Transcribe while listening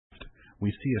we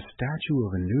see a statue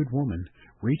of a nude woman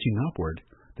reaching upward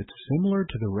that's similar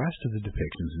to the rest of the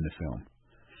depictions in the film,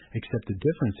 except the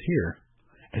difference here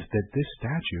is that this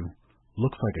statue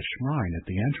looks like a shrine at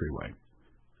the entryway.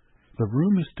 The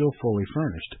room is still fully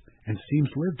furnished and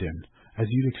seems lived in, as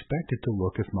you'd expect it to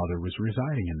look if Mother was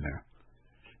residing in there.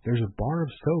 There's a bar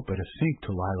of soap at a sink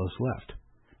to Lila's left,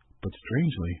 but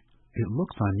strangely, it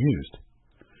looks unused.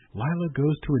 Lila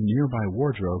goes to a nearby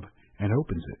wardrobe and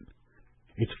opens it.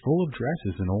 It's full of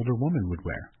dresses an older woman would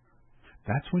wear.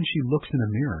 That's when she looks in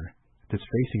a mirror that's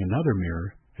facing another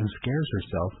mirror and scares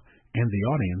herself and the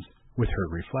audience with her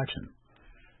reflection.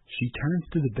 She turns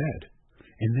to the bed,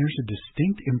 and there's a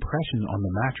distinct impression on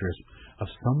the mattress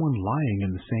of someone lying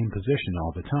in the same position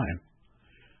all the time.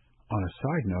 On a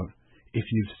side note, if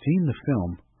you've seen the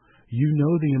film, you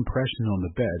know the impression on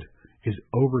the bed is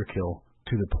overkill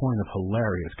to the point of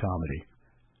hilarious comedy.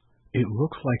 It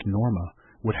looks like Norma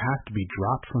would have to be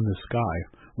dropped from the sky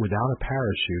without a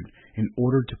parachute in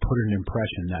order to put an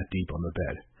impression that deep on the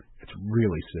bed. It's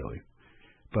really silly.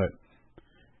 But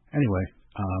anyway,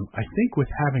 I think with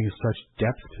having such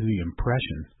depth to the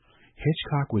impression,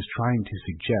 Hitchcock was trying to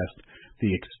suggest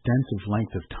the extensive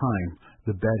length of time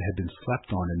the bed had been slept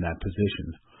on in that position,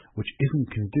 which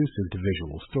isn't conducive to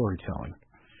visual storytelling.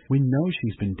 We know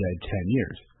she's been dead 10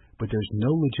 years, but there's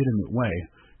no legitimate way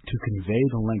to convey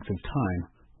the length of time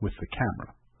with the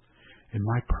camera. In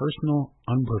my personal,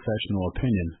 unprofessional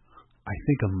opinion, I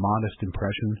think a modest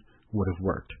impression would have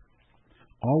worked.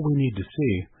 All we need to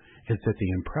see is that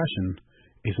the impression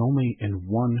is only in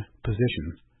one position,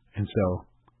 and so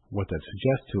what that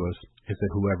suggests to us is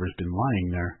that whoever's been lying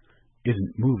there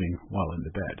isn't moving while in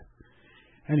the bed.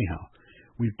 Anyhow,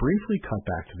 we briefly cut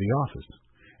back to the office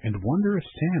and wonder if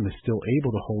Sam is still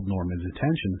able to hold Norman's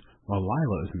attention while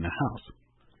Lila is in the house.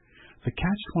 The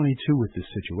catch-22 with this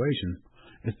situation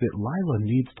is that Lila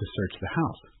needs to search the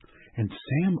house, and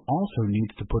Sam also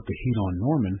needs to put the heat on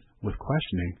Norman with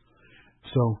questioning.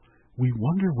 So we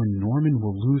wonder when Norman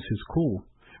will lose his cool,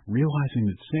 realizing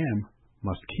that Sam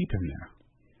must keep him there.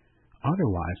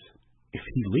 Otherwise, if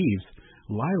he leaves,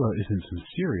 Lila is in some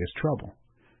serious trouble.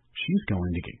 She's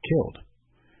going to get killed.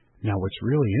 Now, what's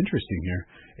really interesting here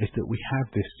is that we have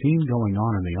this scene going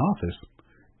on in the office,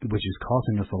 which is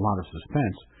causing us a lot of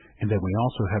suspense, and then we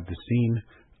also have the scene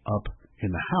up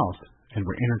in the house, and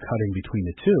we're intercutting between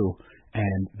the two,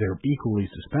 and they're equally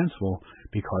suspenseful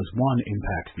because one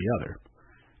impacts the other.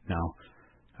 Now,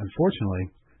 unfortunately,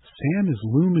 Sam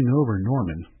is looming over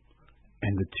Norman,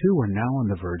 and the two are now on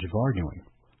the verge of arguing,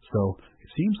 so it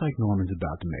seems like Norman's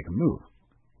about to make a move.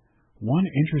 One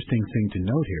interesting thing to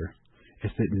note here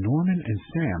is that Norman and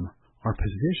Sam are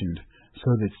positioned so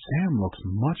that Sam looks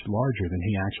much larger than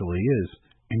he actually is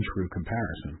in true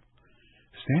comparison.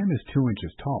 Sam is 2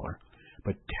 inches taller,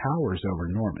 but towers over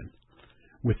Norman.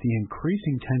 With the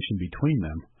increasing tension between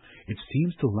them, it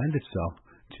seems to lend itself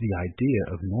to the idea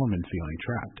of Norman feeling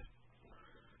trapped.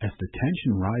 As the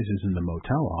tension rises in the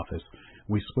motel office,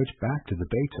 we switch back to the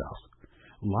Bates house.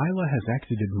 Lila has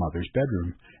exited Mother's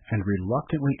bedroom and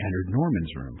reluctantly entered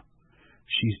Norman's room.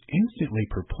 She's instantly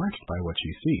perplexed by what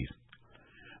she sees.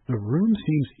 The room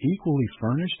seems equally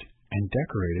furnished and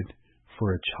decorated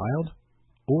for a child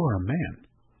or a man.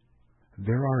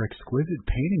 There are exquisite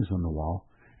paintings on the wall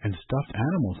and stuffed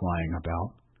animals lying about,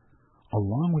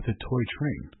 along with a toy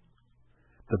train.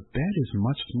 The bed is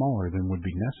much smaller than would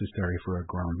be necessary for a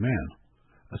grown man,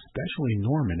 especially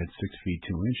Norman at 6 feet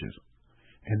 2 inches,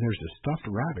 and there's a stuffed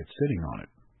rabbit sitting on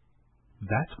it.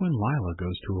 That's when Lila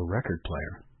goes to a record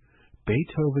player.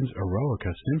 Beethoven's Eroica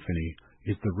Symphony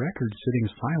is the record sitting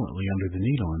silently under the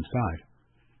needle inside.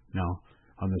 Now,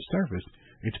 on the surface,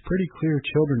 it's pretty clear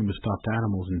children with stuffed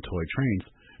animals and toy trains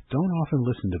don't often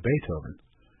listen to Beethoven,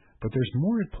 but there's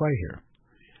more at play here.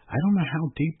 I don't know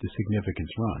how deep the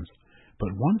significance runs,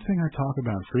 but one thing I talk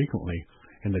about frequently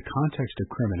in the context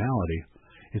of criminality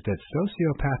is that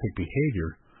sociopathic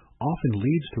behavior often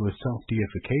leads to a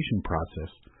self-deification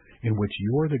process in which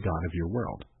you're the god of your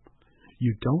world.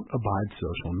 You don't abide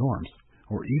social norms,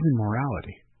 or even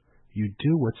morality. You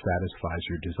do what satisfies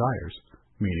your desires,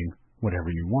 meaning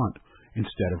whatever you want,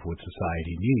 instead of what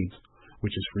society needs,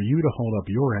 which is for you to hold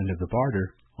up your end of the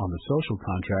barter on the social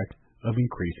contract of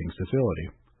increasing civility.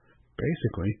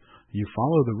 Basically, you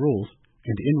follow the rules,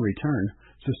 and in return,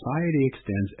 society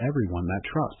extends everyone that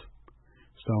trust.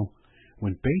 So,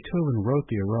 when Beethoven wrote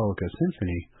the Eroica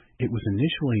Symphony, it was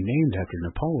initially named after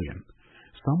Napoleon,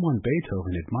 someone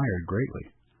Beethoven admired greatly.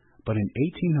 But in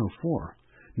 1804,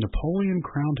 Napoleon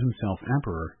crowned himself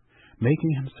emperor,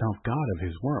 making himself god of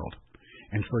his world,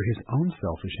 and for his own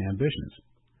selfish ambitions.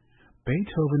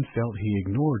 Beethoven felt he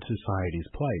ignored society's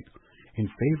plight in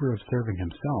favor of serving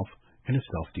himself in a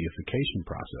self-deification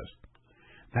process.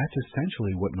 That's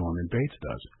essentially what Norman Bates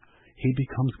does. He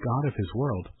becomes God of his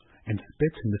world and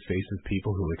spits in the face of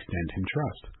people who extend him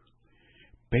trust.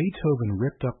 Beethoven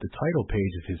ripped up the title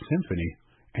page of his symphony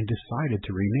and decided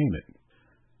to rename it.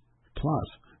 Plus,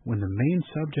 when the main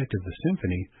subject of the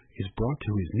symphony is brought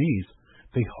to his knees,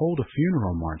 they hold a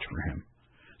funeral march for him.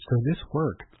 So this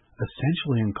work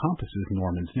essentially encompasses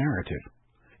Norman's narrative.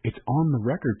 It's on the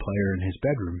record player in his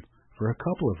bedroom for a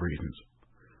couple of reasons.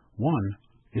 One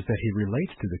is that he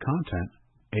relates to the content,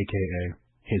 aka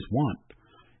his want,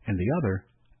 and the other,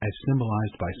 as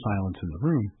symbolized by silence in the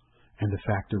room and the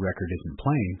fact the record isn't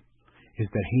playing, is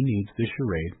that he needs the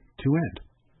charade to end.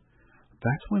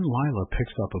 That's when Lila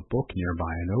picks up a book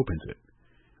nearby and opens it.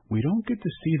 We don't get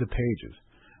to see the pages,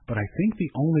 but I think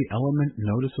the only element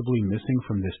noticeably missing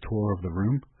from this tour of the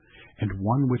room, and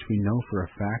one which we know for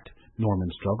a fact Norman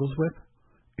struggles with,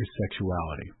 is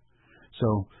sexuality.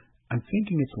 So, I'm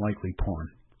thinking it's likely porn.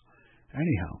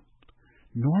 Anyhow,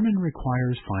 Norman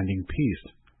requires finding peace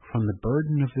from the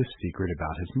burden of this secret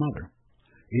about his mother.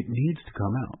 It needs to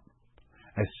come out.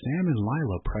 As Sam and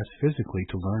Lila press physically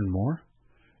to learn more,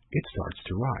 it starts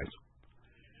to rise.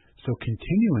 So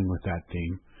continuing with that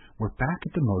theme, we're back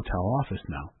at the motel office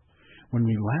now. When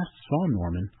we last saw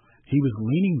Norman, he was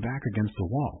leaning back against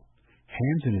the wall,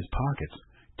 hands in his pockets,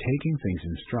 taking things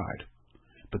in stride.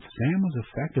 But Sam was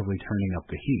effectively turning up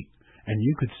the heat, and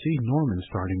you could see Norman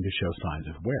starting to show signs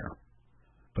of wear.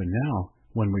 But now,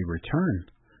 when we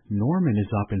return, Norman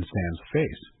is up in Sam's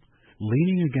face,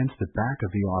 leaning against the back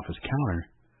of the office counter,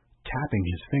 tapping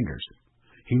his fingers.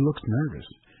 He looks nervous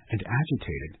and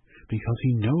agitated because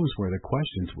he knows where the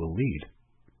questions will lead.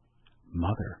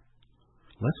 Mother.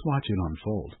 Let's watch it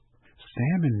unfold.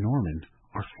 Sam and Norman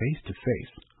are face to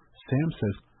face. Sam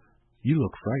says, "You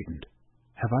look frightened.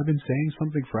 Have I been saying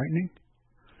something frightening?"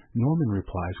 Norman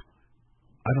replies,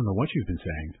 "I don't know what you've been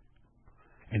saying."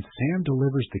 And Sam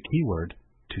delivers the keyword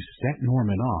to set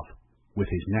Norman off with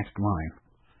his next line.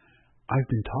 "I've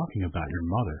been talking about your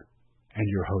mother and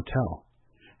your hotel.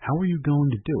 How are you going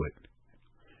to do it?"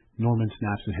 Norman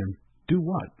snaps at him, "Do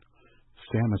what?"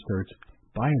 Sam asserts,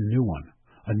 "Buy a new one,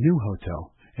 a new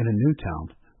hotel in a new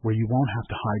town where you won't have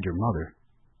to hide your mother."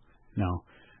 Now,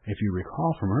 if you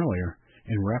recall from earlier,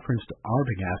 in reference to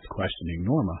Arbogast questioning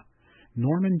Norma,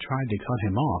 Norman tried to cut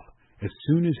him off as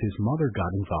soon as his mother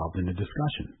got involved in the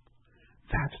discussion.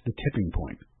 That's the tipping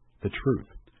point, the truth.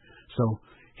 So,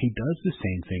 he does the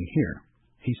same thing here.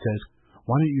 He says,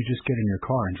 "Why don't you just get in your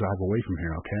car and drive away from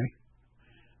here, okay?"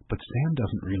 But Sam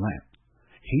doesn't relent.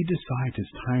 He decides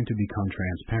it's time to become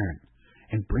transparent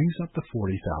and brings up the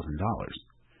 $40,000.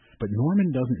 But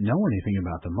Norman doesn't know anything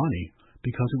about the money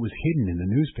because it was hidden in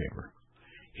the newspaper.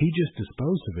 He just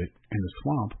disposed of it in the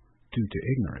swamp due to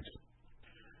ignorance.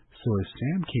 So as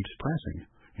Sam keeps pressing,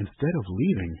 instead of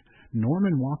leaving,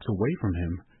 Norman walks away from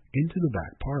him into the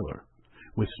back parlor,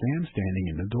 with Sam standing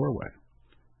in the doorway.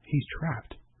 He's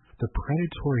trapped. The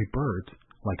predatory birds,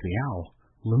 like the owl,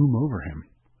 loom over him.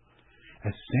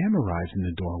 As Sam arrives in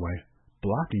the doorway,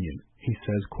 blocking it, he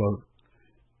says, quote,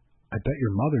 "I bet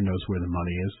your mother knows where the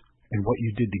money is and what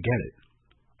you did to get it.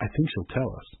 I think she'll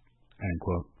tell us." End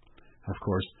quote. Of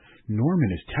course,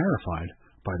 Norman is terrified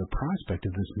by the prospect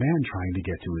of this man trying to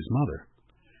get to his mother.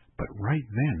 But right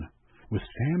then, with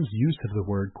Sam's use of the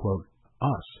word, quote,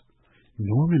 "us,"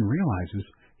 Norman realizes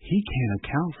he can't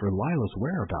account for Lila's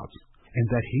whereabouts and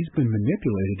that he's been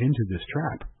manipulated into this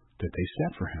trap that they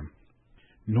set for him.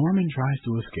 Norman tries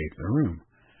to escape the room,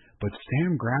 but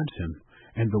Sam grabs him,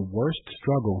 and the worst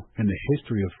struggle in the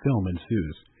history of film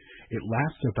ensues. It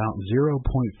lasts about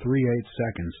 0.38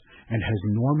 seconds and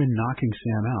has Norman knocking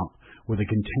Sam out with a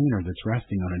container that's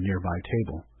resting on a nearby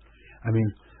table. I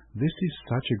mean, this is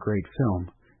such a great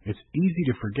film, it's easy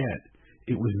to forget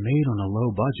it was made on a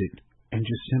low budget and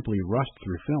just simply rushed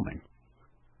through filming.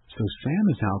 So Sam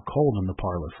is out cold on the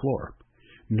parlor floor.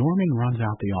 Norman runs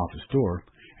out the office door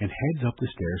and heads up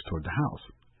the stairs toward the house.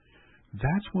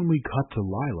 That's when we cut to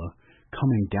Lila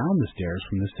coming down the stairs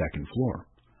from the second floor.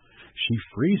 She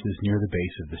freezes near the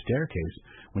base of the staircase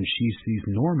when she sees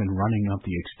Norman running up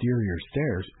the exterior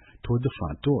stairs toward the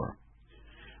front door.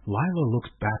 Lila looks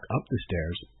back up the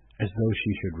stairs as though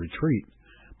she should retreat,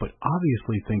 but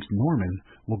obviously thinks Norman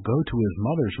will go to his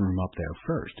mother's room up there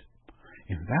first.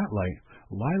 In that light,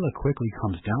 Lila quickly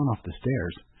comes down off the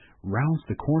stairs, rounds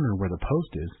the corner where the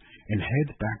post is, and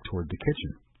heads back toward the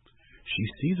kitchen. She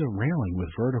sees a railing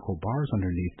with vertical bars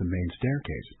underneath the main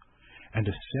staircase, and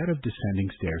a set of descending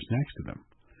stairs next to them.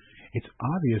 It's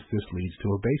obvious this leads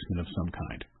to a basement of some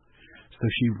kind. So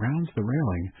she rounds the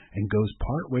railing and goes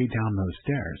part way down those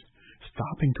stairs,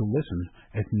 stopping to listen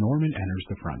as Norman enters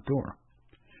the front door.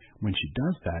 When she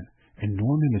does that, and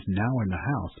Norman is now in the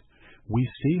house, we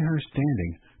see her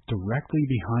standing directly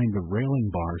behind the railing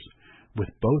bars with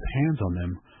both hands on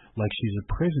them like she's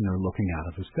a prisoner looking out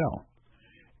of a cell.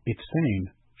 It's saying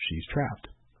she's trapped.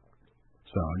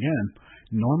 So again,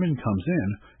 Norman comes in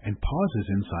and pauses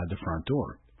inside the front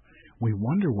door. We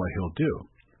wonder what he'll do.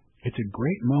 It's a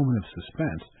great moment of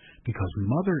suspense because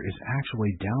Mother is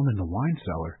actually down in the wine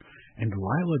cellar and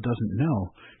Lila doesn't know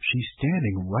she's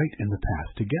standing right in the path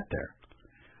to get there.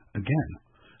 Again,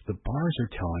 the bars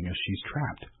are telling us she's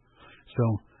trapped. So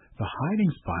the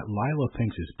hiding spot Lila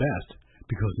thinks is best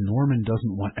because Norman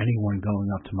doesn't want anyone going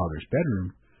up to Mother's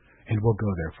bedroom and will go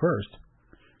there first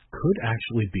could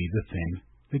actually be the thing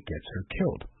that gets her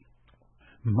killed.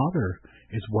 Mother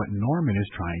is what Norman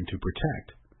is trying to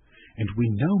protect, and we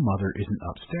know Mother isn't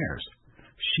upstairs.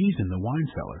 She's in the wine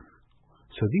cellar.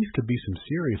 So these could be some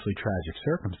seriously tragic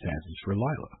circumstances for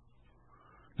Lila.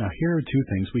 Now here are two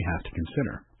things we have to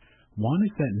consider. One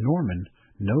is that Norman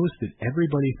knows that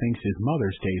everybody thinks his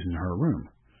mother stays in her room,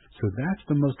 so that's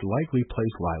the most likely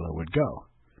place Lila would go.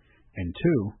 And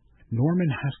two,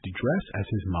 Norman has to dress as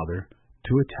his mother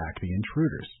to attack the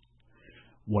intruders.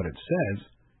 What it says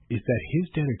is that his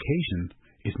dedication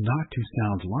is not to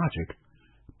sound logic,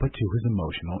 but to his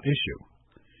emotional issue.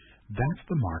 That's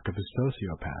the mark of a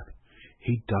sociopath.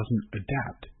 He doesn't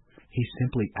adapt. He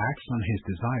simply acts on his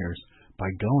desires by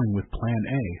going with plan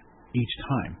A each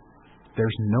time.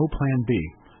 There's no plan B.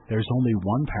 There's only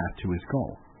one path to his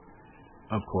goal.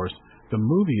 Of course, the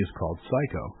movie is called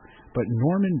Psycho, but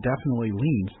Norman definitely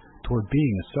leans toward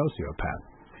being a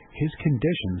sociopath. His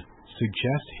condition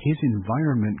suggests his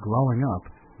environment growing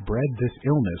up bred this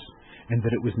illness and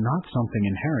that it was not something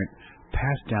inherent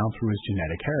passed down through his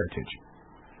genetic heritage.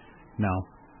 Now,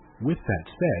 with that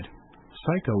said,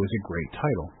 Psycho is a great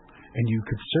title, and you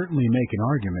could certainly make an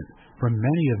argument for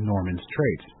many of Norman's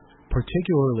traits,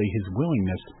 particularly his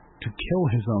willingness to kill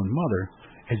his own mother,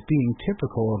 as being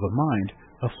typical of a mind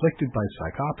afflicted by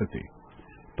psychopathy.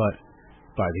 But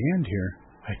by the end here,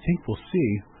 I think we'll see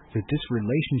that this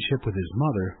relationship with his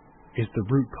mother is the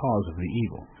root cause of the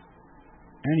evil.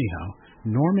 Anyhow,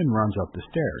 Norman runs up the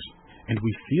stairs, and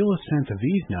we feel a sense of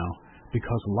ease now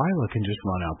because Lila can just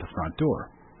run out the front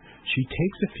door. She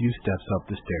takes a few steps up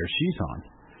the stairs she's on,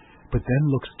 but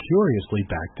then looks curiously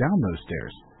back down those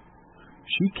stairs.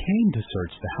 She came to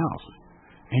search the house,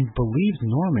 and believes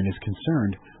Norman is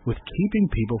concerned with keeping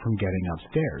people from getting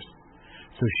upstairs,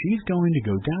 so she's going to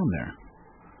go down there.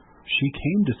 She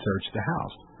came to search the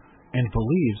house, and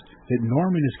believes that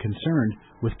Norman is concerned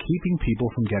with keeping people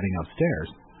from getting upstairs,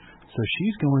 so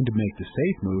she's going to make the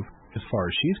safe move as far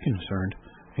as she's concerned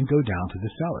and go down to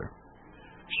the cellar.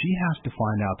 She has to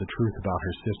find out the truth about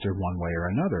her sister one way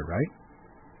or another, right?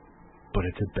 But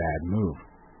it's a bad move.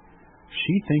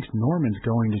 She thinks Norman's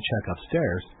going to check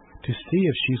upstairs to see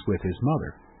if she's with his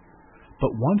mother.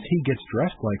 But once he gets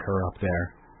dressed like her up there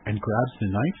and grabs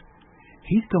the knife,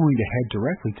 he's going to head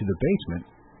directly to the basement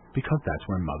because that's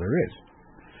where Mother is.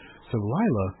 So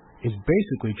Lila is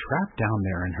basically trapped down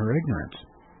there in her ignorance.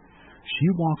 She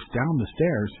walks down the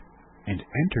stairs and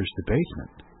enters the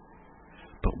basement.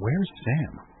 But where's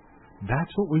Sam?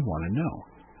 That's what we want to know.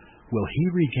 Will he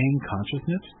regain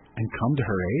consciousness and come to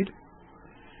her aid?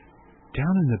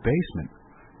 Down in the basement,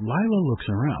 Lila looks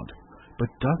around, but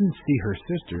doesn't see her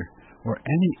sister or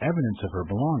any evidence of her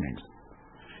belongings.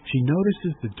 She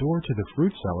notices the door to the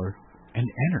fruit cellar and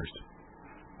enters.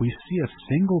 We see a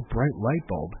single bright light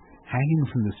bulb hanging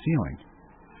from the ceiling.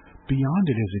 Beyond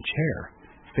it is a chair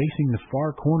facing the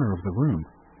far corner of the room.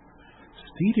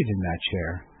 Seated in that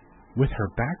chair, with her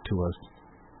back to us,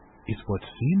 is what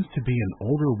seems to be an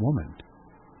older woman.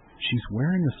 She's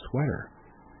wearing a sweater,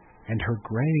 and her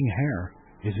graying hair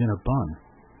is in a bun.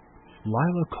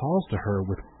 Lila calls to her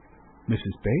with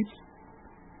Mrs. Bates,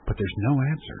 but there's no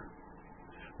answer.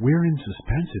 We're in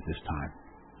suspense at this time.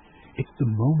 It's the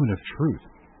moment of truth.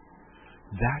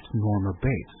 That's Norma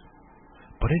Bates,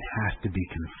 but it has to be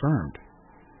confirmed.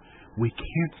 We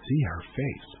can't see her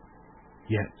face,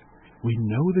 yet we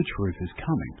know the truth is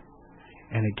coming.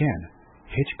 And again,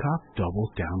 Hitchcock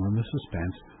doubles down on the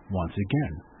suspense once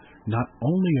again. Not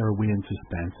only are we in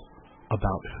suspense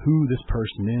about who this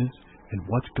person is and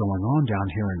what's going on down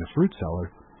here in the fruit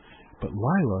cellar, but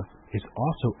Lila is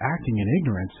also acting in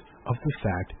ignorance of the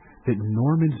fact that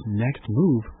Norman's next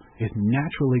move is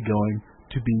naturally going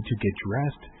to be to get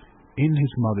dressed in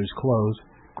his mother's clothes,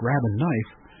 grab a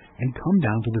knife, and come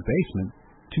down to the basement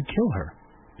to kill her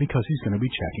because he's going to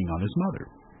be checking on his mother.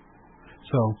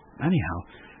 So, anyhow,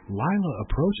 Lila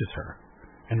approaches her,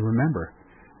 and remember,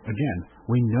 Again,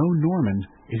 we know Norman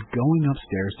is going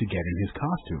upstairs to get in his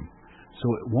costume, so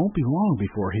it won't be long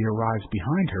before he arrives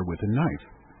behind her with a knife.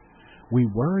 We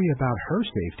worry about her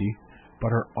safety,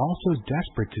 but are also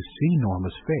desperate to see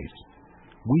Norma's face.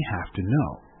 We have to know.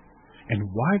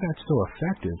 And why that's so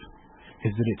effective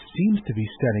is that it seems to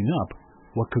be setting up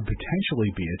what could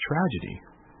potentially be a tragedy.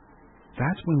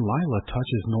 That's when Lila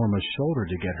touches Norma's shoulder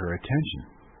to get her attention.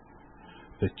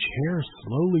 The chair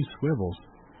slowly swivels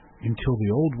until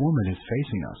the old woman is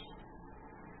facing us.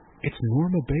 It's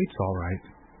Norma Bates, all right,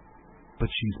 but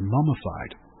she's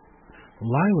mummified.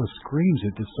 Lila screams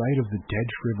at the sight of the dead,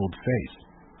 shriveled face.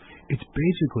 It's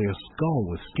basically a skull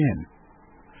with skin.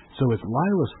 So as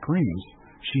Lila screams,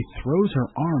 she throws her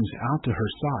arms out to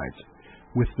her sides,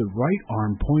 with the right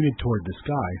arm pointed toward the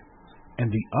sky, and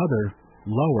the other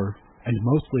lower and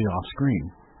mostly off-screen.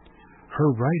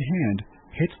 Her right hand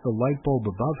hits the light bulb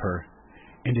above her,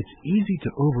 and it's easy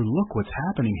to overlook what's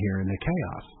happening here in the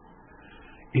chaos.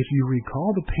 If you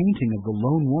recall the painting of the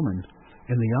lone woman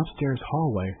in the upstairs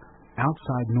hallway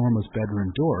outside Norma's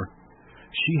bedroom door,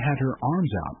 she had her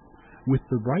arms out, with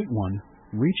the right one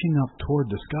reaching up toward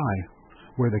the sky,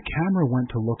 where the camera went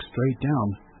to look straight down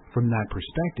from that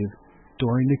perspective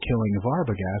during the killing of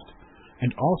Arbogast,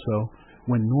 and also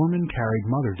when Norman carried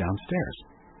Mother downstairs.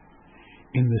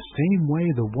 In the same way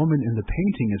the woman in the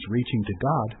painting is reaching to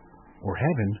God, or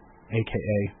heaven,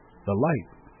 aka the light,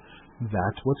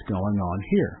 that's what's going on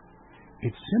here.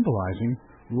 It's symbolizing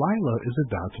Lila is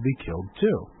about to be killed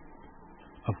too.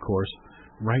 Of course,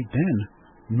 right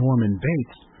then, Norman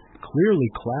Bates, clearly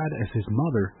clad as his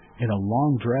mother in a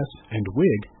long dress and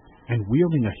wig and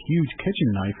wielding a huge kitchen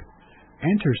knife,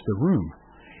 enters the room,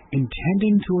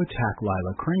 intending to attack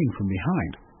Lila Crane from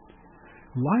behind.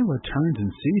 Lila turns and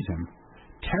sees him,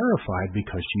 terrified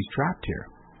because she's trapped here.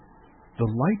 The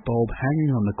light bulb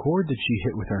hanging on the cord that she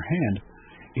hit with her hand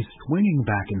is swinging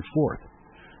back and forth,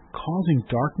 causing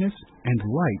darkness and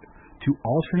light to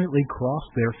alternately cross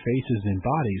their faces and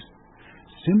bodies,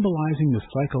 symbolizing the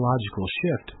psychological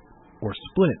shift, or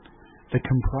split, that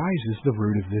comprises the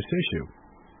root of this issue.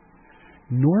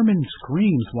 Norman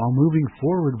screams while moving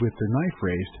forward with the knife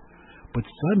raised, but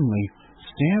suddenly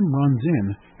Sam runs in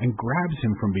and grabs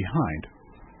him from behind.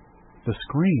 The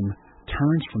scream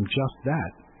turns from just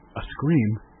that, a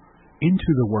scream,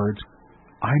 into the words,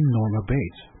 "I'm Norma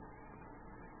Bates."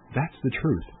 That's the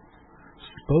truth,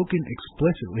 spoken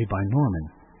explicitly by Norman.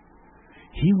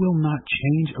 He will not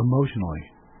change emotionally,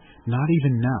 not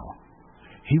even now.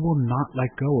 He will not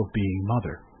let go of being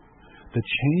Mother. The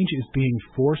change is being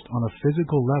forced on a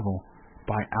physical level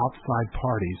by outside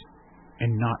parties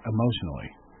and not emotionally.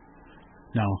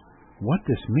 Now, what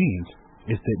this means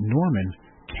is that Norman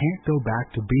can't go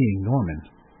back to being Norman.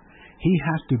 He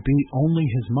has to be only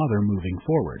his mother moving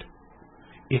forward.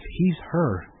 If he's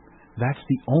her, that's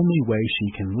the only way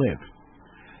she can live.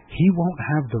 He won't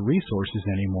have the resources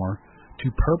anymore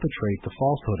to perpetrate the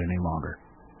falsehood any longer.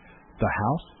 The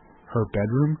house, her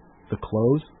bedroom, the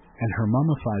clothes, and her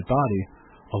mummified body,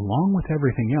 along with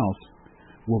everything else,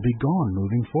 will be gone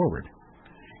moving forward.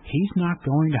 He's not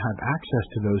going to have access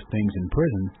to those things in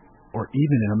prison or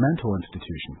even in a mental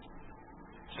institution.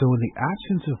 So in the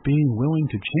absence of being willing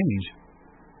to change,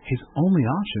 his only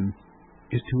option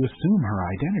is to assume her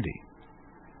identity.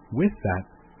 With that,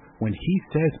 when he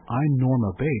says, "I'm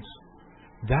Norma Bates,"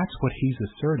 that's what he's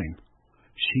asserting.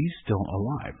 She's still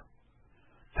alive.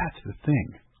 That's the thing.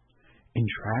 In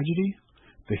tragedy,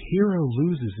 the hero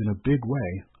loses in a big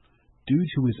way due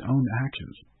to his own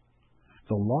actions.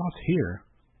 The loss here,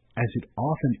 as it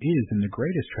often is in the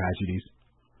greatest tragedies,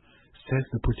 says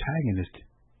the protagonist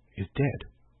is dead.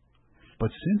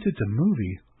 But since it's a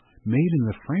movie made in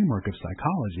the framework of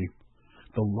psychology,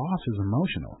 the loss is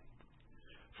emotional.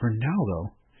 For now,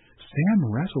 though,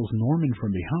 Sam wrestles Norman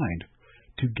from behind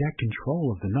to get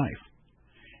control of the knife.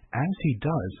 As he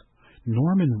does,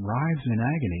 Norman writhes in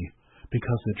agony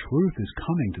because the truth is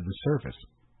coming to the surface.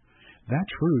 That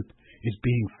truth is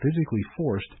being physically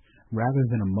forced rather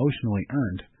than emotionally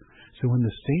earned, so in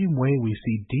the same way we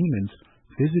see demons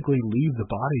physically leave the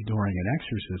body during an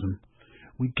exorcism,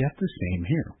 we get the same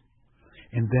here.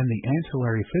 And then the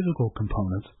ancillary physical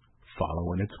components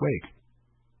follow in its wake.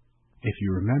 If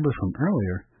you remember from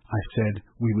earlier, I said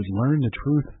we would learn the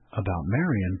truth about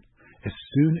Marion as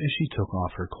soon as she took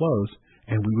off her clothes,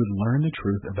 and we would learn the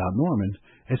truth about Norman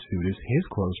as soon as his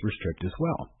clothes were stripped as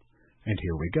well. And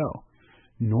here we go.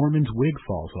 Norman's wig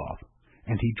falls off,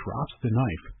 and he drops the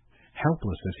knife,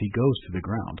 helpless as he goes to the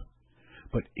ground.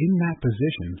 But in that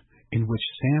position, in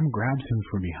which Sam grabs him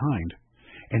from behind,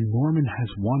 and Norman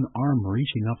has one arm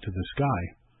reaching up to the sky,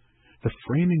 the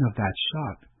framing of that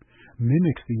shot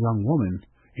mimics the young woman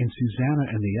and Susanna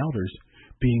and the elders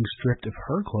being stripped of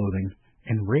her clothing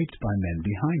and raped by men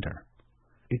behind her.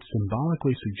 It's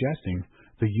symbolically suggesting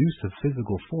the use of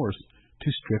physical force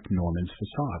to strip Norman's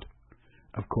facade.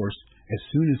 Of course, as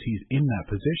soon as he's in that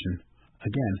position,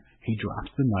 again, he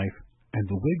drops the knife and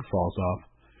the wig falls off.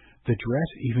 The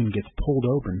dress even gets pulled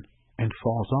open and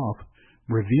falls off,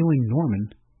 revealing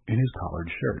Norman in his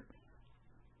collared shirt.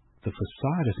 The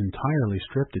facade is entirely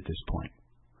stripped at this point.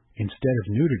 Instead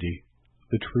of nudity,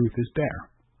 the truth is bare.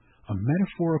 A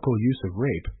metaphorical use of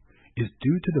rape is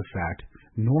due to the fact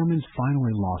Norman's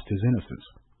finally lost his innocence.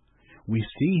 We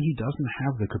see he doesn't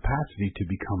have the capacity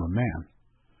to become a man,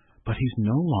 but he's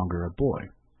no longer a boy.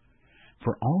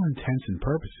 For all intents and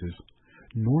purposes,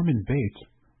 Norman Bates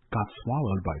got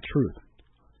swallowed by truth.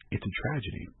 It's a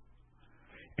tragedy.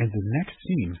 And the next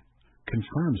scene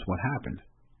confirms what happened.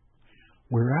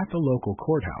 We're at the local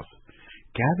courthouse,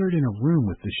 gathered in a room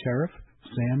with the sheriff,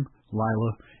 Sam,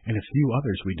 Lila, and a few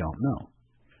others we don't know.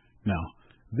 Now,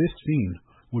 this scene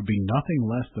would be nothing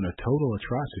less than a total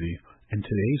atrocity in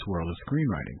today's world of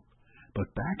screenwriting.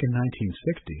 But back in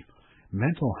 1960,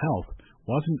 mental health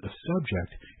wasn't a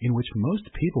subject in which most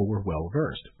people were well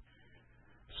versed.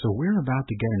 So we're about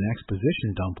to get an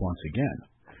exposition dump once again,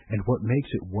 and what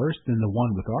makes it worse than the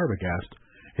one with Arbogast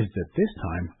is that this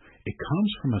time it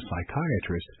comes from a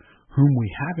psychiatrist whom we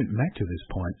haven't met to this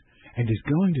point and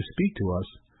is going to speak to us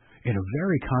in a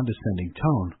very condescending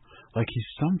tone, like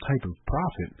he's some type of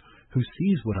prophet who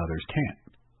sees what others can't.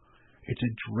 It's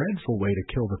a dreadful way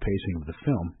to kill the pacing of the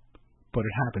film, but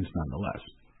it happens nonetheless.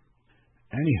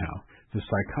 Anyhow, the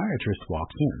psychiatrist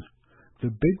walks in.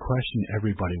 The big question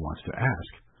everybody wants to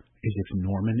ask is if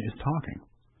Norman is talking.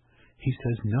 He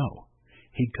says no.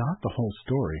 He got the whole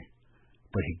story,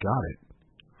 but he got it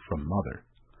from Mother.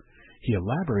 He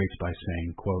elaborates by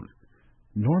saying, quote,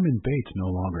 Norman Bates no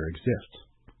longer exists.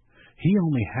 He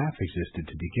only half existed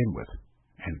to begin with,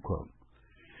 end quote.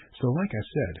 So like I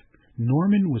said,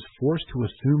 Norman was forced to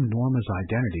assume Norma's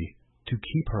identity to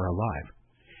keep her alive.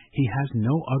 He has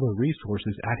no other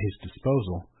resources at his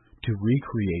disposal to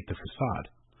recreate the facade.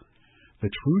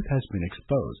 The truth has been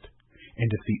exposed, and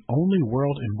if the only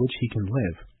world in which he can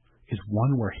live is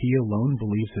one where he alone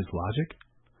believes his logic,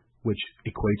 which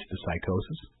equates to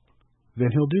psychosis, then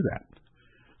he'll do that.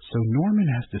 So Norman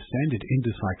has descended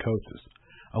into psychosis,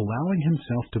 allowing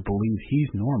himself to believe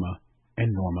he's Norma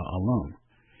and Norma alone.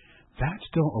 That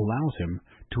still allows him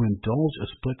to indulge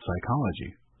a split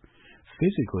psychology.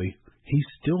 Physically,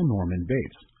 he's still Norman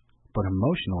Bates, but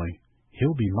emotionally,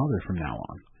 he'll be Mother from now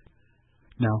on.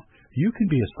 Now, you can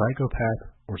be a psychopath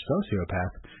or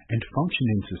sociopath and function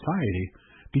in society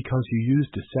because you use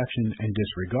deception and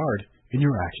disregard in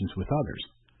your actions with others.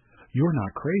 You're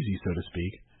not crazy, so to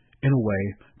speak, in a way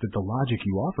that the logic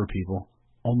you offer people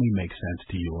only makes sense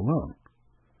to you alone.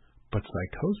 But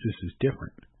psychosis is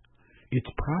different. Its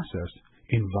process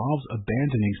involves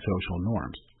abandoning social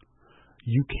norms.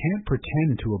 You can't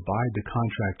pretend to abide the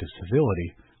contract of civility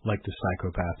like the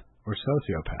psychopath or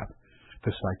sociopath.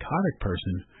 The psychotic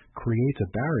person creates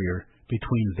a barrier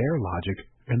between their logic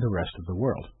and the rest of the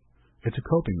world. It's a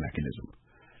coping mechanism.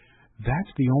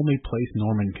 That's the only place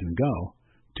Norman can go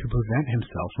to prevent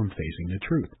himself from facing the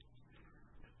truth.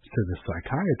 So the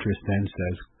psychiatrist then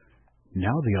says,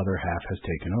 now the other half has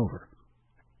taken over,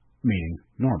 meaning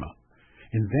Norma.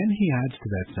 And then he adds to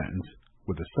that sentence,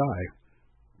 with a sigh,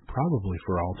 probably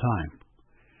for all time.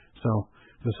 So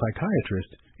the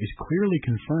psychiatrist is clearly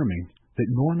confirming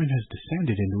that Norman has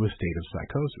descended into a state of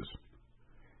psychosis.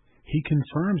 He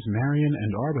confirms Marion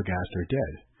and Arbogast are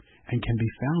dead and can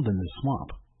be found in the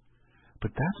swamp.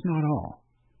 But that's not all.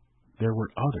 There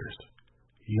were others,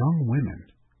 young women.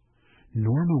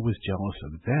 Norma was jealous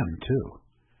of them, too.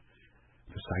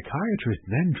 The psychiatrist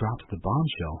then drops the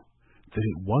bombshell that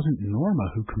it wasn't Norma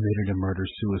who committed a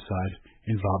murder-suicide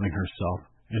involving herself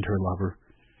and her lover,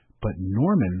 but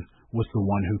Norman was the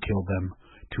one who killed them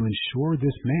to ensure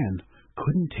this man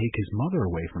couldn't take his mother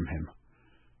away from him.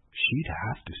 She'd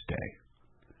have to stay.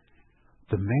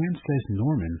 The man says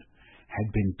Norman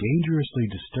had been dangerously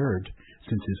disturbed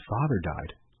since his father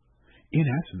died. In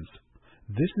essence,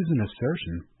 this is an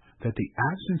assertion that the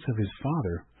absence of his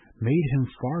father made him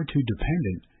far too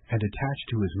dependent and attached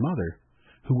to his mother,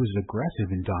 who was aggressive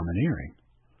and domineering.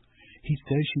 He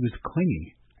says she was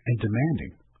clingy and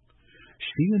demanding.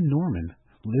 She and Norman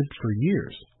lived for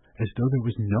years as though there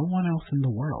was no one else in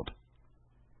the world.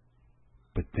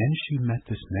 But then she met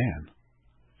this man,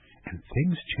 and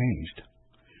things changed.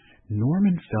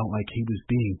 Norman felt like he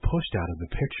was being pushed out of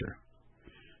the picture,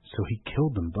 so he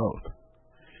killed them both.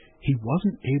 He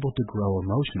wasn't able to grow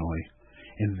emotionally,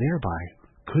 and thereby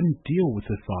couldn't deal with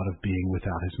the thought of being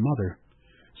without his mother,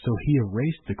 so he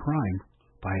erased the crime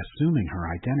by assuming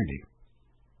her identity.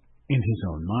 In his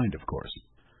own mind, of course.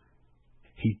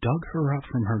 He dug her up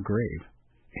from her grave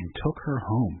and took her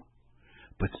home,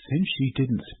 but since she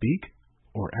didn't speak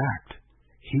or act,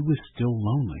 he was still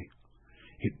lonely.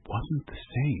 It wasn't the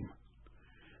same.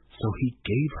 So he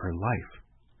gave her life.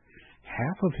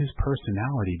 Half of his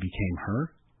personality became her,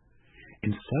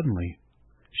 and suddenly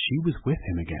she was with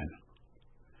him again.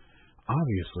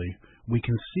 Obviously, we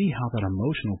can see how that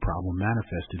emotional problem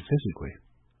manifested physically.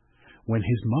 When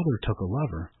his mother took a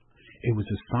lover, it was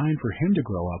a sign for him to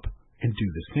grow up and do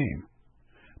the same.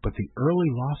 But the early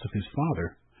loss of his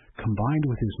father, combined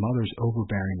with his mother's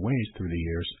overbearing ways through the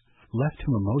years, left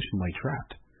him emotionally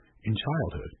trapped in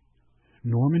childhood.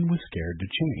 Norman was scared to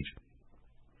change.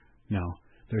 Now,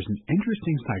 there's an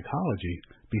interesting psychology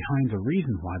behind the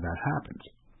reason why that happens.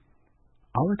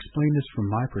 I'll explain this from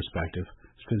my perspective,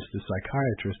 since the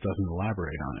psychiatrist doesn't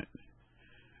elaborate on it.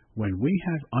 When we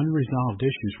have unresolved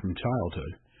issues from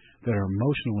childhood that are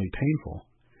emotionally painful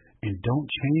and don't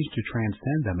change to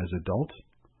transcend them as adults,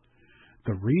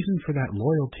 the reason for that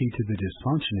loyalty to the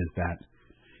dysfunction is that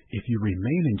if you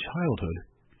remain in childhood,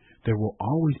 there will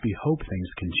always be hope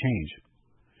things can change.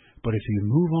 But if you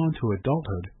move on to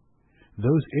adulthood,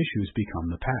 those issues become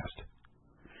the past.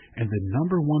 And the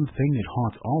number one thing that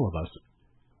haunts all of us,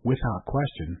 without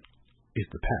question, is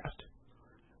the past.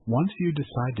 Once you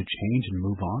decide to change and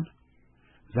move on,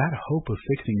 that hope of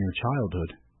fixing your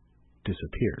childhood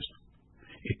disappears.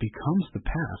 It becomes the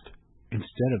past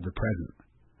instead of the present.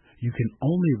 You can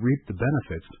only reap the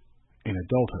benefits in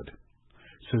adulthood.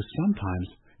 So sometimes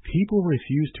people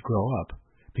refuse to grow up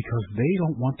because they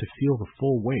don't want to feel the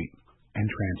full weight and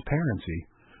transparency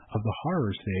of the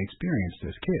horrors they experienced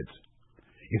as kids.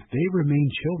 If they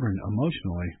remain children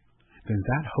emotionally, then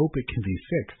that hope it can be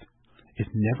fixed is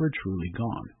never truly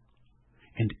gone.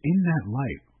 And in that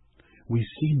light, we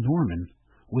see Norman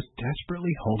was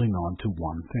desperately holding on to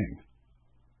one thing: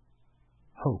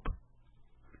 hope.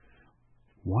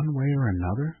 One way or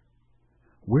another,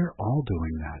 we're all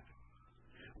doing that.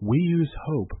 We use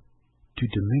hope to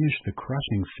diminish the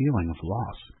crushing feeling of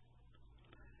loss.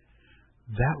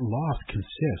 That loss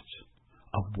consists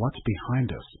of what's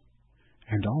behind us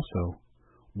and also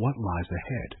what lies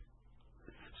ahead.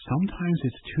 Sometimes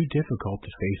it's too difficult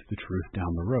to face the truth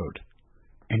down the road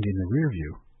and in the rear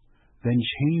view, then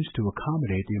change to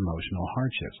accommodate the emotional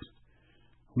hardships.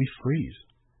 We freeze.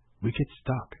 We get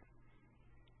stuck.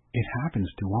 It happens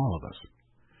to all of us.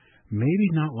 Maybe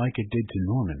not like it did to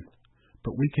Norman,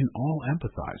 but we can all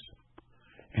empathize.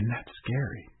 And that's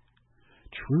scary,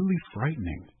 truly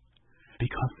frightening,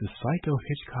 because the psycho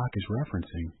Hitchcock is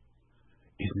referencing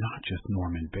is not just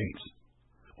Norman Bates,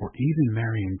 or even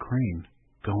Marion Crane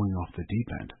going off the deep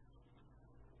end.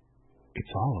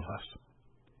 It's all of us.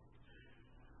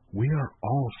 We are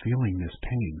all feeling this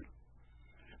pain.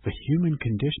 The human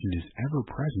condition is ever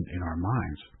present in our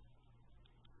minds.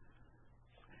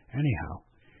 Anyhow,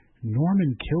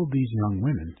 Norman killed these young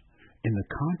women in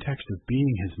the context of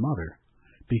being his mother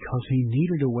because he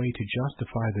needed a way to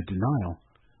justify the denial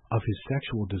of his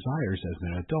sexual desires as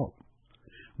an adult,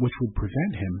 which would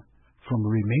prevent him from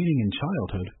remaining in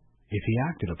childhood if he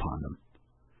acted upon them.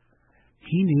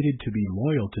 He needed to be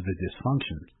loyal to the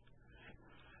dysfunction.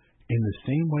 In the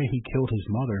same way he killed his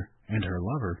mother and her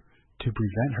lover to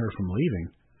prevent her from leaving,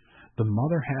 the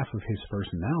mother half of his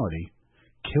personality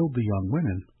killed the young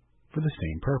women for the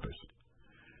same purpose.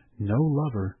 No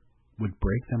lover would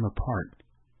break them apart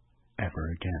ever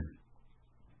again.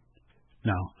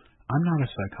 Now, I'm not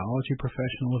a psychology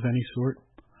professional of any sort,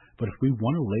 but if we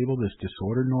want to label this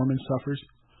disorder Norman suffers,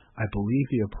 I believe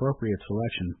the appropriate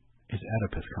selection is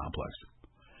Oedipus complex.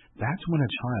 That's when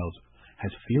a child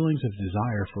has feelings of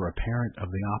desire for a parent of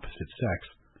the opposite sex,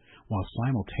 while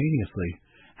simultaneously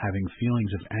having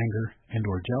feelings of anger and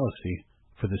or jealousy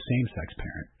for the same-sex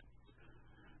parent.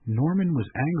 Norman was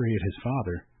angry at his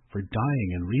father for dying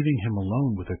and leaving him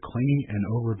alone with a clingy and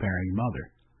overbearing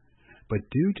mother. But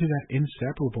due to that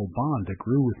inseparable bond that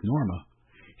grew with Norma,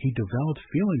 he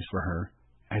developed feelings for her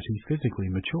as he physically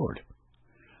matured.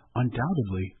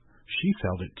 Undoubtedly, she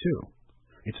felt it too.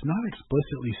 It's not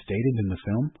explicitly stated in the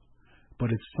film,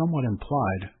 but it's somewhat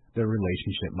implied their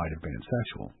relationship might have been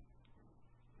sexual.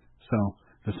 So,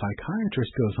 the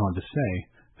psychiatrist goes on to say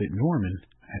that Norman,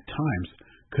 at times,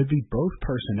 could be both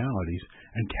personalities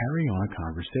and carry on a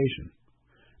conversation.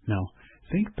 Now,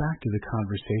 think back to the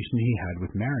conversation he had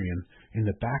with Marion in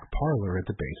the back parlor at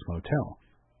the base motel.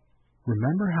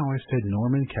 Remember how I said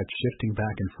Norman kept shifting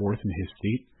back and forth in his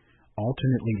seat,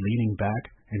 alternately leaning back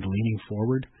and leaning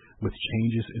forward with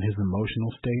changes in his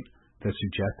emotional state that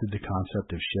suggested the concept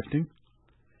of shifting?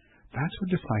 That's what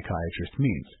the psychiatrist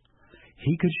means.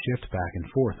 He could shift back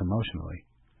and forth emotionally.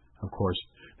 Of course,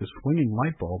 the swinging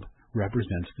light bulb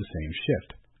represents the same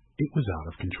shift. It was out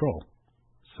of control.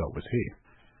 So was he.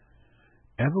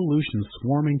 Evolution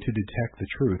swarming to detect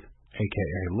the truth,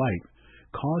 aka light,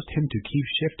 caused him to keep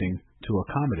shifting to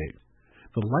accommodate.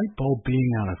 The light bulb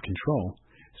being out of control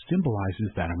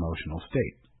symbolizes that emotional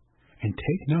state. And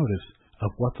take notice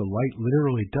of what the light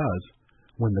literally does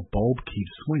when the bulb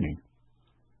keeps swinging.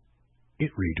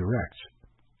 It redirects.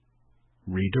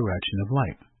 Redirection of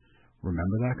light.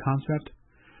 Remember that concept?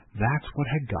 That's what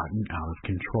had gotten out of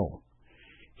control.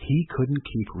 He couldn't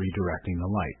keep redirecting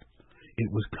the light. It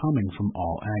was coming from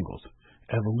all angles.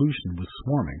 Evolution was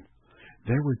swarming.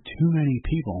 There were too many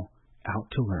people out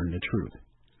to learn the truth.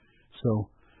 So,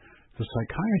 the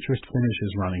psychiatrist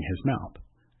finishes running his mouth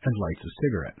and lights a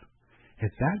cigarette.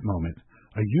 At that moment,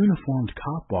 a uniformed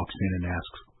cop walks in and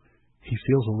asks, "He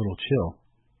feels a little chill.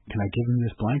 Can I give him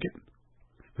this blanket?"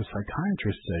 The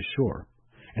psychiatrist says sure,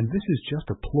 and this is just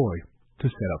a ploy to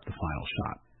set up the final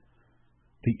shot.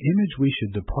 The image we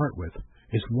should depart with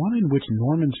is one in which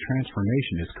Norman's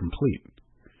transformation is complete.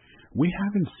 We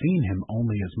haven't seen him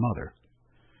only as mother.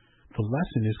 The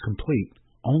lesson is complete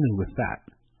only with that.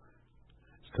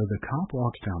 So the cop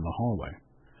walks down the hallway.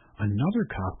 Another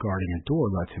cop guarding a door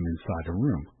lets him inside a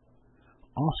room.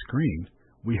 Off screen,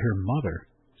 we hear Mother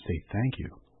say thank you.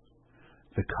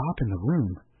 The cop in the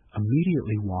room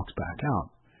immediately walks back out,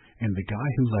 and the guy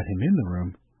who let him in the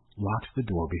room locks the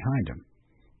door behind him.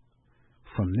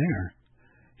 From there,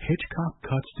 Hitchcock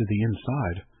cuts to the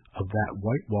inside of that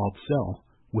white-walled cell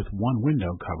with one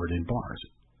window covered in bars.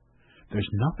 There's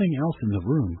nothing else in the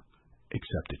room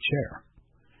except a chair.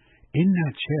 In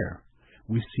that chair,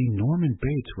 we see Norman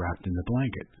Bates wrapped in the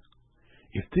blanket.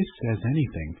 If this says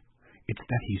anything, it's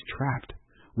that he's trapped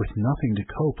with nothing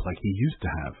to cope like he used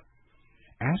to have.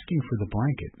 Asking for the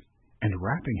blanket and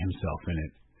wrapping himself in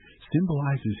it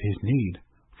symbolizes his need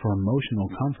for emotional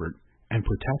comfort and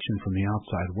protection from the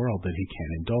outside world that he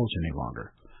can't indulge any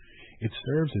longer. It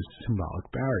serves as a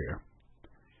symbolic barrier.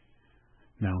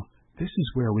 Now, this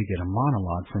is where we get a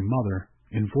monologue from Mother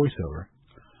in voiceover.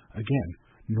 Again,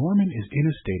 Norman is in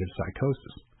a state of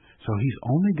psychosis, so he's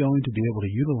only going to be able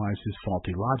to utilize his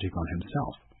faulty logic on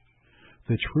himself.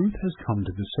 The truth has come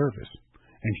to the surface,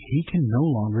 and he can no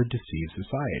longer deceive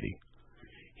society.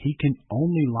 He can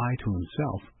only lie to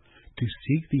himself to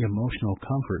seek the emotional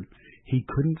comfort he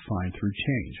couldn't find through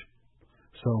change.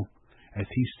 So, as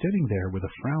he's sitting there with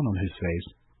a frown on his face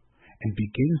and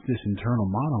begins this internal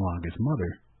monologue as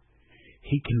Mother,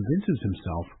 he convinces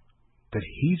himself that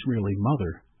he's really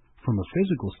Mother from a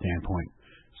physical standpoint,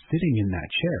 sitting in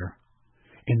that chair,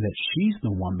 and that she's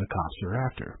the one the cops are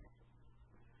after.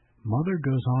 Mother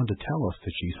goes on to tell us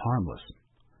that she's harmless,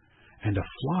 and a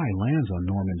fly lands on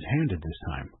Norman's hand at this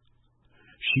time.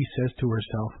 She says to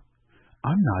herself,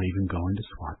 "I'm not even going to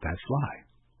swat that fly."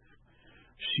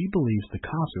 She believes the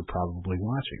cops are probably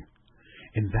watching,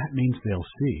 and that means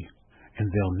they'll see,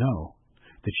 and they'll know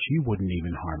that she wouldn't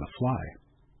even harm a fly.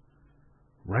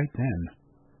 Right then,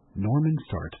 Norman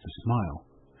starts to smile.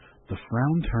 The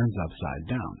frown turns upside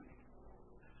down.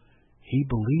 He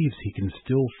believes he can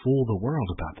still fool the world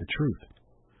about the truth.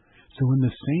 So in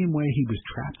the same way he was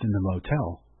trapped in the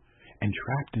motel, and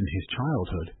trapped in his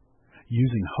childhood,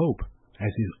 using hope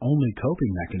as his only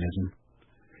coping mechanism,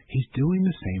 he's doing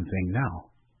the same thing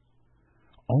now.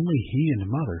 Only he and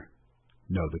Mother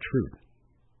know the truth.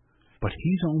 But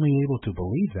he's only able to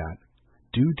believe that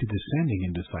due to descending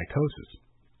into psychosis.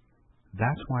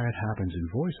 That's why it happens in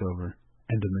voiceover,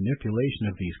 and the manipulation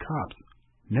of these cops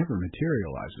never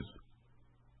materializes.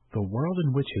 The world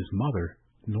in which his mother,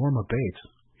 Norma Bates,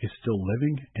 is still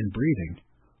living and breathing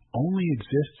only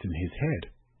exists in his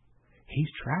head.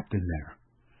 He's trapped in there,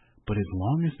 but as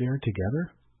long as they're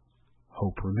together,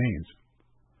 hope remains.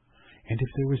 And if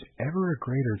there was ever a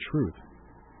greater truth,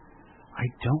 I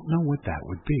don't know what that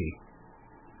would be.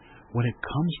 When it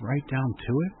comes right down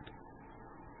to it,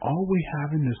 all we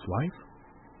have in this life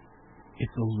is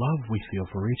the love we feel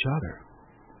for each other.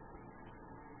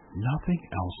 Nothing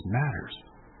else matters.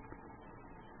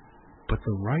 But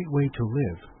the right way to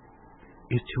live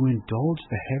is to indulge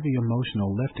the heavy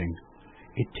emotional lifting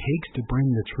it takes to bring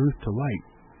the truth to light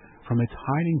from its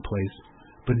hiding place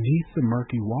beneath the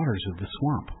murky waters of the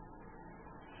swamp.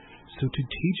 So to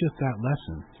teach us that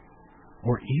lesson,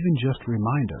 or even just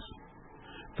remind us,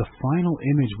 the final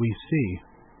image we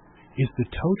see is the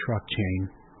tow truck chain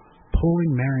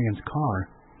pulling Marion's car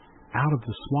out of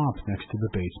the swamp next to the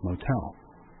Bates Motel.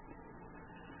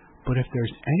 But if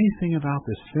there's anything about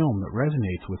this film that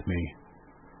resonates with me,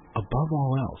 above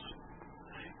all else,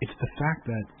 it's the fact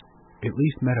that at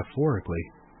least metaphorically,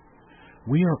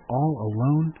 we are all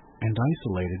alone and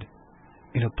isolated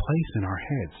in a place in our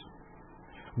heads,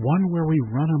 one where we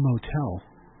run a motel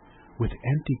with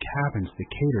empty cabins that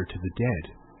cater to the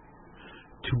dead,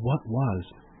 to what was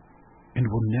and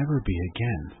will never be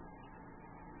again.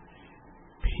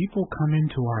 People come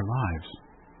into our lives,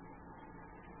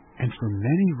 and for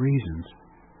many reasons,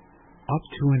 up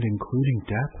to and including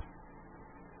death,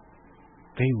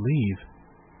 they leave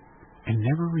and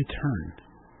never return.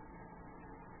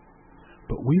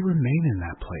 But we remain in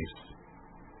that place,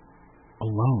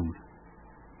 alone,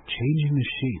 changing the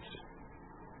sheets,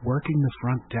 working the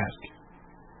front desk,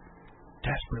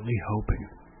 desperately hoping.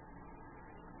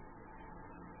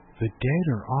 The dead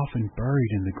are often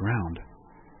buried in the ground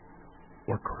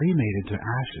or cremated to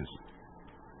ashes,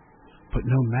 but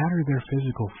no matter their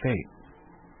physical fate,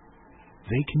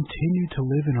 they continue to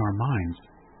live in our minds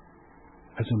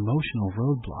as emotional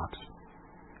roadblocks.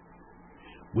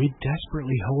 We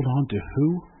desperately hold on to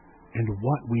who and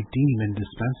what we deem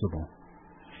indispensable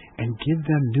and give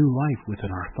them new life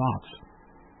within our thoughts.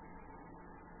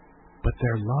 But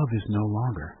their love is no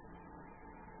longer,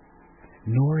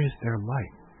 nor is their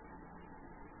light.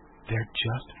 They're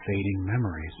just fading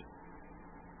memories.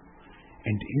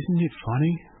 And isn't it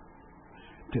funny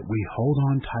that we hold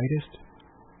on tightest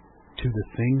to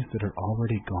the things that are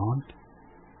already gone?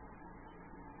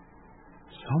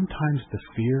 Sometimes the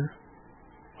fear,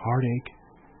 heartache,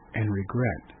 and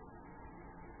regret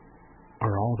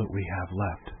are all that we have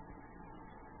left.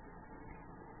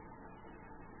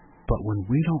 But when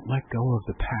we don't let go of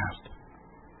the past,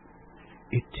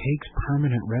 it takes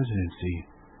permanent residency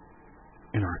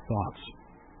in our thoughts.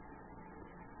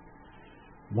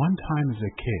 One time as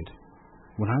a kid,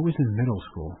 when I was in middle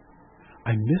school,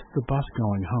 I missed the bus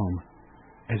going home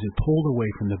as it pulled away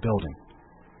from the building.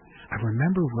 I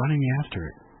remember running after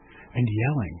it and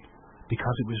yelling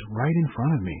because it was right in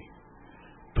front of me,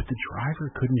 but the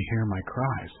driver couldn't hear my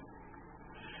cries.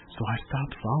 So I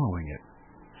stopped following it.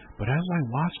 But as I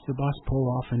watched the bus pull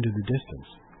off into the distance,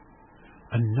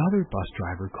 another bus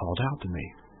driver called out to me.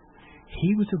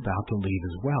 He was about to leave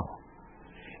as well,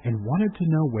 and wanted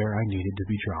to know where I needed to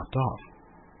be dropped off.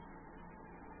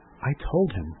 I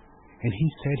told him, and he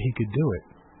said he could do it,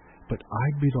 but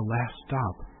I'd be the last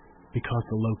stop because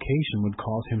the location would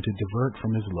cause him to divert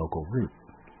from his local route.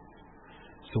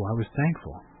 So I was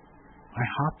thankful. I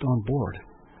hopped on board,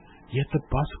 yet the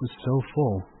bus was so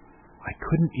full I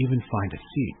couldn't even find a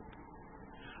seat.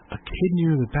 A kid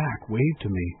near the back waved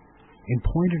to me and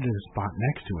pointed at a spot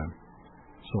next to him,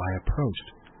 so I approached.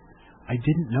 I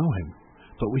didn't know him,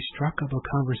 but we struck up a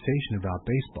conversation about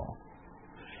baseball.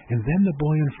 And then the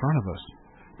boy in front of us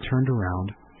turned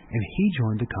around and he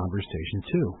joined the conversation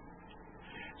too.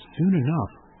 Soon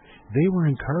enough, they were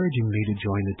encouraging me to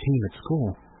join the team at school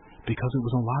because it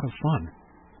was a lot of fun.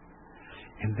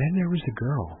 And then there was a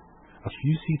girl, a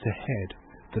few seats ahead,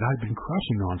 that I'd been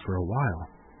crushing on for a while,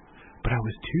 but I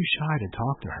was too shy to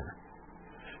talk to her.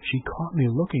 She caught me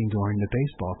looking during the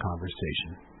baseball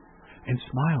conversation and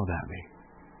smiled at me.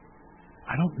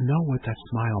 I don't know what that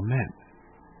smile meant,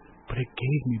 but it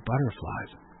gave me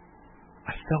butterflies.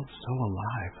 I felt so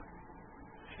alive.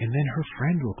 And then her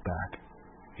friend looked back,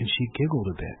 and she giggled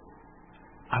a bit.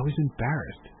 I was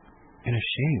embarrassed and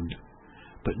ashamed,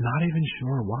 but not even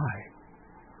sure why.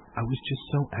 I was just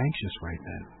so anxious right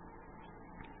then.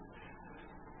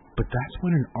 But that's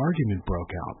when an argument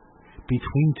broke out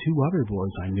between two other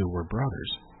boys I knew were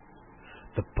brothers.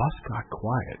 The bus got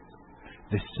quiet.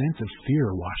 The sense of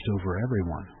fear washed over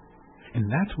everyone, and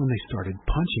that's when they started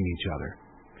punching each other.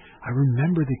 I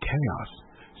remember the chaos,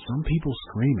 some people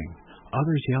screaming,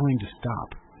 others yelling to stop,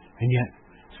 and yet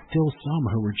still some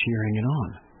who were cheering it on.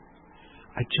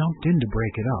 I jumped in to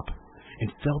break it up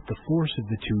and felt the force of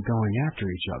the two going after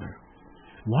each other.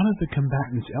 One of the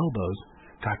combatants' elbows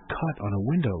got cut on a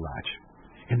window latch,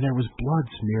 and there was blood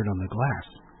smeared on the glass.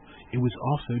 It was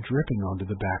also dripping onto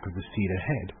the back of the seat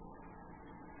ahead.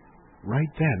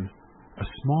 Right then,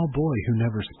 a small boy who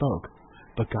never spoke,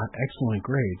 but got excellent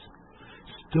grades,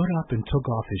 stood up and took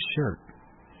off his shirt.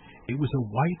 It was a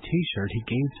white t-shirt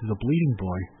he gave to the bleeding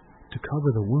boy to cover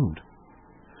the wound.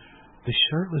 The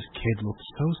shirtless kid looked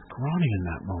so scrawny in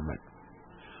that moment.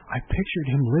 I pictured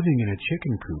him living in a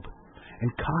chicken coop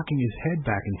and cocking his head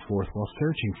back and forth while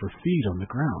searching for feed on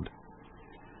the ground.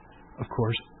 Of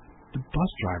course, the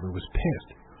bus driver was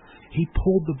pissed. He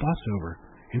pulled the bus over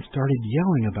and started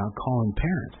yelling about calling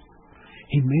parents.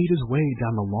 He made his way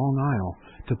down the long aisle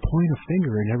to point a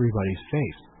finger in everybody's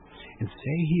face and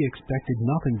say he expected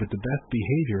nothing but the best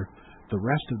behavior the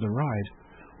rest of the ride,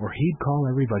 or he'd call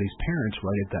everybody's parents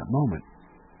right at that moment.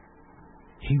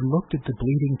 He looked at the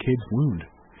bleeding kid's wound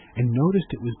and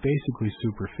noticed it was basically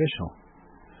superficial.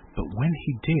 But when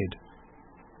he did,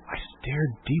 I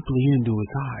stared deeply into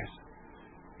his eyes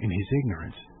in his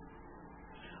ignorance.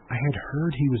 I had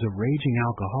heard he was a raging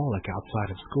alcoholic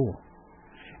outside of school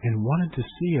and wanted to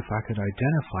see if I could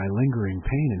identify lingering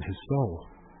pain in his soul.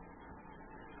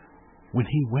 When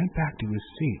he went back to his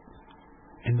seat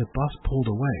and the bus pulled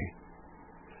away,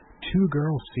 two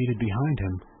girls seated behind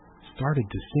him started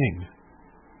to sing.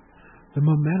 The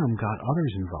momentum got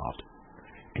others involved,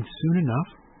 and soon enough,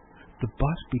 the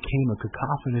bus became a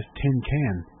cacophonous tin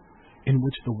can in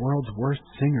which the world's worst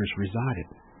singers resided.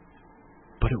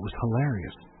 But it was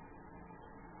hilarious.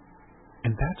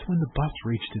 And that's when the bus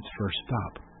reached its first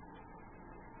stop.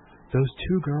 Those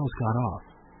two girls got off,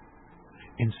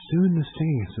 and soon the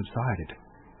singing subsided.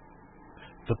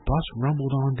 The bus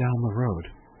rumbled on down the road,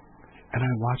 and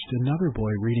I watched another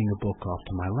boy reading a book off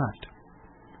to my left.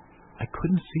 I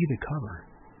couldn't see the cover,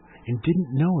 and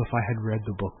didn't know if I had read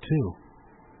the book too,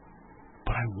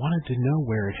 but I wanted to know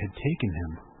where it had taken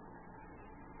him.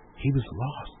 He was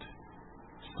lost,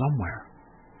 somewhere.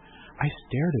 I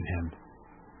stared at him.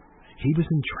 He was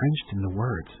entrenched in the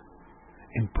words,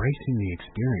 embracing the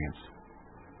experience.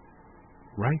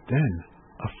 Right then,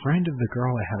 a friend of the girl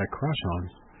I had a crush on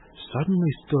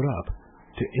suddenly stood up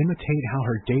to imitate how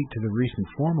her date to the recent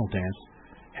formal dance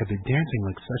had been dancing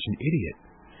like such an idiot,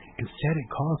 and said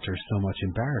it caused her so much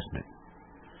embarrassment.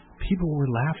 People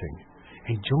were laughing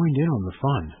and joined in on the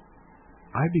fun.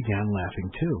 I began laughing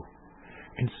too,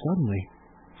 and suddenly,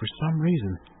 for some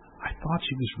reason, I thought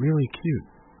she was really cute.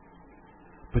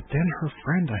 But then her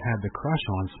friend I had the crush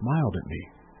on smiled at me.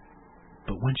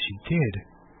 But when she did,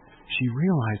 she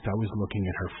realized I was looking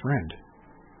at her friend.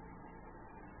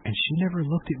 And she never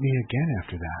looked at me again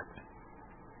after that.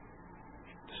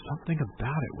 Something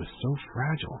about it was so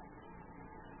fragile.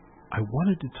 I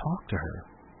wanted to talk to her,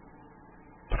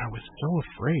 but I was so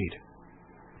afraid,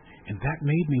 and that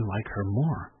made me like her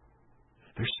more.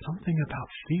 There's something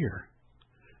about fear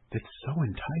that's so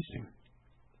enticing.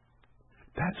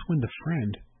 That's when the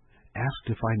friend asked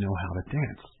if I know how to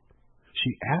dance.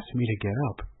 She asked me to get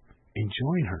up and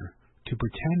join her to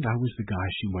pretend I was the guy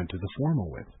she went to the formal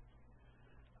with.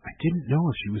 I didn't know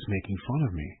if she was making fun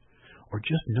of me or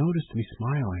just noticed me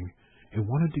smiling and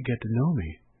wanted to get to know me.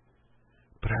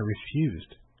 But I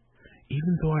refused,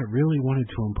 even though I really wanted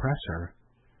to impress her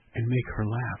and make her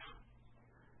laugh.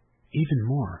 Even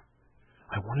more,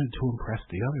 I wanted to impress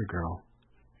the other girl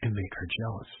and make her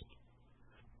jealous.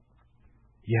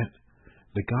 Yet,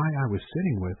 the guy I was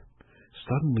sitting with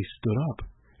suddenly stood up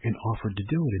and offered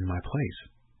to do it in my place.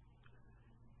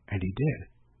 And he did.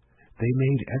 They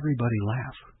made everybody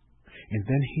laugh, and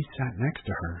then he sat next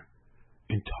to her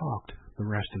and talked the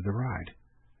rest of the ride.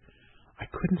 I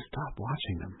couldn't stop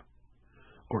watching them,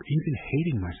 or even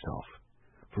hating myself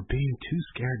for being too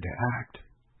scared to act.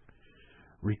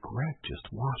 Regret just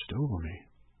washed over me.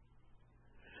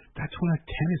 That's when a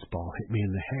tennis ball hit me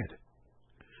in the head.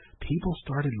 People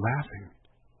started laughing.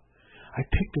 I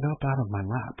picked it up out of my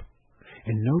lap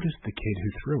and noticed the kid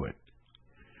who threw it.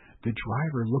 The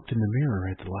driver looked in the mirror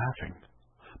at the laughing,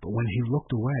 but when he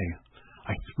looked away,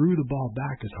 I threw the ball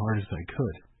back as hard as I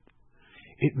could.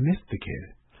 It missed the kid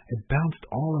and bounced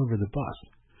all over the bus,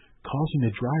 causing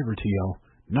the driver to yell,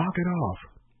 "Knock it off!"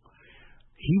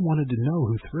 He wanted to know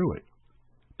who threw it,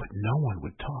 but no one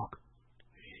would talk.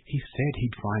 He said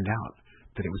he'd find out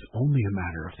that it was only a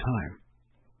matter of time,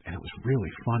 and it was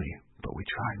really funny, but we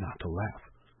tried not to laugh.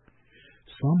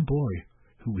 Some boy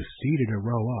who was seated a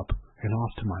row up and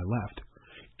off to my left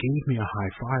gave me a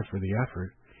high five for the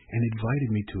effort and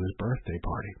invited me to his birthday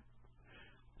party.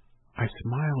 I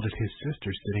smiled at his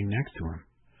sister sitting next to him,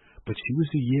 but she was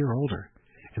a year older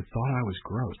and thought I was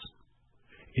gross.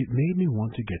 It made me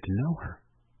want to get to know her.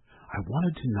 I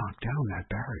wanted to knock down that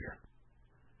barrier.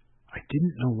 I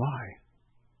didn't know why.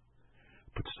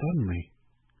 But suddenly,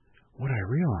 what I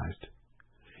realized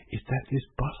is that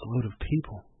this busload of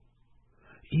people,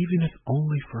 even if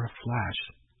only for a flash,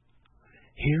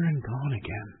 here and gone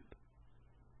again,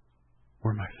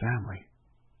 were my family.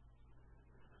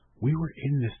 We were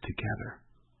in this together.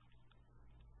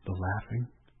 The laughing,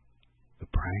 the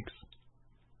pranks,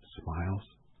 the smiles,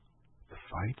 the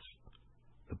fights,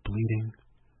 the bleeding,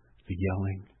 the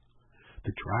yelling,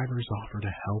 the driver's offer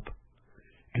to help,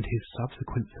 and his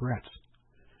subsequent threats,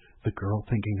 the girl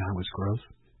thinking I was gross,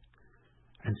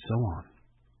 and so on.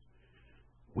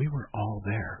 We were all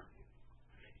there,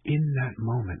 in that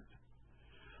moment,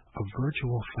 a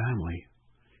virtual family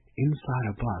inside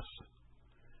a bus,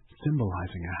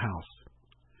 symbolizing a house.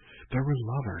 There were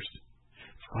lovers,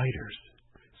 fighters,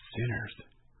 sinners,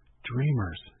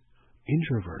 dreamers,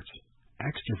 introverts,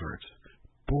 extroverts,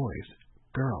 boys,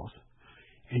 girls,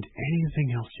 and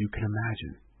anything else you can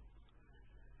imagine.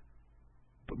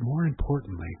 But more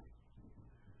importantly,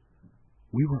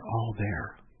 we were all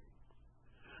there.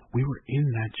 We were in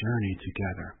that journey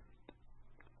together.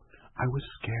 I was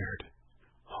scared,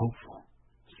 hopeful,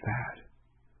 sad,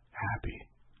 happy,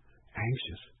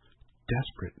 anxious,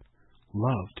 desperate,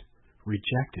 loved,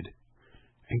 rejected,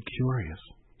 and curious.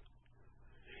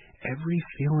 Every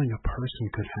feeling a person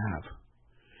could have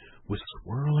was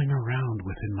swirling around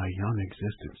within my young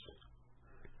existence.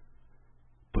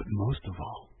 But most of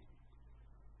all,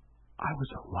 I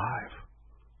was alive.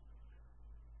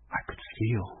 I could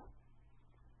feel.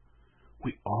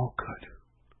 We all could.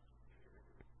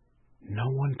 No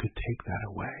one could take that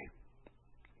away.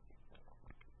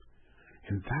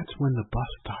 And that's when the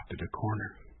bus stopped at a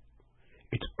corner,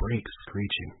 its brakes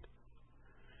screeching.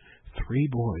 3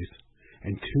 boys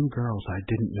and 2 girls I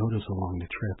didn't notice along the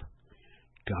trip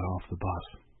got off the bus.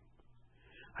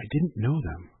 I didn't know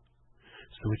them,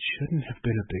 so it shouldn't have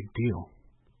been a big deal.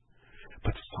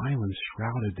 But silence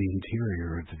shrouded the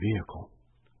interior of the vehicle.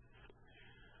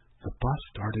 The bus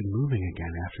started moving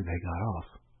again after they got off,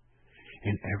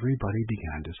 and everybody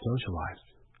began to socialize.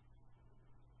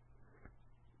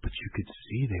 But you could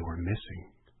see they were missing.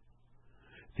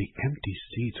 The empty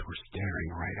seats were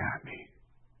staring right at me.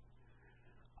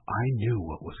 I knew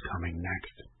what was coming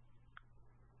next,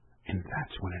 and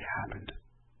that's when it happened.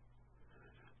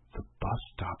 The bus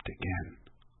stopped again.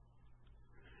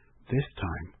 This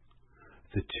time,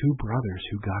 the 2 brothers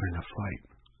who got in a fight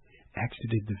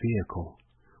exited the vehicle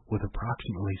with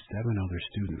approximately 7 other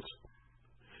students.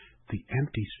 The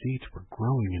empty seats were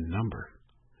growing in number,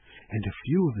 and a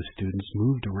few of the students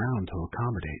moved around to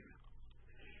accommodate.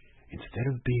 Instead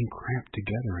of being cramped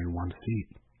together in one seat,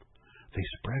 they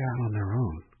spread out on their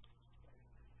own.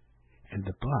 And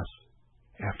the bus,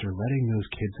 after letting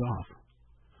those kids off,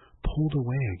 pulled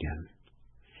away again.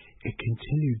 It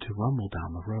continued to rumble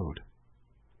down the road.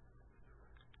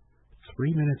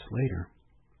 3 minutes later,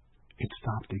 it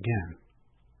stopped again,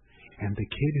 and the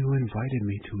kid who invited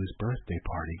me to his birthday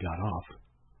party got off,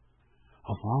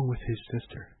 along with his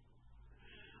sister.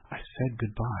 I said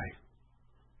goodbye,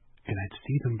 and I'd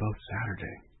see them both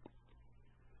Saturday.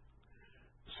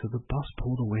 So the bus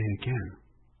pulled away again,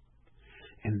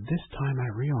 and this time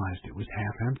I realized it was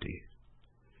half empty.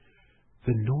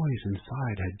 The noise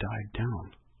inside had died down,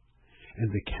 and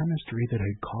the chemistry that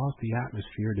had caused the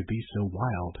atmosphere to be so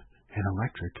wild and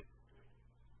electric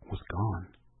was gone.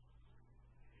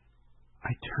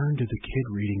 I turned to the kid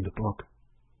reading the book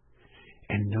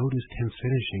and noticed him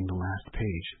finishing the last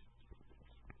page.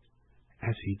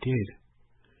 As he did,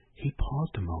 he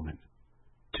paused a moment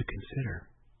to consider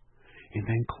and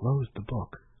then closed the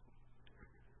book.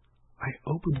 I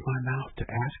opened my mouth to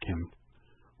ask him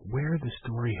where the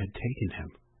story had taken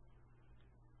him,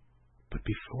 but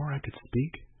before I could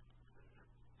speak,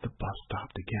 the bus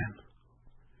stopped again.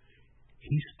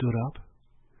 He stood up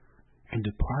and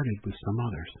departed with some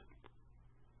others,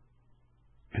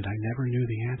 and I never knew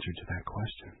the answer to that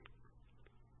question.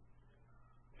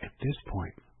 At this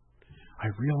point, I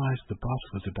realized the bus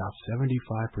was about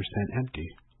 75% empty,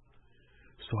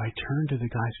 so I turned to the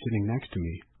guy sitting next to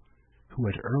me, who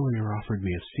had earlier offered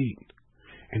me a seat,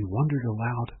 and wondered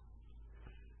aloud,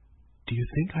 "Do you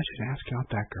think I should ask out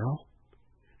that girl?"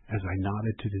 as I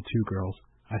nodded to the 2 girls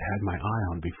I'd had my eye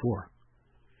on before.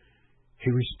 He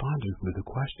responded with a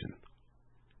question.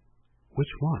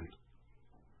 "Which one?"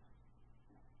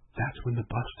 That's when the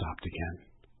bus stopped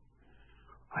again.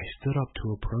 I stood up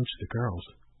to approach the girls,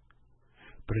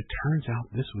 but it turns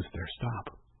out this was their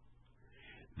stop.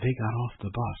 They got off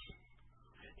the bus.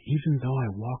 Even though I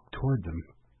walked toward them,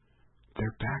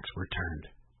 their backs were turned.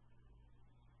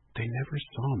 They never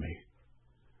saw me,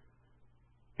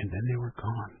 and then they were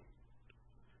gone.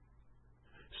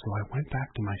 So I went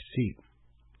back to my seat,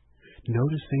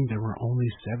 noticing there were only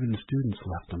 7 students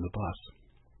left on the bus.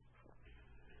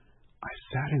 I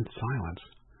sat in silence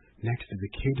next to the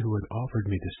kid who had offered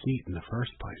me the seat in the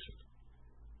first place.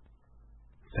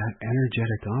 That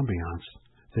energetic ambiance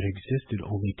that existed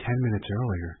only 10 minutes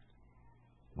earlier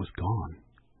was gone,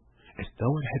 as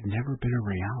though it had never been a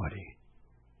reality.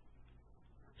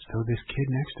 So this kid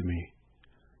next to me,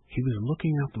 he was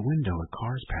looking out the window at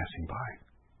cars passing by,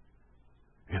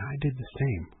 and I did the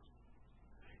same.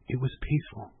 It was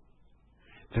peaceful.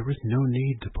 There was no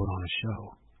need to put on a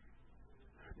show.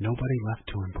 Nobody left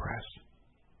to impress.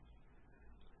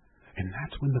 And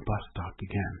that's when the bus stopped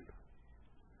again.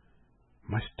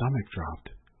 My stomach dropped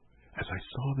as I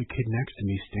saw the kid next to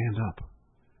me stand up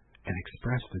and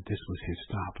express that this was his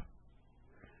stop.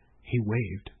 He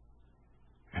waved,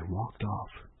 and walked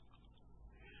off.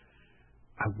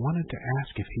 I wanted to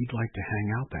ask if he'd like to hang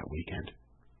out that weekend,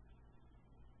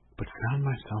 but found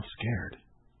myself scared,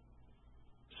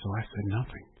 so I said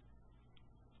nothing.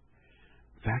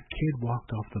 That kid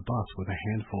walked off the bus with a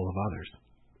handful of others,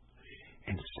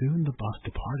 and soon the bus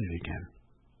departed again.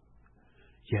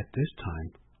 Yet this time,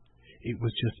 it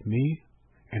was just me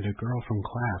and a girl from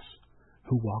class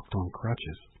who walked on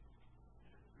crutches.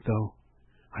 Though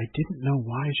I didn't know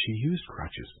why she used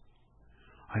crutches.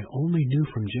 I only knew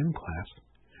from gym class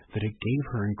that it gave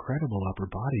her incredible upper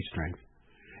body strength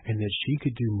and that she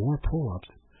could do more pull-ups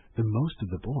than most of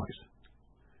the boys.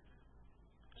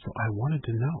 So I wanted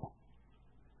to know.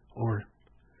 Or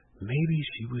maybe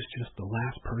she was just the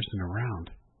last person around,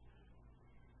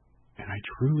 and I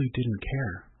truly didn't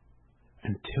care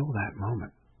until that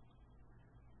moment.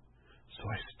 So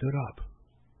I stood up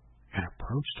and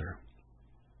approached her.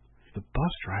 The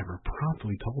bus driver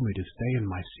promptly told me to stay in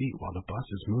my seat while the bus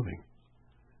is moving.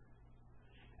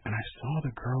 And I saw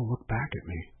the girl look back at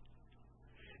me,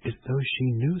 as though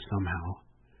she knew somehow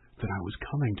that I was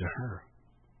coming to her.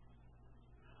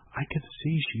 I could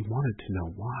see she wanted to know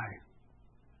why.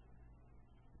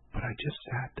 But I just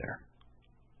sat there.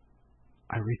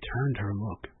 I returned her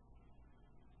look,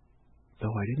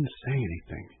 though I didn't say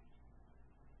anything,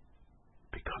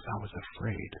 because I was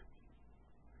afraid.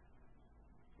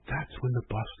 That's when the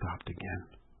bus stopped again.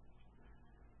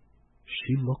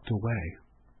 She looked away,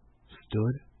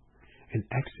 stood, and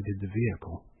exited the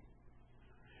vehicle.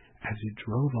 As it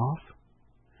drove off,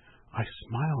 I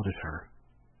smiled at her,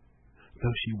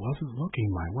 though she wasn't looking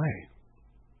my way.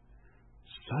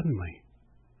 Suddenly,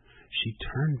 she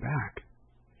turned back,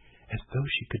 as though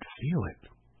she could feel it.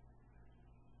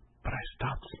 But I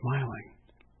stopped smiling.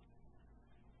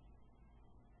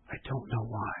 I don't know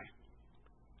why.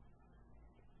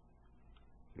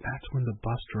 That's when the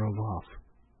bus drove off,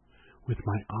 with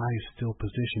my eyes still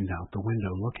positioned out the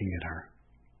window looking at her.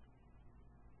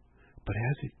 But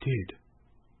as it did,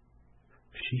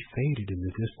 she faded in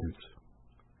the distance.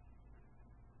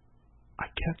 I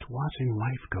kept watching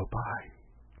life go by.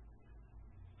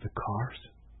 The cars,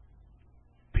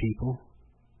 people,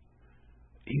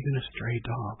 even a stray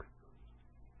dog.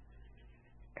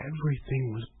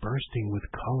 Everything was bursting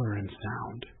with color and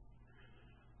sound,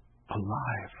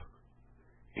 alive,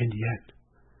 and yet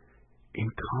in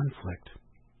conflict.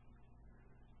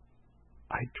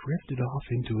 I drifted off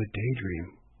into a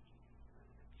daydream,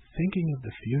 thinking of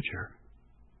the future,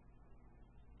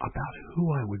 about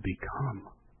who I would become.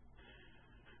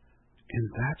 And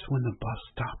that's when the bus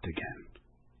stopped again.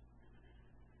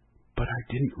 But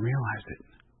I didn't realize it.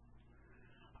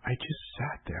 I just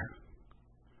sat there.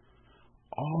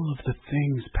 All of the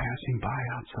things passing by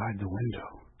outside the window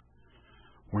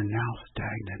were now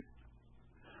stagnant,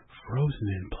 frozen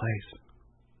in place.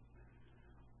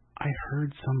 I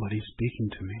heard somebody speaking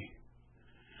to me,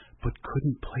 but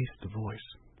couldn't place the voice.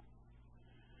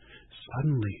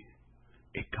 Suddenly,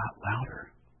 it got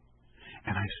louder,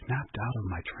 and I snapped out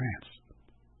of my trance.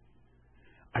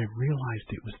 I realized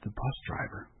it was the bus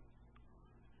driver.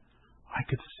 I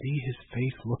could see his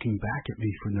face looking back at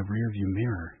me from the rearview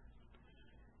mirror.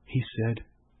 He said,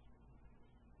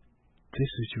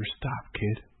 "This is your stop,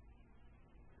 kid."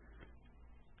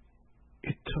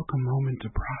 It took a moment to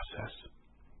process.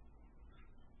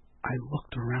 I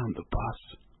looked around the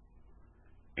bus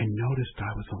and noticed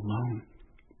I was alone.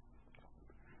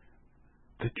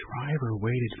 The driver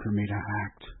waited for me to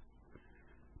act,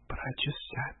 but I just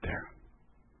sat there,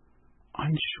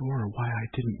 unsure why I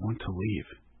didn't want to leave.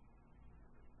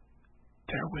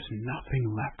 There was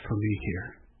nothing left for me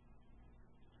here,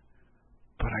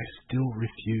 but I still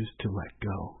refused to let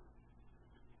go.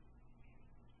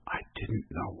 I didn't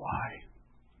know why.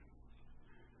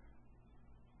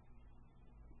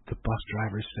 The bus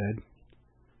driver said,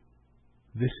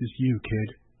 "This is you,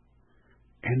 kid.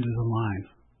 End of the line."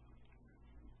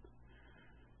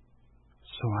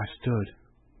 So I stood,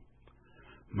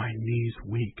 my knees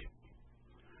weak,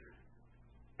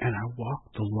 and I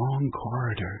walked the long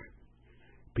corridor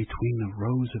between the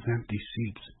rows of empty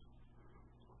seats,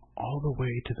 all the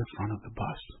way to the front of the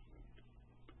bus.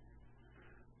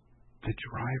 The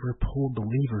driver pulled the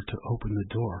lever to open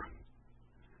the door,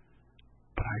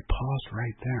 but I paused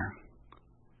right there,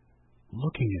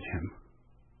 looking at him.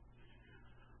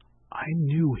 I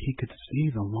knew he could see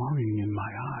the longing in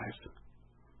my eyes.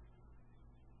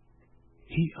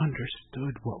 He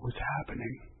understood what was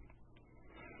happening.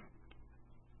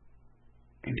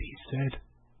 And he said,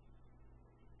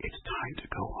 "It's time to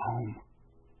go home."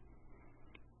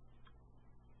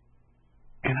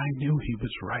 And I knew he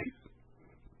was right.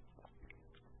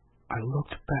 I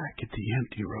looked back at the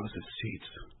empty rows of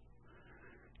seats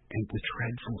and the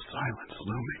dreadful silence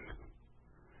looming,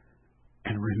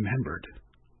 and remembered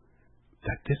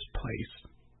that this place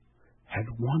had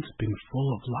once been full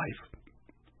of life,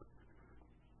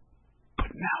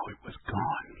 but now it was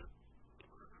gone.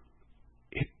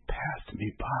 It passed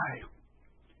me by,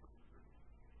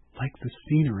 like the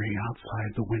scenery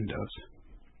outside the windows.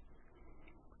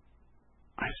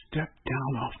 I stepped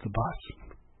down off the bus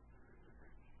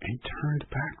and turned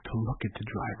back to look at the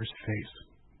driver's face.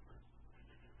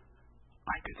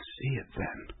 I could see it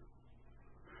then,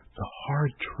 the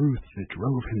hard truth that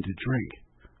drove him to drink.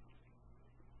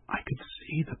 I could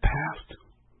see the past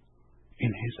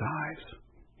in his eyes.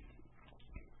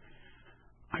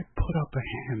 I put up a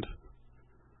hand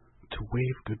to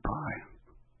wave goodbye,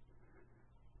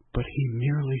 but he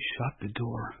merely shut the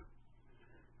door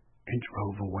and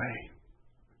drove away.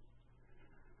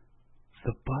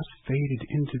 The bus faded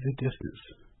into the distance,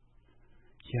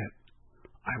 yet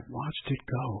I watched it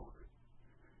go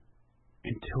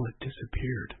until it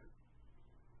disappeared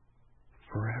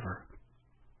forever.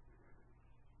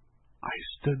 I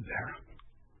stood there,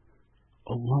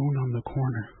 alone on the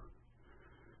corner,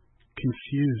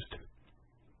 confused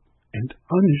and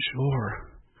unsure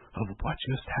of what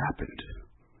just happened.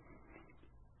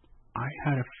 I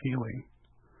had a feeling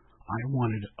I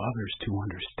wanted others to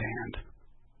understand,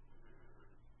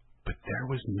 but there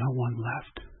was no one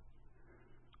left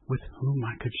with whom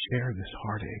I could share this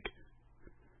heartache.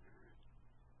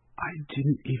 I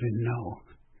didn't even know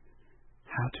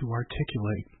how to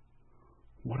articulate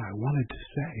what I wanted to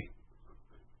say.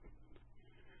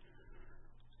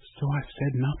 So I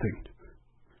said nothing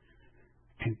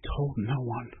and told no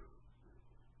one.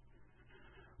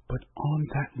 But on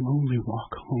that lonely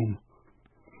walk home,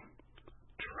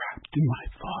 trapped in my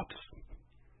thoughts,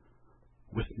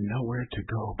 with nowhere to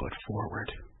go but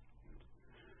forward,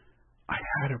 I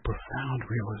had a profound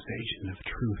realization of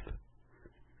truth.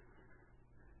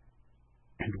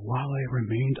 And while I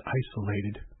remained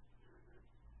isolated,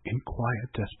 in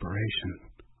quiet desperation,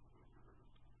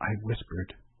 I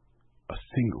whispered a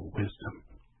single wisdom.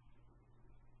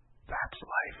 That's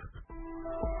life.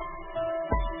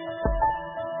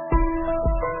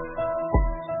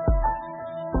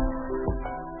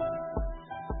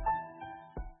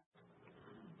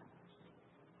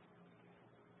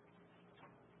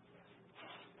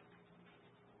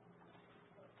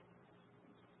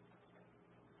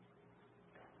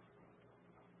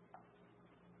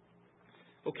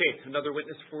 Okay, another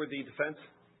witness for the defense.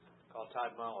 Call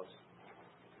Todd Mullis.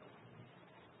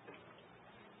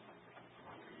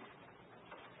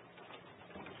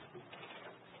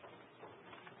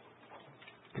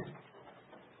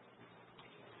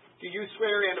 Do you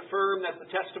swear and affirm that the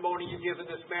testimony you give in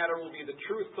this matter will be the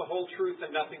truth, the whole truth,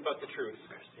 and nothing but the truth?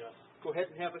 Yes. Go ahead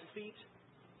and have a seat.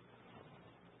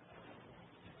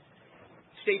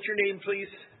 State your name, please.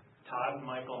 Todd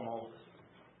Michael Mullis.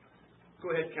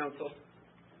 Go ahead, counsel.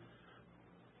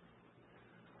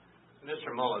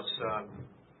 Mr. Mullis,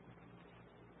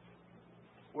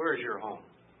 where is your home?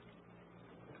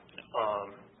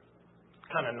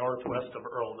 Kind of northwest of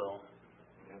Earlville,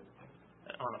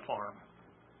 on a farm.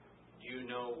 Do you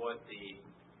know what the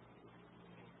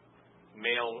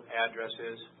mail address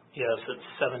is? Yes, it's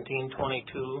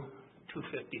 1722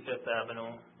 255th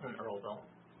Avenue in Earlville.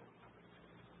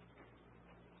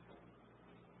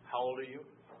 How old are you?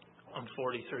 I'm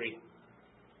 43.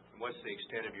 What's the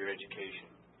extent of your education?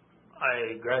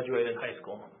 I graduated high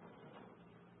school.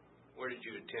 Where did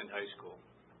you attend high school?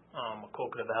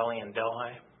 Coconut Valley in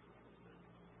Delhi.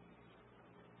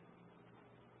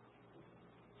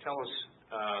 Tell us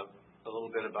a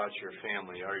little bit about your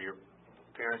family. Are your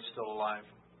parents still alive?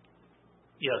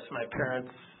 Yes, my parents,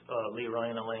 Leroy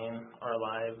and Elaine, are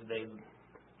alive. They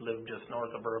live just north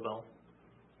of Earlville.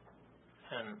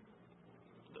 And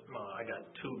I got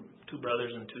two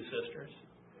brothers and two sisters.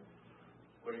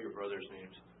 What are your brothers'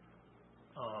 names?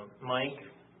 Mike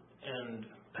and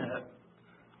Pat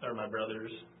are my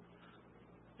brothers.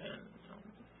 And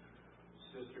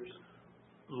Sisters?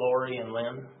 Lori and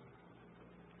Lynn.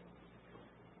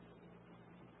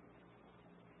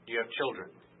 Do you have children?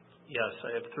 Yes,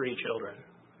 I have 3 children.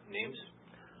 Names?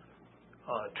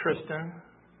 Tristan,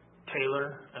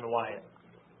 Taylor, and Wyatt.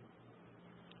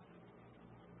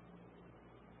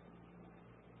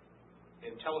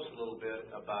 And tell us a little bit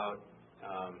about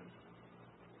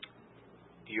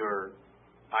your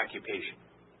occupation.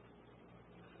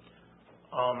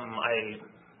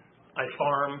 I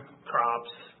farm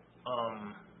crops.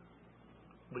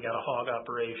 We got a hog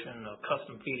operation, a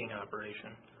custom feeding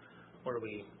operation, where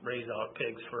we raise out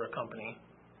pigs for a company,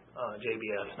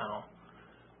 JBS now.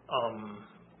 I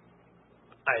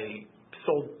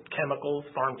sold chemicals,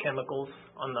 farm chemicals,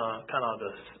 on the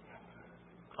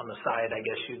on the side, I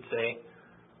guess you'd say,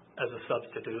 as a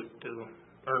substitute to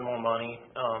earn more money.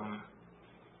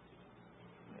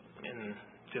 And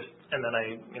then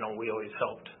we always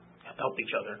helped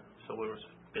each other, so we were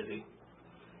busy.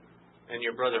 And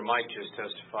your brother Mike just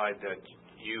testified that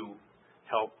you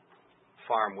help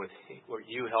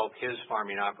you help his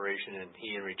farming operation, and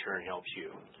he in return helps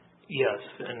you. Yes,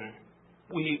 and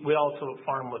we also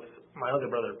farm with my other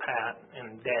brother Pat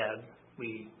and Dad.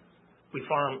 We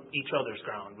farm each other's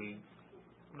ground. We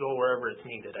go wherever it's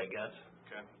needed, I guess.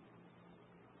 Okay.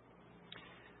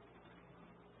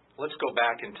 Let's go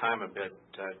back in time a bit,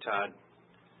 Todd.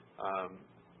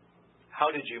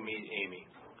 How did you meet Amy?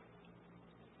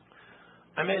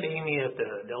 I met Amy at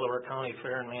the Delaware County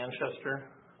Fair in Manchester.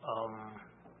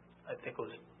 I think it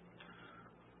was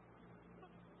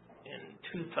in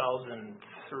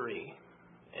 2003,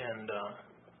 and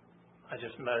I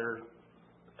just met her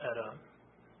at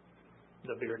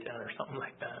the beer tent or something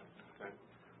like that. Okay.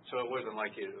 So it wasn't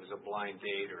like it was a blind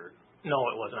date, or? No,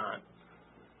 it was not.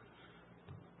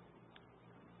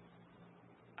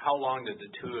 How long did the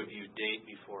two of you date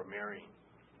before marrying?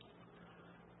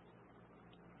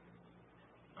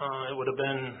 It would have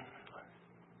been,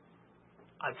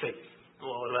 I'd say, it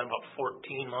would have been about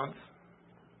 14 months.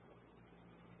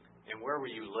 And where were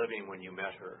you living when you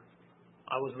met her?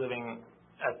 I was living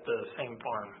at the same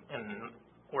farm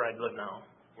where I live now.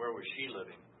 Where was she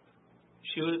living?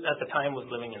 She was, at the time, was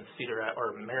living in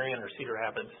Marion or Cedar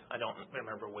Rapids. I don't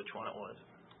remember which one it was.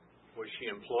 Was she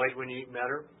employed when you met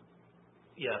her?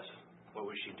 Yes. What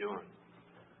was she doing?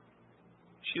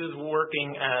 She was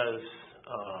working as,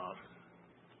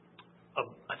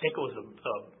 I think it was a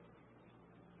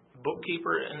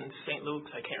bookkeeper in St. Luke's.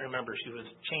 I can't remember. She was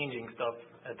changing stuff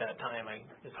at that time.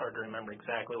 It's hard to remember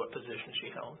exactly what position she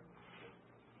held.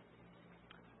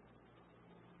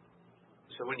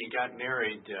 So when you got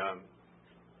married,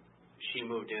 she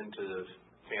moved into the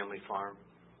family farm?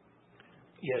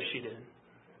 Yes, she did.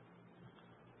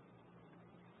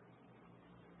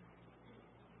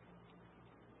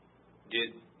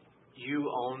 Did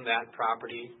you own that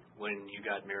property when you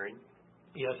got married?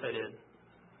 Yes, I did.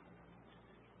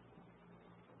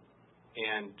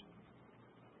 And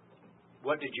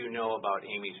what did you know about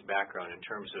Amy's background in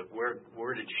terms of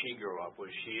where did she grow up?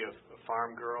 Was she a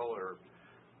farm girl or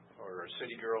a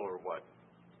city girl or what?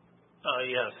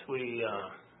 Yes,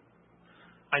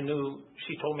 I knew.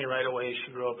 She told me right away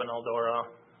she grew up in Eldora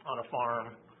on a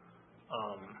farm.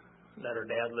 That her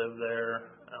dad lived there.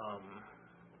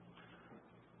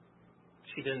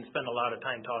 She didn't spend a lot of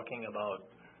time talking about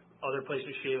other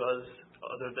places she was,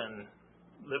 other than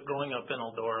growing up in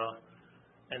Eldora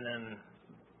and then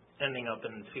ending up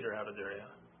in Cedar Rapids area.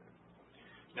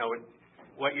 Now,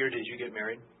 what year did you get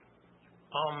married?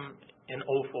 In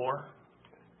 2004.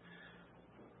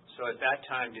 So at that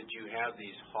time, did you have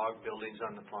these hog buildings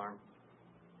on the farm?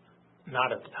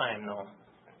 Not at the time, no.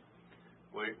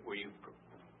 Were you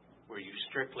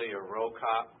strictly a row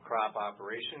crop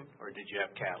operation, or did you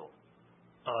have cattle?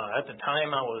 At the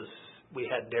time, we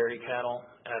had dairy cattle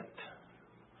at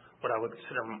what I would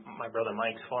consider my brother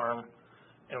Mike's farm,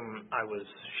 and I was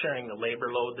sharing the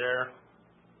labor load there,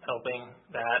 helping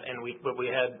that, but we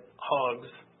had hogs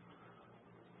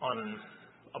on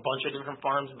a bunch of different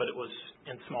farms, but it was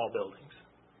in small buildings,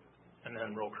 and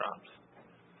then row crops.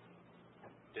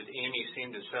 Did Amy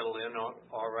seem to settle in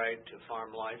all right to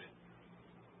farm life?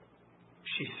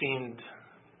 She seemed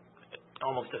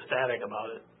almost ecstatic about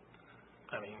it.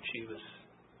 I mean, she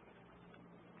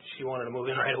wanted to move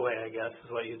in right away, I guess,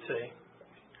 is what you'd say.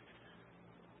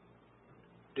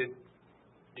 Do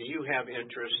you have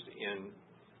interest in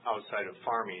outside of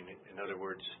farming? In other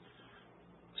words,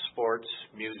 sports,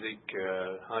 music,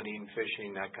 hunting,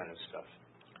 fishing, that kind of stuff?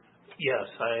 Yes,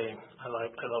 I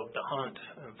love to hunt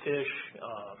and fish.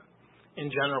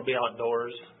 In general, be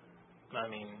outdoors. I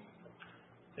mean,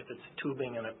 if it's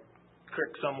tubing in a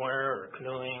creek somewhere, or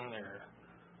canoeing, or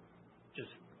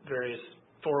just various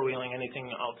four-wheeling,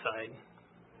 anything outside.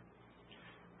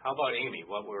 How about Amy?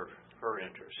 What were her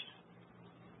interests?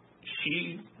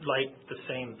 She liked the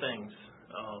same things.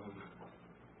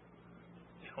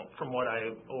 From what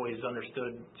I always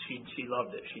understood, she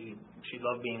loved it. She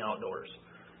loved being outdoors.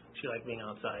 She liked being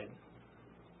outside.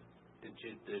 Did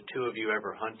the two of you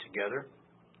ever hunt together?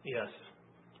 Yes,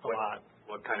 a lot.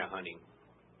 What kind of hunting?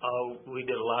 We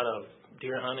did a lot of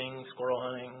deer hunting, squirrel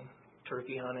hunting,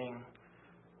 turkey hunting,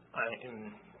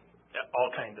 and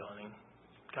all kinds of hunting,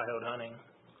 coyote hunting.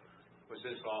 Was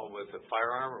this all with a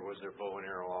firearm, or was there bow and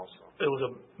arrow also? It was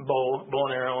a bow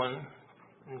and arrow and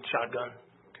shotgun.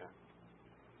 Okay.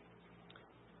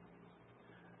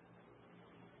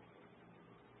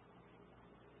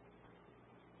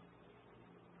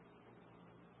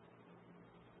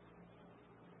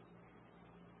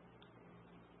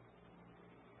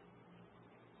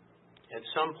 At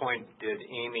some point, did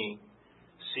Amy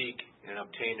seek and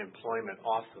obtain employment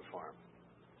off the farm?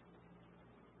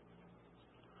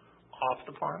 Off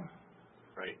the farm?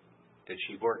 Right. Did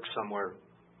she work somewhere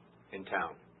in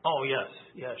town? Oh, yes.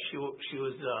 Yes, she was,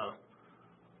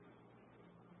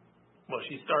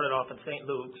 she started off in St.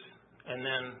 Luke's, and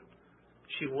then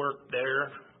she worked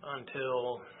there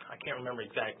until, I can't remember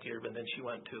exact year, but then she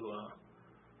went to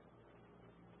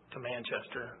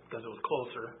Manchester because it was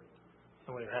closer,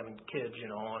 and we were having kids,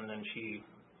 and then she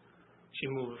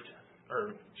moved,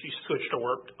 or she switched to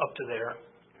work up to there.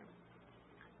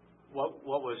 What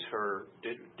was her,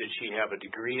 did she have a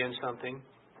degree in something?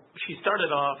 She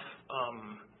started off,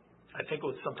 I think it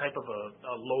was some type of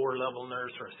a lower level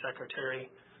nurse or a secretary,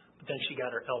 but then she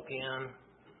got her LPN,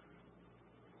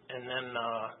 and then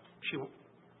she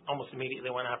almost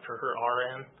immediately went after her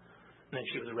RN, and then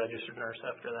she was a registered nurse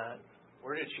after that.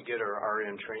 Where did she get her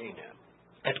RN training at?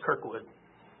 At Kirkwood.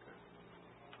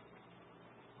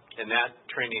 And that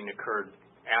training occurred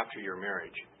after your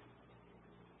marriage?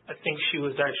 I think she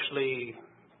was actually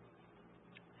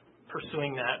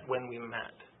pursuing that when we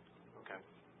met. Okay.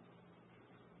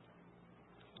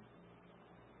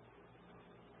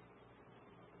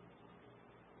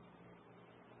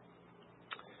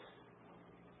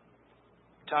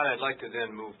 Todd, I'd like to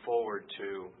then move forward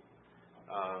to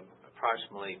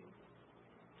approximately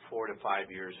 4 to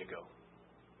 5 years ago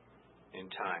in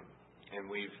time. And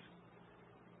we've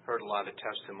heard a lot of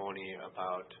testimony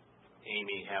about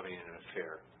Amy having an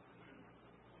affair.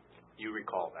 You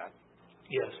recall that?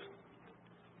 Yes.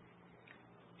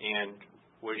 And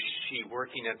was she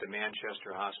working at the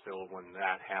Manchester Hospital when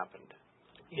that happened?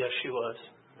 Yes, she was.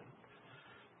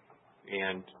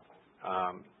 And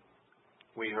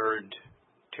we heard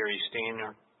Terry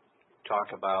Stainer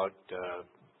talk about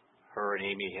her and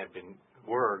Amy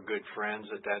were good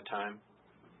friends at that time.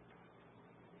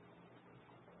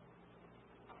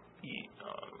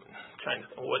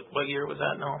 What year was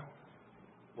that now?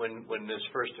 When this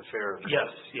first affair occurred?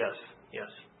 Yes.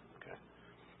 Okay.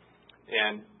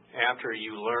 And after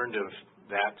you learned of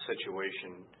that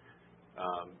situation,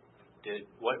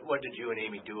 what did you and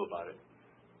Amy do about it?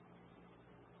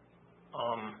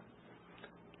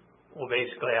 Well,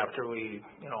 basically, after we,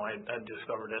 I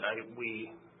discovered it,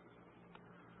 we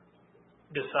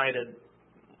decided,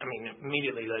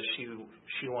 immediately that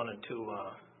she wanted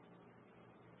to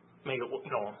make it,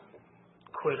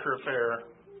 quit her affair,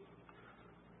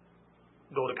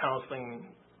 go to counseling.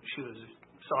 She was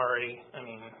sorry,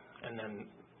 and then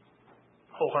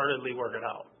wholeheartedly work it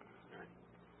out. Right.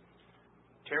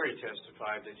 Terry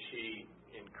testified that she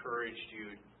encouraged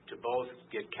you to both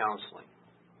get counseling.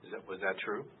 Was that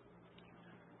true?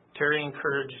 Terry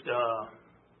encouraged,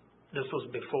 this was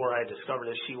before I discovered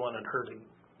that she wanted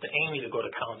Amy to go to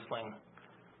counseling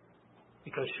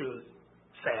because she was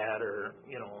sad or,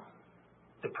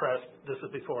 depressed. This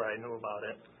was before I knew about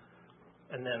it.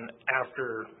 And then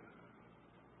after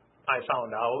I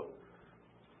found out,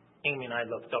 Amy and I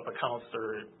looked up a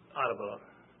counselor out of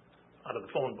the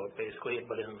phone book, basically,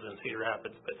 but it was in Cedar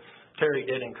Rapids. But Terry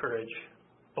did encourage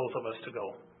both of us to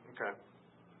go. Okay.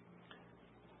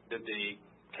 Did the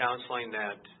counseling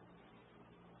that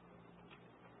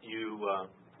you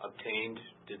obtained,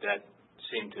 did that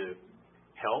seem to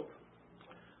help?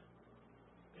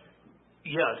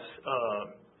 Yes.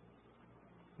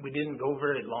 We didn't go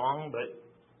very long, but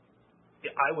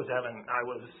it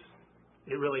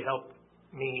really helped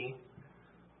me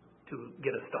to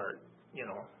get a start,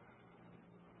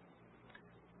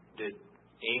 Did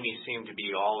Amy seem to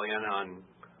be all in on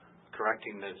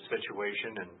correcting the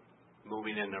situation and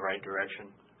moving in the right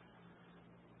direction?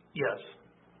 Yes.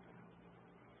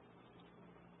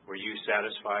 Were you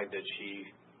satisfied that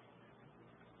she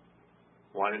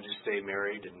wanted to stay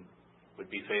married and would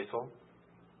be faithful?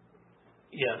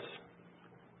 Yes.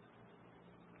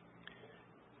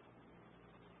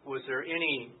 Was there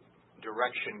any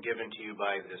direction given to you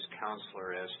by this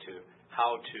counselor as to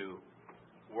how to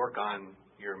work on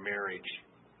your marriage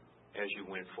as you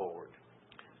went forward?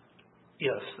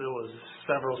 Yes, there was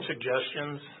several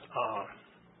suggestions.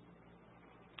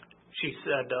 She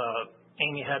said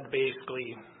Amy had to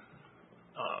basically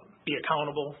be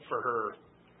accountable for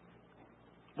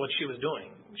what she was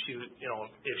doing. She,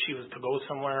 if she was to go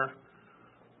somewhere,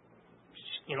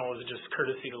 it was just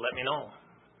courtesy to let me know.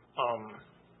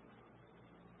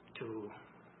 To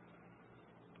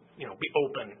be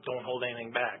open, don't hold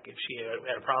anything back. If she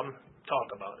had a problem,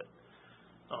 talk about it.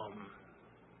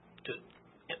 Just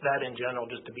that in general,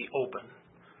 just to be open.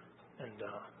 And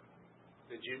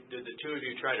did the two of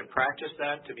you try to practice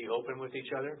that, to be open with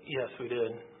each other? Yes, we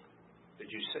did.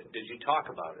 Did you talk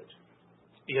about it?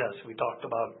 Yes, we talked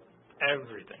about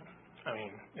everything. I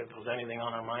mean, if there was anything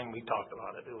on our mind, we talked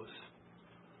about it. It was.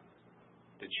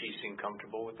 Did she seem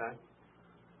comfortable with that?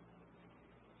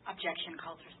 Objection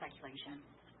calls for speculation.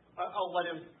 I'll let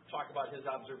him talk about his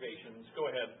observations. Go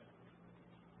ahead.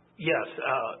 Yes,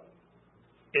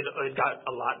 it got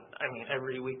a lot. I mean,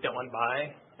 every week that went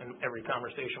by and every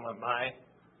conversation went by,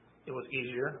 it was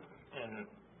easier, and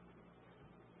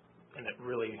it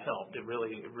really helped. It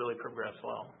really progressed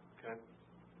well. Okay.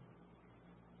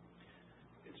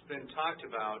 It's been talked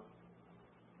about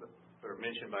or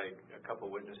mentioned by a couple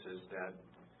witnesses that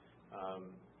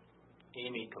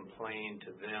Amy complained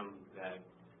to them that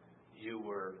you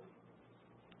were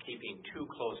keeping too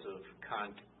close of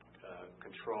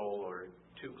control or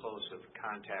too close of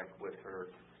contact with her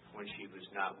when she was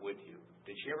not with you.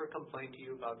 Did she ever complain to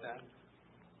you about that?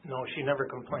 No, she never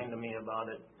complained to me about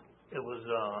it. It was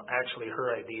actually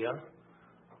her idea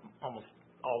almost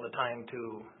all the time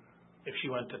to, if she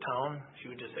went to town, she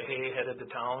would just say, hey, headed to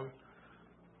town,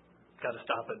 got to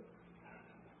stop at,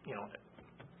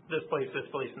 this place,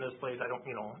 and this place. I don't,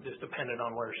 just depended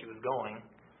on where she was going.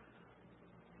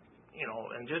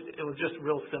 And it was just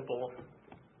real simple.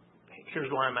 Here's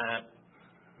where I'm at.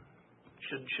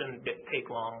 Shouldn't take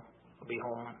long. I'll be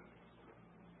home.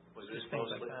 Was this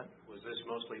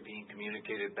mostly being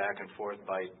communicated back and forth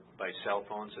by cell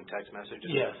phones and text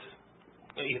messages? Yes,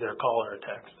 either a call or a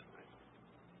text.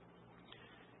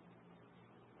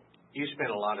 You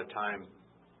spent a lot of time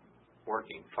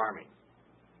working, farming.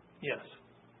 Yes.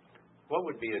 What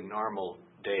would be a normal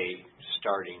day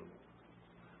starting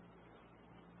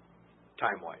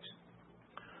time-wise?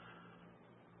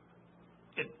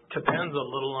 It depends a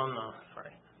little on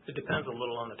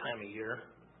the time of year.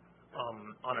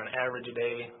 On an average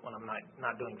day, when I'm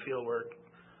not doing field work,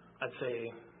 I'd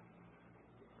say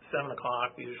 7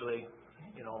 o'clock usually.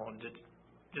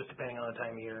 Just depending on the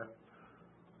time of year.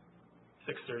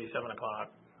 6:30, 7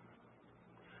 o'clock,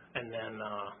 and then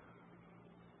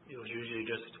it was usually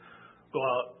just go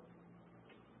out,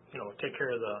 take care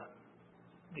of the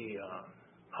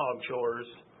hog chores.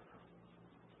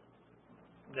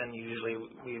 Then usually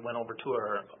we went over to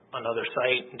another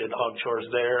site and did the hog chores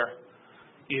there.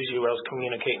 Usually I was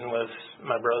communicating with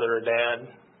my brother or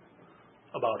dad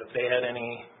about if they had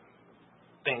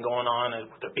anything going on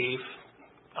with the beef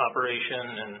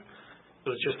operation, and it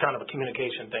was just kind of a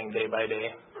communication thing day by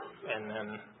day. And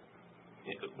then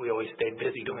we always stayed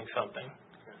busy doing something.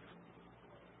 Okay.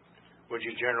 Would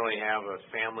you generally have a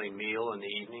family meal in the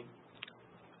evening?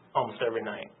 Almost every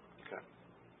night. Okay.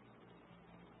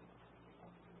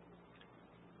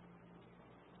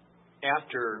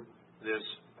 After this,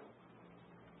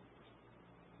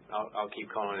 I'll keep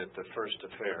calling it the first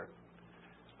affair,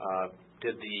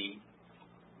 did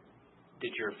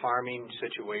your farming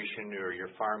situation or your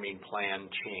farming plan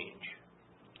change?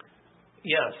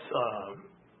 Yes.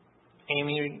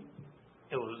 Amy,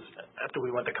 it was after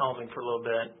we went to counseling for a little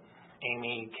bit,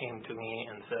 Amy came to me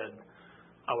and said,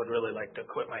 I would really like to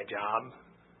quit my job.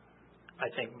 I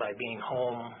think by being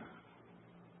home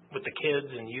with the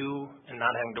kids and you and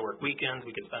not having to work weekends,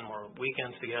 we could spend more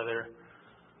weekends together.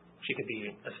 She could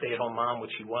be a stay-at-home mom,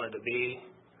 which she wanted to be,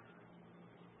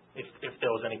 if there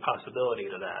was any possibility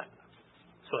to that.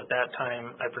 So at that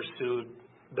time, I pursued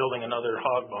building another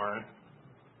hog barn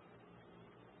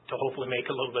to hopefully make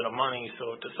a little bit of money,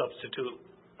 so to substitute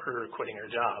her quitting her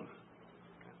job.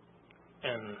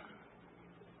 And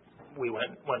we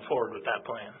went forward with that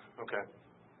plan. Okay.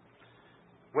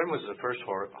 When was the first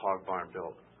hog barn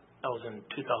built? That was in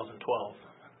 2012.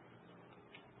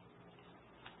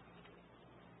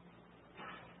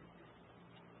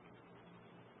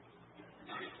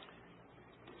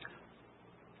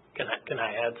 Can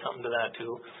I add something to that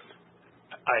too?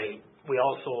 We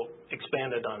also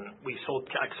expanded on. I sold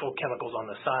chemicals on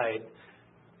the side,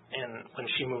 and when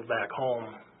she moved back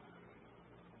home,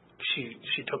 she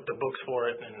took the books for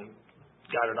it and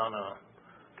got it on a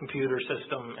computer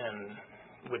system, and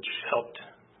which helped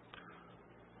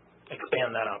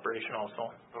expand that operation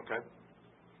also. Okay.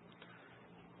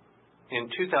 In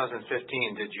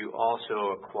 2015, did you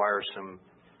also acquire some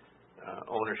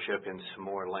ownership in some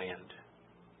more land?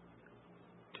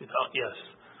 Yes.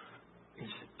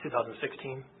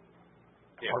 2016?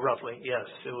 Yeah. Or roughly, yes.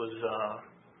 It was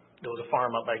there was a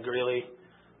farm up by Greeley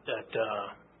that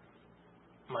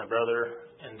my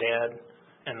brother and dad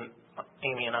and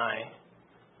Amy and I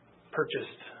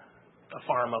purchased a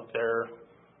farm up there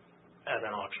at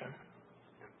an auction.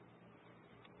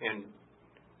 And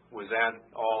was that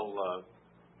all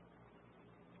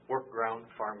work ground,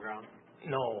 farm ground?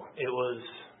 No, it was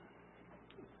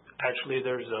actually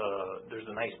there's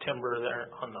a nice timber there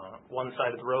on the one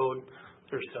side of the road.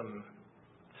 There's some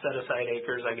set-aside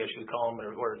acres, I guess you'd call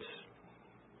them, where it's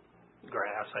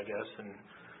grass, I guess,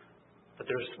 but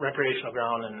there's recreational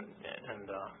ground and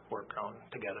work ground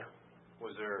together.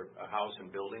 Was there a house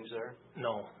and buildings there?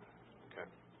 No. Okay.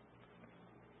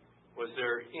 Was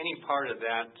there any part of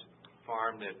that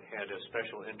farm that had a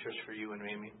special interest for you and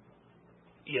Amy?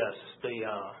 Yes,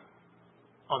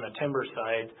 on the timber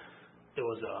side, there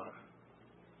was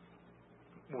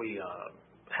we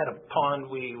had a pond.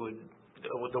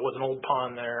 There was an old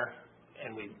pond there,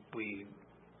 and we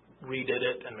redid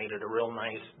it and made it a real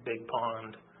nice big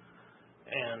pond.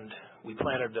 And we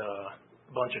planted a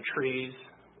bunch of trees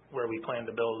where we planned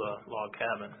to build a log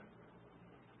cabin.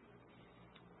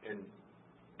 And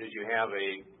did you have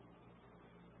a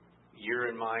year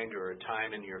in mind or a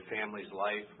time in your family's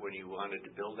life when you wanted to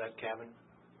build that cabin?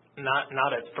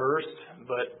 Not at first,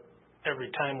 but every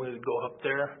time we would go up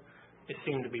there, it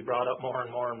seemed to be brought up more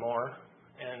and more and more.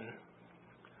 And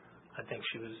I think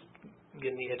she was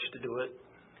getting the itch to do it.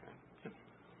 Okay.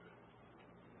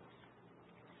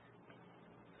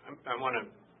 I want to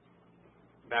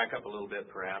back up a little bit,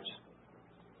 perhaps.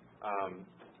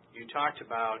 You talked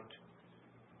about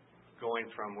going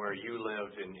from where you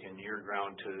live in your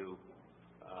ground to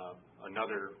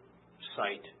another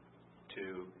site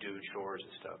to do chores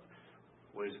and stuff.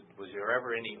 Was there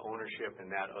ever any ownership in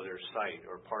that other site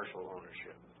or partial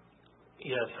ownership?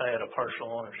 Yes, I had a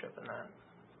partial ownership in that.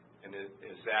 And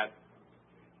is that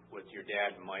with your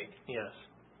dad and Mike? Yes.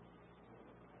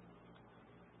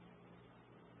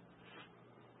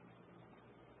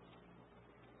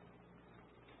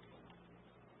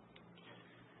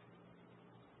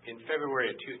 In February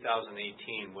of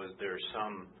 2018, was there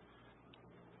some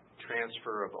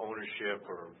transfer of ownership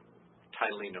or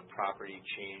titling of property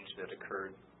change that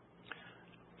occurred?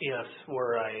 Yes,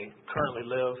 where I currently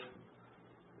live,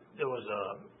 there was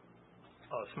a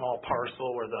small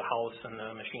parcel where the house and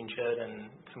the machine shed and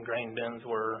some grain bins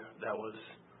were. That was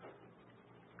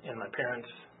in my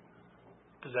parents'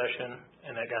 possession,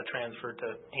 and that got transferred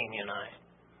to Amy and I.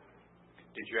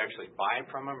 Did you actually buy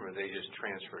from them, or they just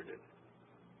transferred it?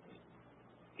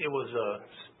 It was a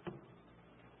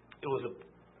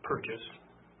purchase.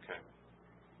 Okay.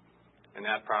 And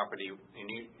that property,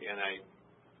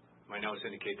 my notes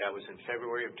indicate that was in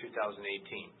February of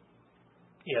 2018.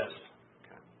 Yes.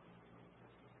 Okay.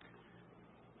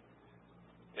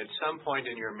 At some point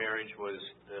in your marriage, was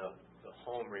the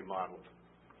home remodeled?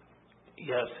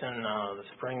 Yes, in the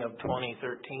spring of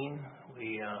 2013,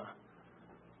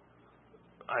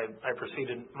 I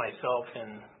proceeded myself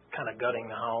in kind of gutting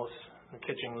the house, the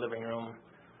kitchen, living room,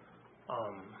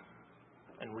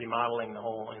 and remodeling the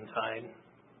whole inside.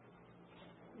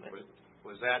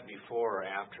 Was that before or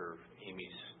after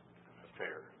Amy's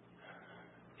affair?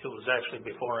 It was actually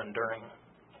before and during. Okay.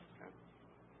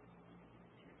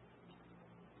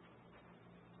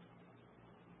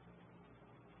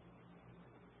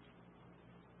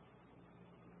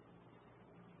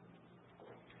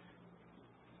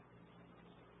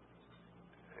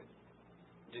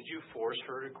 Did you force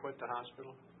her to quit the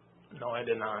hospital? No, I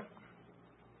did not.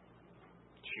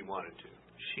 She wanted to.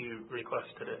 She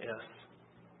requested it, yes.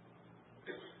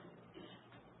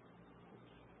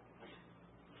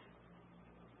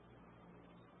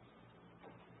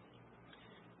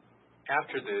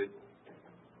 After the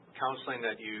counseling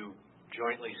that you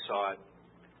jointly sought,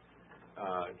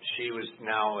 she was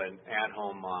now an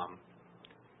at-home mom.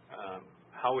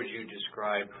 How would you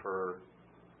describe her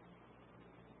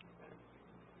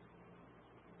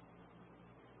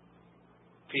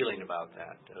feeling about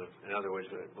that? In other words,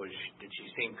 did she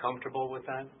seem comfortable with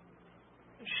that?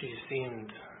 She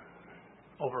seemed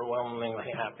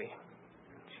overwhelmingly happy.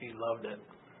 She loved it.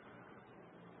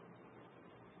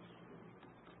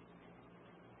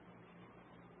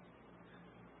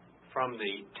 From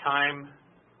the time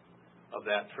of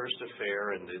that first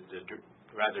affair and the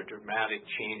rather dramatic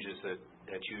changes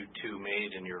that you two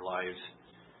made in your lives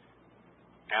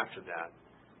after that,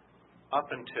 up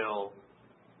until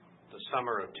the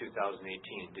summer of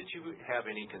 2018, did you have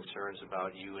any concerns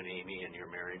about you and Amy and your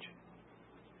marriage?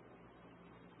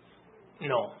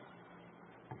 No.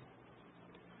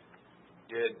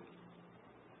 Did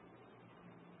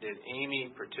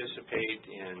Amy participate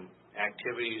in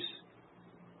activities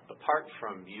apart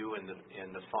from you and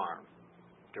the farm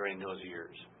during those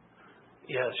years?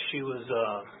 Yes, she was.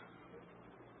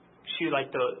 She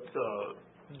liked to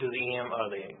do the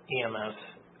EMS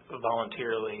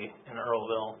voluntarily in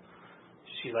Earlville.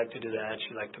 She liked to do that.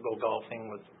 She liked to go golfing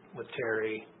with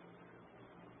Terry.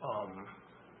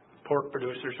 Pork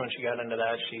producers, when she got into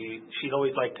that, she'd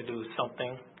always liked to do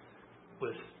something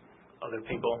with other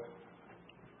people.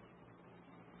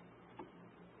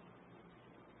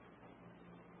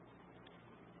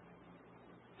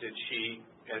 she,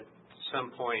 at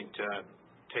some point,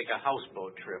 take a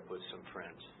houseboat trip with some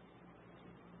friends?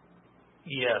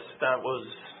 Yes, that was,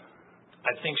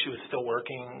 I think she was still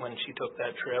working when she took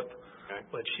that trip, Okay.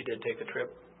 but she did take a trip.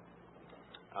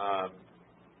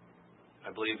 I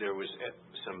believe there was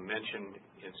some mention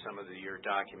in some of your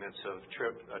documents of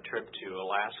a trip to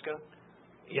Alaska.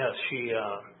 Yes,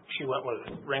 she went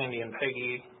with Randy and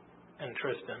Peggy and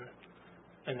Tristan,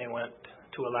 and they went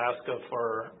to Alaska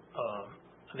for,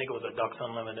 I think it was a Ducks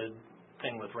Unlimited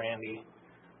thing with Randy,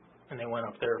 and they went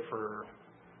up there for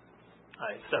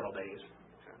several days.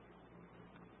 Okay.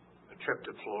 A trip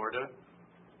to Florida.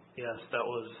 Yes, that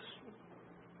was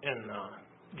in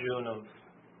June of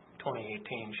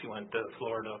 2018. She went to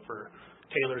Florida for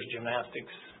Taylor's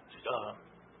gymnastics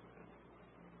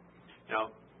Now,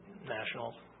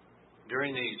 nationals.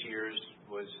 during these years,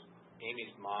 was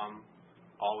Amy's mom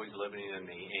always living in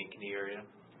the Ankeny area?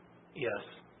 Yes,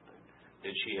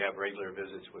 Did she have regular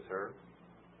visits with her?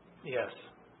 yes.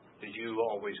 Did you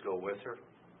always go with her?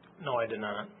 No, I did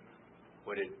not.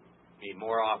 Would it be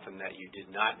more often that you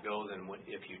did not go than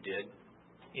if you did?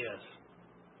 Yes.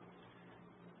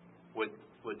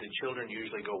 Would the children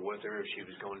usually go with her if she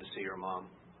was going to see her mom?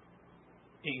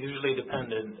 It usually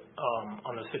depended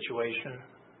on the situation,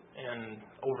 and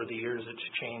over the years it's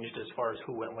changed as far as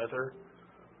who went with her.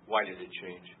 Why did it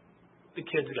change? The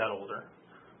kids got older.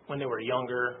 When they were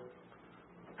younger,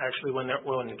 actually when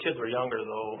the kids were younger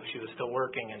though, she was still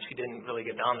working and she didn't really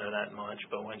get down there that much,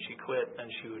 but when she quit and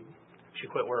she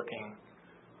quit working,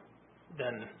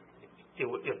 then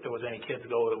if there was any kids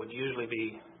go, it would usually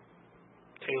be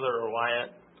Taylor or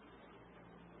Wyatt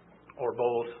or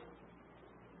both.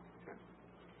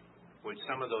 Would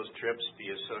some of those trips be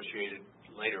associated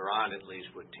later on, at least,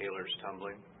 with Taylor's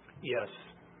tumbling? Yes.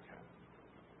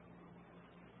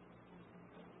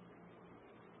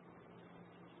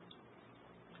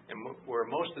 And were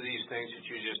most of these things that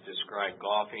you just described,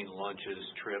 golfing, lunches,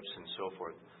 trips, and so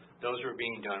forth, those were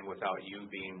being done without you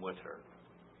being with her?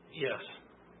 Yes.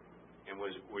 And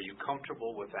were you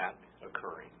comfortable with that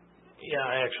occurring? Yeah,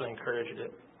 I actually encouraged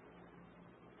it.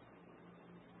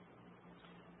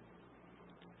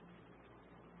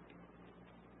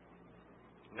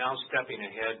 Now stepping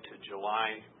ahead to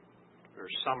July or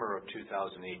summer of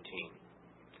 2018,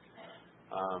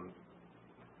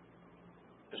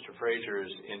 Mr. Fraser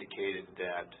has indicated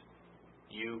that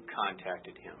you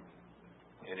contacted him,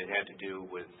 and it had to do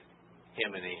with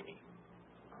him and Amy.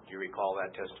 Do you recall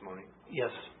that testimony?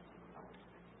 Yes.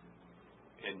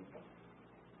 And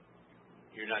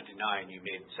you're not denying you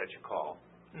made such a call?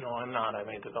 No, I'm not. I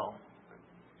made the call.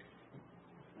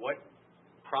 What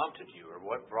prompted you, or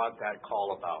what brought that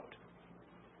call about?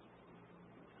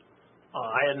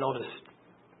 I had noticed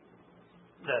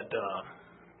that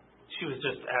she was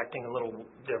just acting a little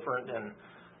different, and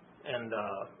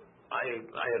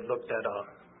I had looked at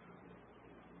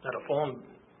a phone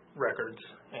records,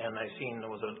 and I seen there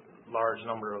was a large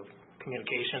number of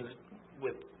communications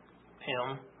with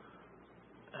him,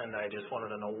 and I just wanted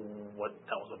to know what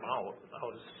that was about. I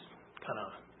was kind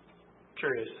of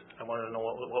curious. I wanted to know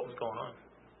what was going on.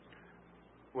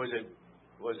 Was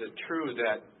it true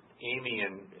that Amy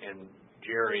and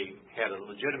Jerry had a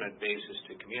legitimate basis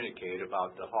to communicate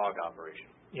about the hog operation?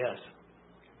 Yes.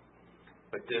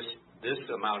 But this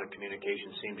amount of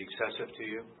communication seemed excessive to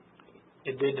you?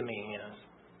 It did to me, yes.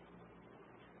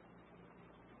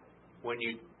 When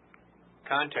you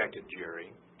contacted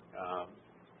Jerry,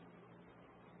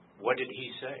 what did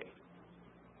he say?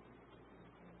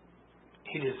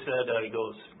 He just said, he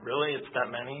goes, "Really? It's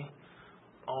that many?"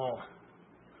 Oh,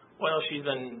 well, she's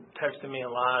been texting me a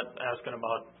lot, asking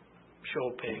about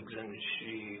show pigs, and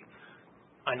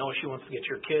I know she wants to get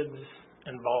your kids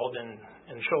involved in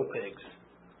show pigs.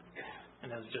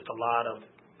 And there's just a lot of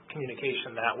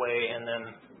communication that way. And then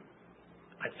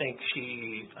I think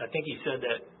he said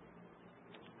that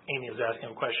Amy was asking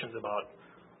him questions about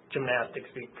gymnastics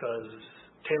because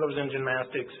Taylor was in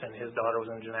gymnastics and his daughter was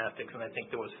in gymnastics, and I think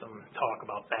there was some talk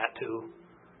about that too,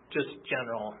 just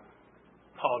general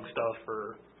hog stuff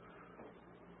or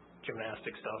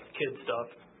gymnastic stuff, kid stuff.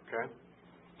 Okay.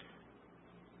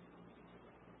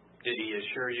 Did he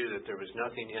assure you that there was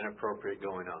nothing inappropriate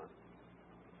going on?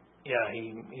 Yeah,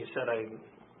 he said, "I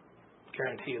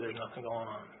guarantee you there's nothing going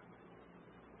on."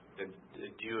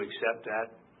 Did you accept that?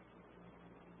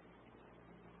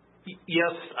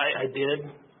 Yes, I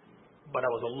did, but I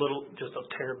was just a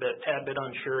tad bit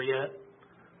unsure yet.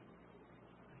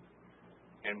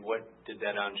 And what did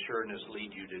that unsureness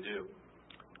lead you to do?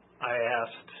 I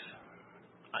asked.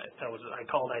 I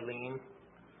called Eileen.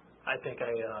 I think I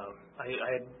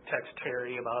had texted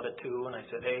Terry about it too, and I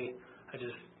said, "Hey, I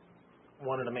just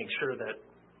wanted to make sure that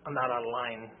I'm not out of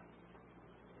line,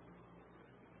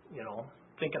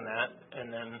 thinking that.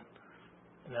 And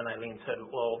then Eileen said,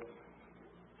 well,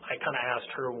 I kind of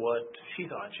asked her what she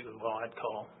thought. She goes, well,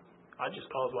 I'd just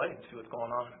call his wife and see what's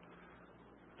going on.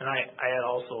 And I had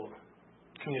also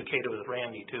communicated with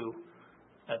Randy too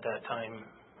at that time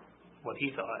what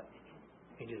he thought.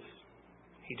 He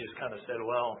just kind of said,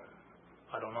 well,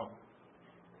 I don't know.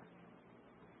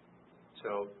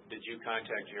 So did you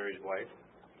contact Jerry's wife?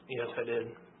 Yes, I did.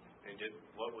 And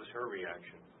what was her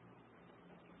reaction?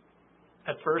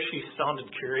 At first she sounded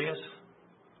curious,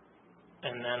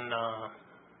 and then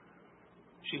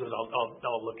she goes,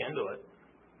 I'll look into it.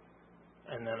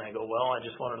 And then I go, well, I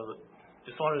just wanted to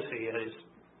see. I just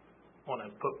want to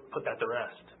put that to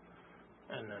rest.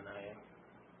 And then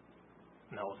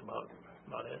that was about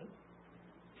it.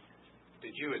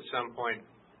 Did you at some point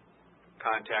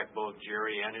contact both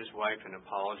Jerry and his wife and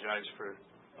apologize for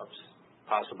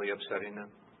possibly upsetting them?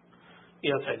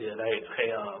 Yes, I did. I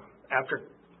after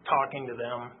talking to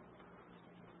them,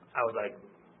 I was like,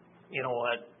 you know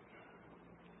what?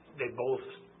 They both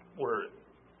were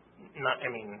not. I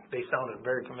mean, they sounded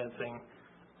very convincing,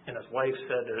 and his wife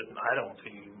said that I don't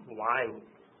see why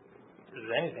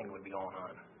there's anything would be going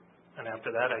on. And after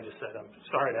that, I just said, I'm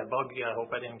sorry that bugged you. I hope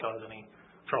I didn't cause any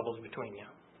troubles between you.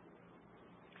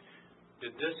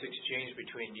 Did this exchange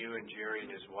between you and Jerry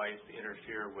and his wife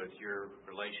interfere with your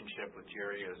relationship with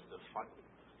Jerry as the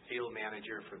field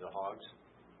manager for the hogs?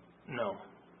 No.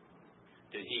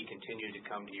 Did he continue to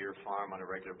come to your farm on a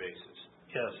regular basis?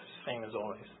 Yes, same as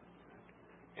always.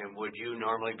 And would you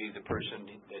normally be the person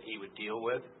that he would deal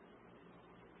with?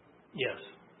 Yes.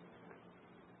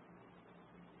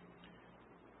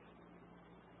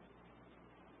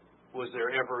 Was there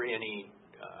ever any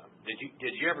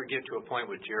did you ever get to a point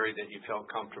with Jerry that you felt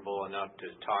comfortable enough to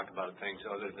talk about things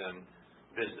other than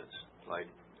business, like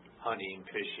hunting,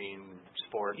 fishing,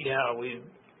 sports? Yeah, we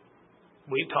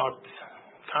talked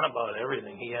kind of about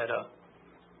everything. He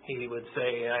would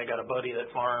say, I got a buddy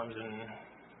that farms, and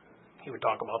he would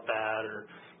talk about that, or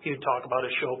he would talk about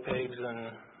his show pigs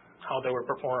and how they were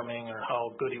performing, or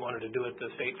how good he wanted to do at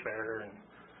the state fair, and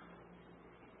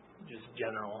just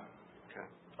general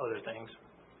other things.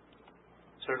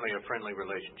 Certainly a friendly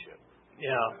relationship.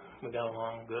 Yeah, we got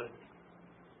along good.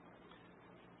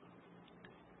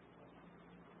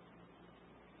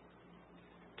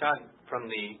 Todd, from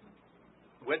the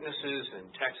witnesses and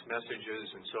text messages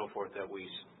and so forth that we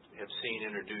have seen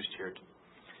introduced here,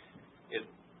 it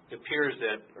appears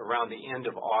that around the end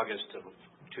of August of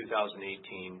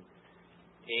 2018,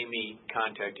 Amy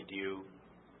contacted you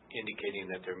indicating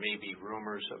that there may be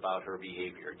rumors about her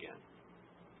behavior again.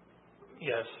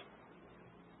 Yes.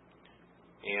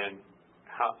 And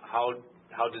how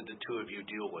did the two of you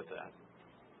deal with that?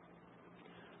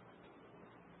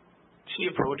 She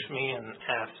approached me and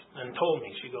asked and told me,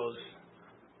 she goes,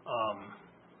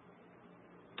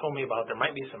 told me about there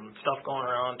might be some stuff going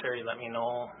around. Terry let me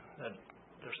know that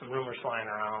there's some rumors flying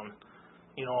around.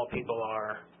 You know how people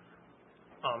are.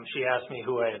 She asked me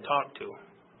who I had talked to.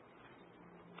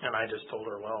 And I just told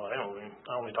her, well, I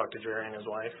only talked to Jerry and his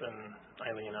wife and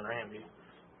Eileen and Randy.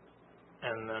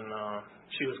 And then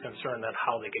she was concerned that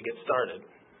how they could get started.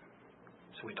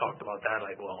 So we talked about that,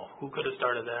 like, well, who could have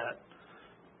started that?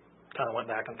 Kind of went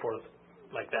back and forth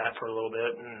like that for a little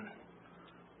bit, and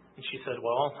she said,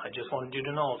 well, I just wanted you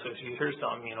to know, so if you hear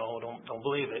something, don't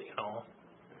believe it, And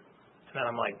then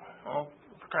I'm like, oh,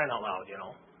 for crying out loud,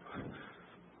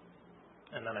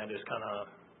 And then I just kind of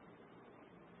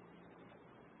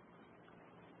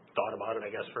thought about it, I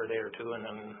guess, for a day or two, and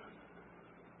then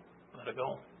let it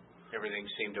go. Everything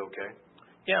seemed okay?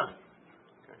 Yeah.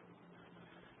 Okay.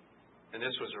 And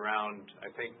this was around, I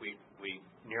think we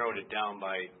narrowed it down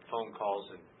by phone calls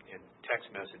and text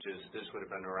messages. This would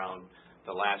have been around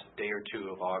the last day or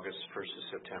two of August, 1st of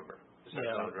September. Does that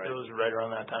sound right? It was right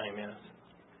around that time, yes.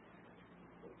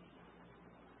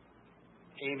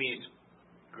 Amy's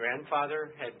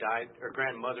grandfather had died, or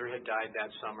grandmother had died that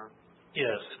summer?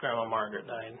 Yes, Grandma Margaret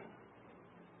died.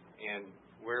 And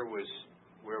where was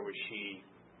she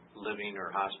living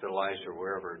or hospitalized or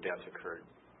wherever her death occurred?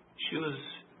 She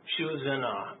lived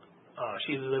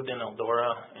in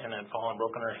Eldora and had fallen,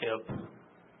 broken her hip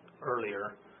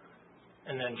earlier,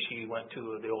 and then she went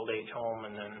to the old age home,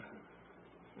 and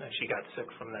then she got sick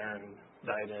from there and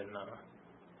died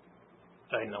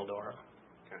in Eldora.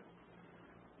 Okay.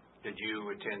 Did you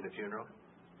attend the funeral?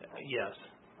 Yes.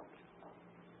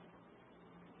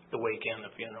 The wake and the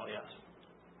funeral, yes.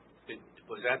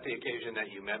 Was that the occasion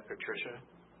that you met Patricia?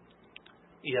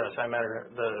 Yes, I met her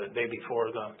the day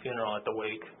before the funeral at the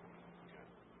wake.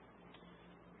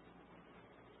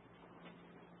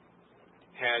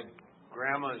 Had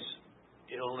Grandma's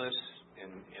illness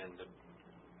and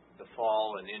the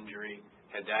fall and injury,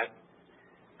 had that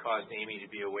caused Amy to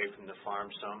be away from the farm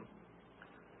some?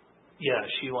 Yeah,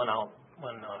 she went out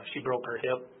when she broke her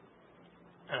hip,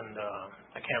 and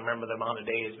I can't remember the amount of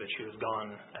days, but she was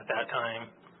gone at that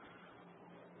time.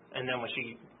 And then when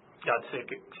she got sick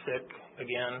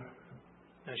again,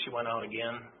 then she went out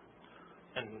again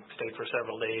and stayed for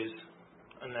several days,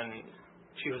 and then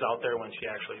she was out there when she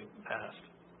actually passed.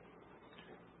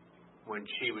 When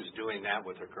she was doing that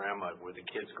with her grandma, were the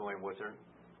kids going with her?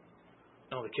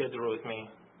 No, the kids were with me.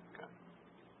 Okay.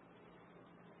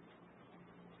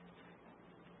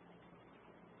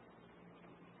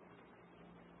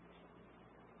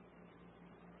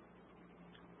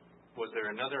 Was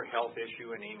there another health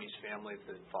issue in Amy's family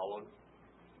that followed?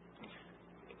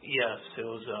 Yes, it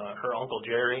was her Uncle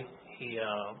Jerry. We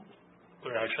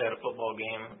were actually at a football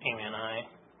game, Amy and I,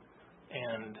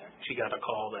 and she got a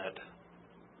call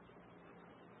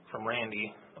from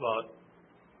Randy about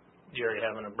Jerry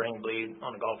having a brain bleed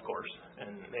on a golf course,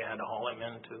 and they had to haul him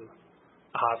into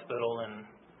the hospital, and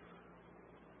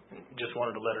just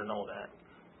wanted to let her know that.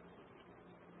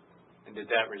 And did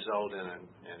that result in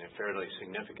a fairly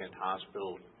significant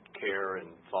hospital care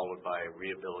and followed by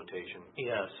rehabilitation?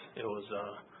 Yes, it was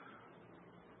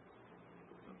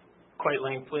quite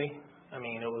lengthy. I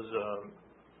mean, it was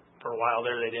for a while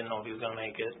there they didn't know if he was going to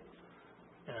make it,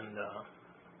 and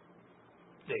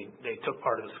they took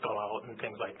part of the skull out and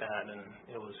things like that, and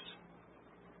it was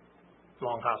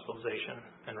long hospitalization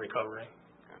and recovery.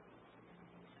 Okay.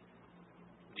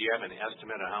 Do you have an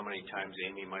estimate of how many times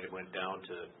Amy might have went down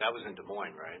to, that was in Des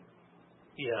Moines, right?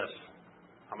 Yes.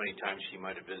 How many times she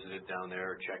might have visited down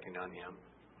there checking on him?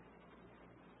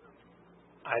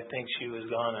 I think she was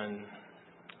gone in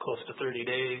close to 30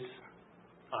 days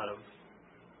out of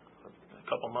a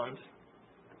couple months.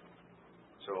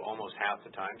 So almost half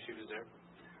the time she was there?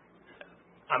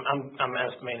 I'm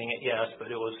estimating it, yes, but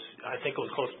I think it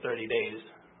was close to 30 days.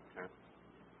 Okay.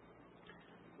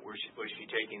 Was she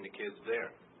taking the kids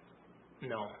there?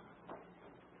 No.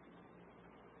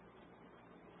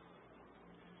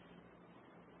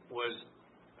 Was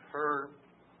her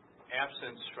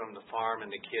absence from the farm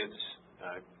and the kids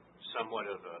somewhat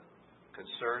of a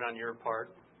concern on your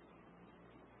part?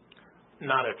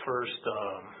 Not at first.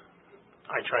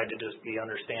 I tried to just be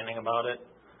understanding about it,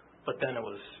 but then it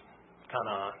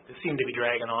seemed to be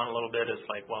dragging on a little bit. It's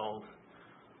like, well,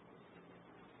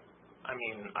 I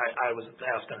mean, I was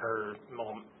asking her,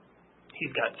 well,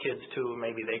 he's got kids too,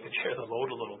 maybe they could share the load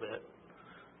a little bit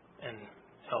and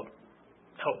help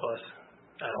us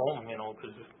at home,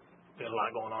 because we had a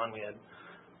lot going on. We had,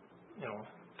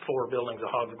 4 buildings of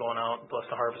hogs going out, plus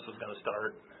the harvest was going to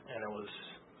start, and I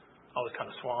was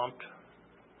kind of swamped,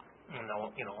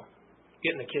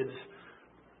 getting the kids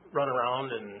run around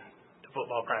and to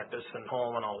football practice and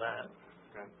home and all that.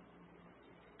 Okay.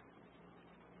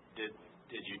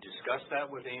 Did you discuss that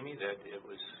with Amy, that it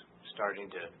was starting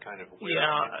to kind of wear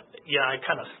on you? Yeah, I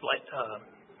kind of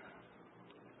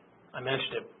I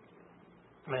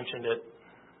mentioned it,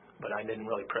 but I didn't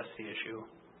really press the issue.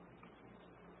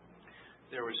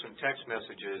 There were some text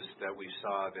messages that we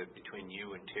saw that between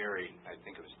you and Terry, I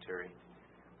think it was Terry,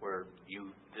 where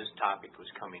this topic was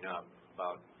coming up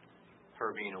about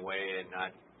her being away and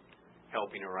not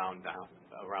helping around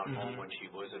Mm-hmm. home when she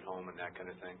was at home and that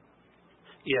kind of thing.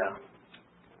 Yeah.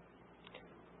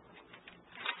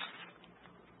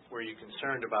 Were you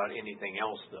concerned about anything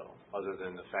else, though, other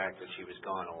than the fact that she was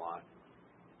gone a lot?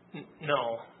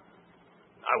 No.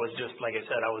 I was just, like I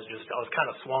said, I was kind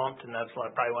of swamped, and that's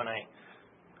probably when I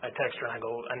text her and I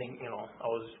go, I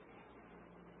was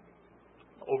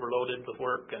overloaded with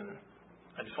work, and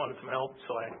I just wanted some help,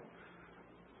 so I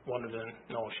wanted to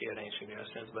know if she had any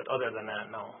suggestions, but other than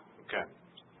that, no. Okay.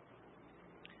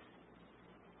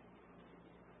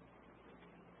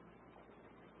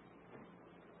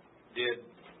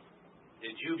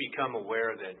 Did you become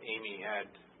aware that Amy had,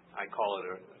 I call it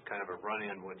a kind of a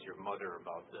run-in with your mother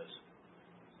about this?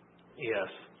 Yes.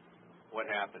 What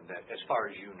happened, as far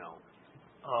as you know?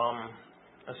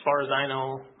 As far as I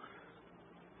know,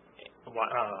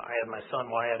 I had my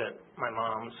son Wyatt at my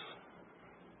mom's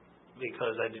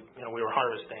because we were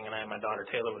harvesting, and I had my daughter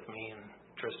Taylor with me, and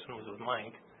Tristan was with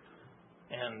Mike,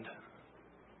 and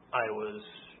I was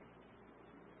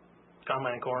down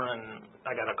my corner, and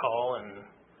I got a call,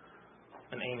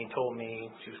 and Amy told me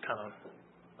she was kind of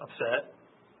upset.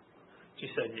 She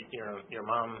said, your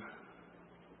mom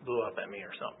blew up at me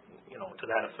or something, to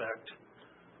that effect,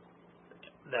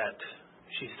 that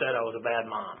she said I was a bad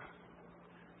mom,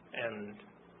 and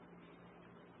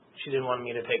she didn't want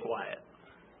me to take Wyatt.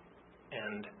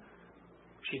 And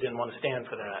she didn't want to stand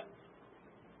for that,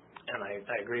 and I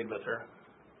agreed with her.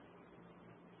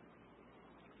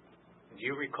 Do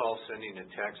you recall sending a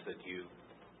text that you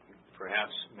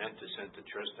perhaps meant to send to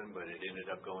Tristan, but it ended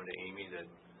up going to Amy, that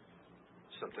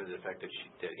something to the effect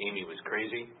that Amy was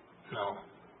crazy? No.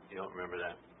 You don't remember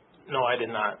that? No, I did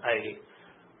not.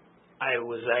 I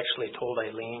was actually told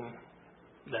Eileen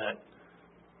that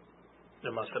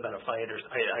there must have been a fight, or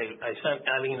I sent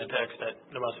Eileen a text that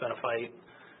there must have been a fight.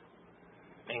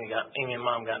 Amy and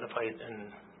Mom got in a fight,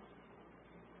 and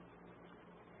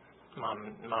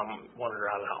Mom wanted her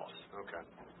out of the house. Okay.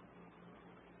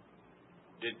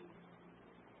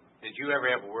 Did you ever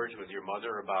have words with your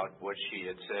mother about what she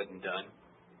had said and done?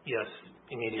 Yes,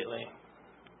 immediately.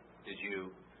 Did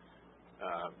you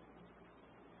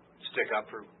stick up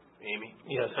for Amy?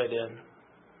 Yes, I did.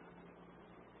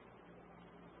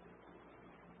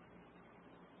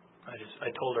 I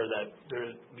told her that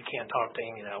you can't talk to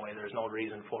Amy that way. There's no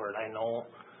reason for it. I know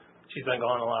she's been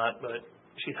gone a lot, but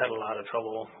she's had a lot of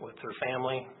trouble with her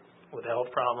family, with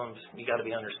health problems. You got to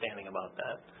be understanding about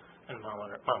that. And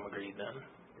Mom agreed then.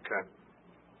 Okay.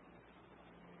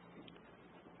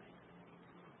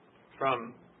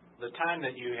 From the time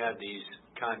that you had these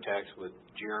contacts with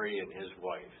Jerry and his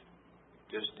wife,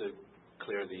 just to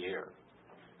clear the air,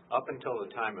 up until the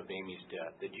time of Amy's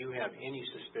death, did you have any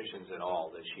suspicions at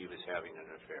all that she was having an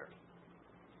affair?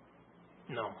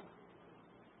 No.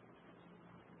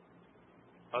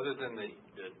 Other than the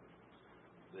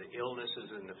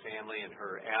illnesses in the family and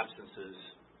her absences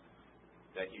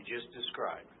that you just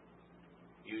described,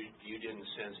 you didn't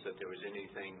sense that there was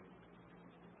anything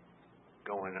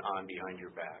going on behind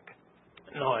your back?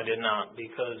 No, I did not,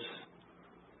 because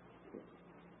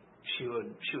she was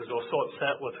so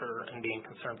upset with her and being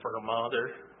concerned for her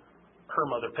mother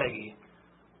Peggy,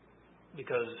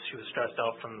 because she was stressed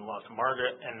out from the loss of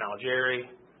Margaret and now Jerry.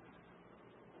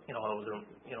 It was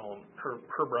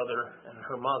her brother and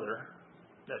her mother,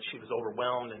 that she was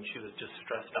overwhelmed and she was just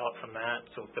stressed out from that.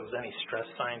 So if there was any stress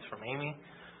signs from Amy,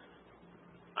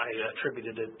 I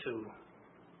attributed it to her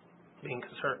being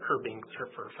concerned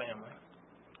for her family.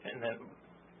 And then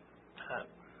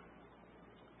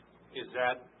is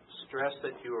that stress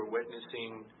that you were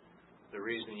witnessing the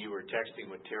reason you were texting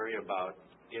with Terry about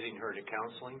getting her to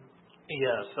counseling?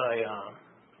 Yes,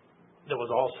 there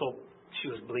was also, she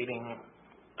was bleeding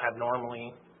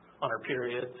abnormally on her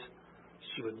periods.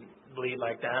 She would bleed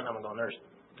like that, and I'm going, there's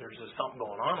just something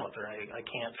going on with her. I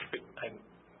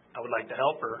would like to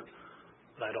help her,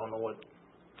 but I don't know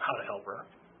how to help her.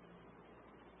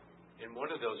 In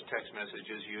one of those text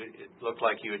messages, it looked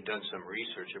like you had done some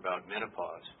research about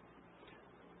menopause.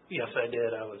 Yes, I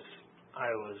did. I was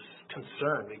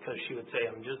concerned because she would say,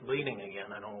 I'm just bleeding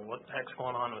again. I don't know what the heck's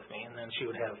going on with me. And then she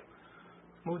would have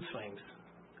mood swings.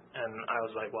 And I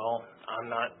was like, well,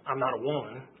 I'm not a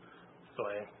woman. So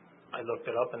I looked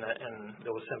it up, and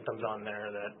there were symptoms on there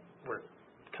that were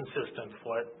consistent with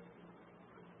what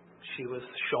she was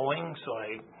showing. So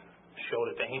I showed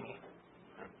it to Amy.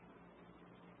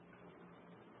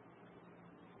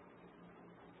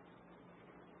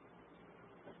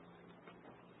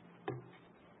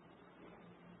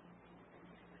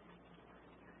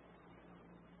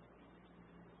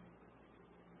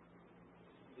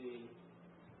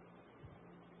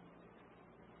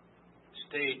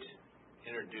 State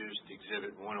introduced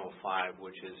Exhibit 105,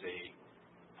 which is a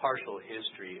partial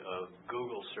history of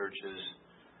Google searches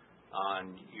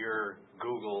on your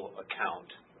Google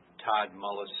account,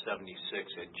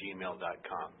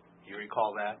 toddmullis76@gmail.com. Do you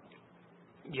recall that?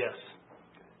 Yes.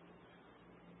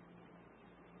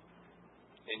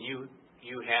 And you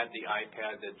had the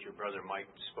iPad that your brother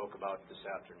Mike spoke about this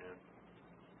afternoon?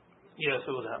 Yes,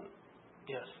 it was that.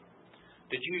 Yes.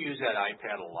 Did you use that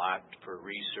iPad a lot for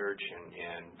research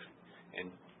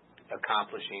and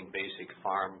accomplishing basic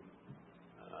farm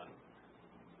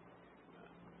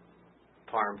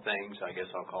things, I guess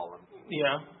I'll call them?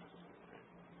 Yeah.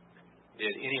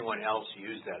 Did anyone else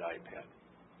use that iPad?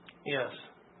 Yes.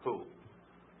 Who?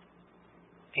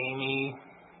 Amy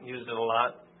used it a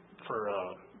lot for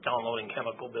downloading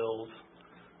chemical bills.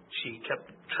 She kept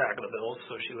track of the bills,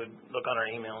 so she would look on her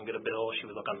email and get a bill. She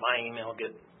would look on my email,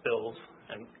 get bills,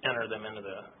 and enter them into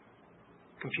the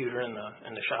computer in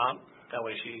the shop. That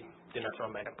way she didn't have to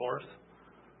run back and forth.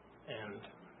 And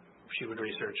she would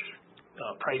research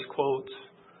price quotes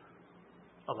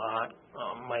a lot.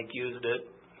 Mike used it.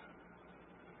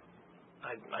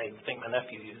 I think my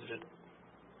nephew used it.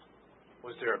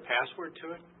 Was there a password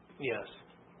to it? Yes.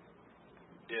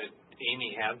 Did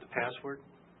Amy have the password?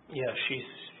 Yeah,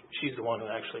 she's the one who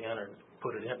actually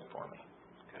put it in for me.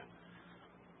 Okay.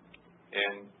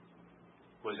 And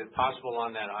Was it possible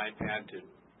on that iPad to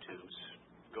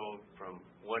go from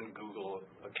one Google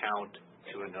account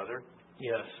to another?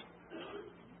 Yes.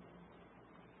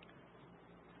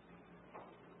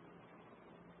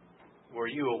 Were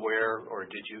you aware, or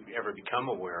did you ever become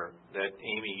aware, that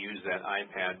Amy used that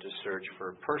iPad to search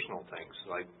for personal things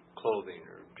like clothing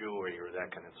or jewelry or that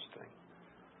kind of thing?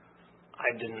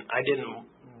 I didn't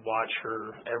watch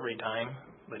her every time,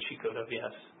 but she could have,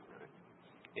 yes.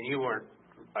 And you weren't,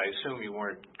 I assume you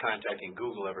weren't contacting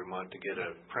Google every month to get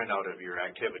a printout of your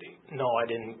activity? No, I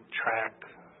didn't track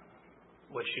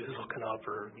what she was looking up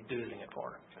or using it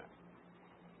for. Okay.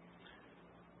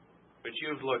 But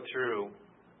you've looked through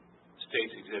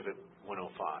State's Exhibit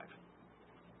 105.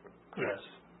 Yes.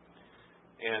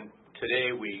 And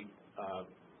today we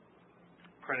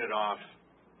printed off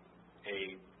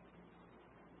a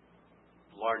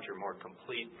larger, more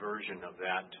complete version of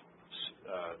that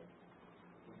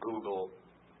Google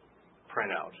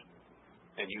printout.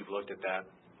 And you've looked at that?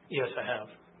 Yes, I have.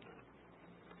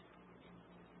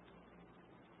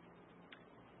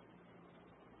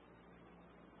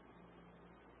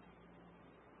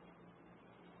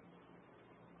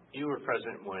 You were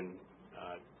present when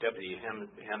Deputy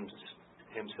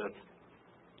Hemseth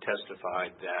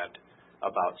testified that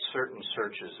about certain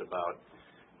searches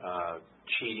about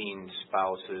cheating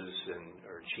spouses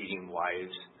or cheating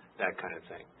wives, that kind of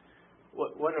thing.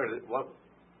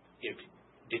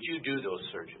 Did you do those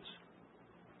searches?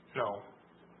 No,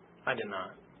 I did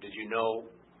not. Did you know?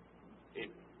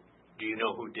 Do you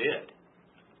know who did?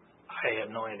 I have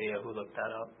no idea who looked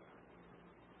that up.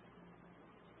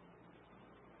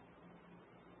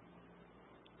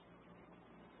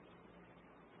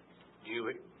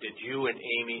 Did you and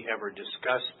Amy ever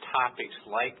discuss topics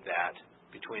like that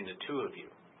between the two of you?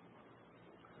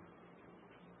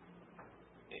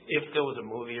 If there was a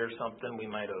movie or something, we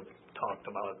might have talked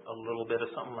about a little bit of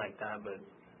something like that, but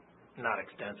not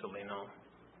extensively, no.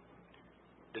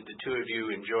 Did the two of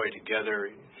you enjoy together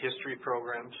history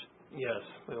programs? Yes,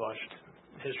 we watched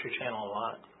History Channel a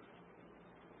lot.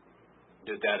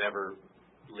 Did that ever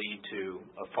lead to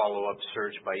a follow-up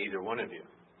search by either one of you?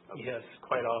 Yes,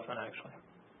 quite often, actually.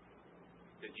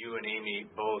 Did you and Amy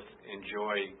both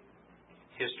enjoy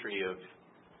history of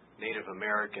Native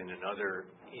American and other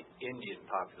Indian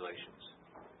populations?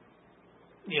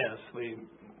 Yes, we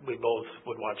both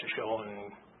would watch a show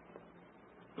and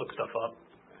look stuff up.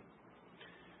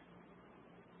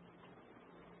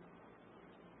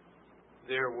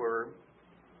 There were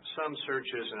some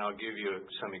searches, and I'll give you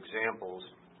some examples.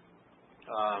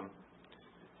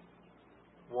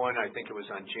 One, I think it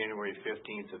was on January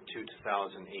 15th of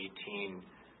 2018,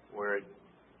 where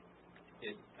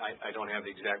I don't have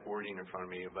the exact wording in front of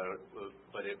me about it,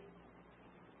 but it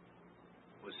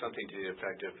was something to the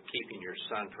effect of keeping your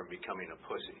son from becoming a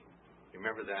pussy. You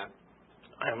remember that?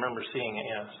 I remember seeing it,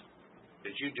 yes.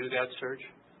 Did you do that search?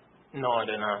 No, I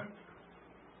did not.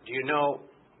 Do you know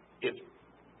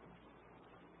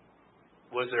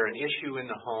was there an issue in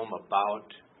the home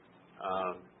about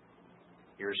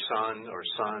your son or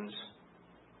sons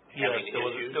having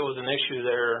issues? There was an issue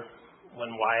there when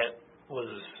Wyatt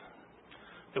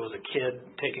there was a kid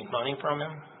taking money from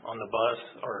him on the bus,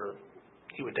 or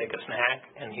he would take a snack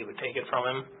and he would take it from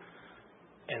him,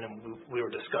 and we were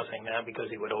discussing that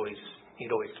because he'd always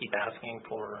keep asking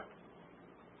for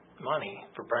money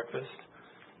for breakfast,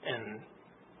 and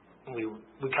we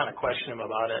kind of questioned him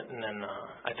about it, and then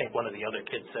I think one of the other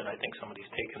kids said, I think somebody's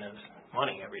taking his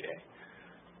money every day.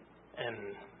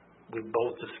 And we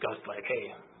both discussed, like,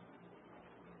 hey,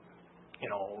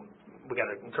 we got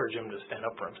to encourage him to stand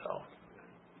up for himself.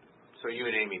 So you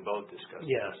and Amy both discussed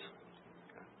Yes.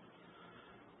 Okay.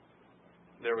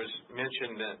 There was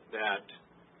mention that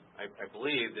I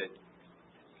believe that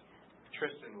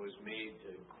Tristan was made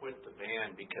to quit the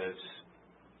band because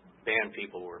band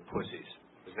people were pussies.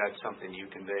 Is that something you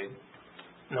conveyed?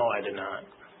 No, I did not.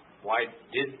 Why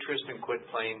did Tristan quit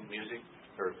playing music?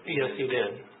 Yes, he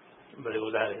did. But it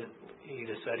was he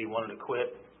just said he wanted to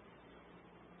quit,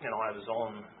 out of his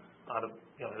own,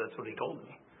 that's what he told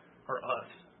me, or us,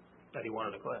 that he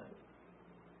wanted to quit.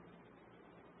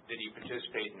 Did he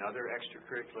participate in other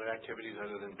extracurricular activities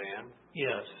other than band?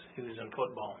 Yes, he was in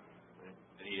football.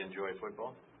 Did he enjoy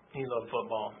football? He loved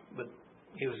football, but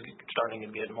he was starting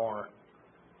to get more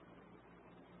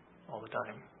all the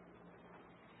time.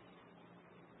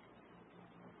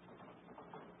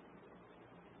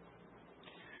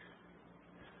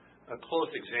 A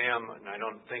close exam, and I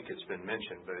don't think it's been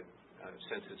mentioned, but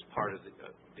since it's part of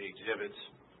the exhibits,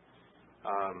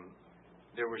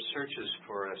 there were searches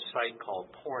for a site called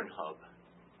Pornhub.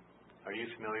 Are you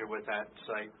familiar with that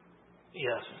site?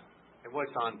 Yes. And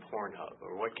what's on Pornhub,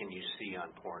 or what can you see on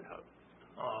Pornhub?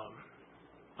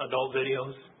 Adult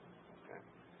videos. Okay.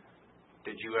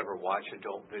 Did you ever watch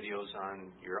adult videos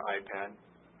on your iPad?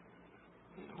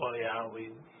 Well, yeah,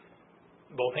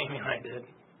 both Amy and I did.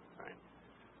 Right.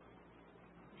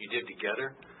 You did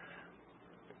together?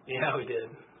 Yeah, we did.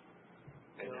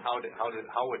 And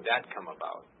how would that come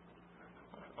about?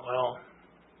 Well,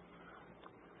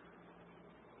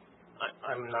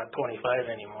 I'm not 25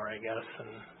 anymore, I guess,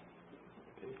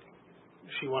 and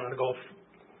she wanted to go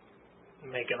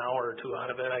make an hour or two out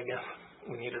of it. I guess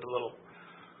we needed a little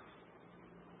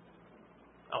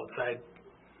outside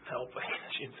help, I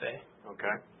guess you'd say.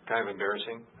 Okay. Kind of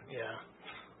embarrassing? Yeah.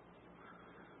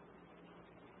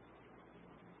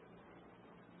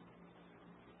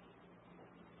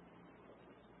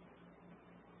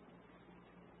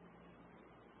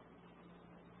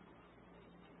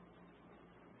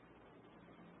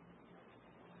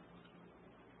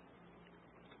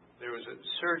 There was a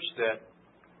search that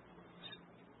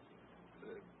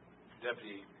the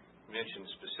deputy mentioned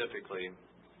specifically.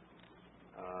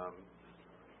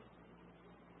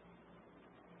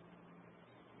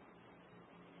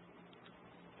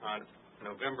 On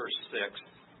November 6th,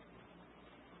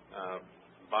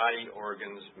 body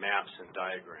organs, maps, and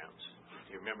diagrams.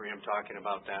 Do you remember him talking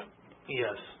about that?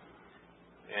 Yes.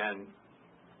 And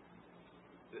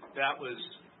that was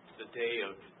the day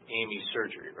of Amy's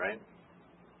surgery, right?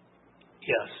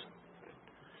 Yes.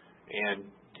 And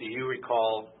do you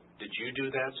recall, did you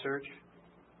do that search?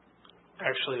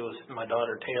 Actually, it was my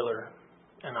daughter Taylor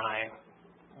and I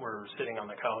were sitting on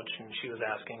the couch, and she was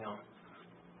asking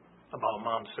about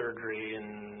mom's surgery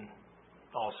and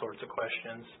all sorts of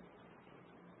questions.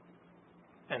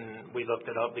 And we looked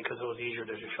it up because it was easier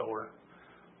to just show her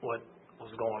what was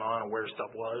going on and where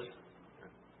stuff was.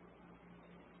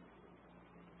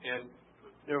 And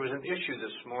there was an issue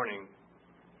this morning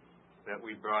that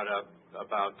we brought up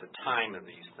about the time of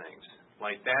these things.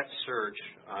 Like that search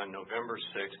on November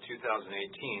 6,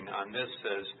 2018, on this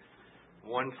says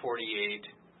 1:48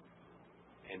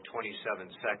 and 27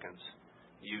 seconds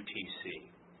UTC.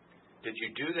 Did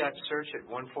you do that search at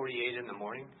 1:48 in the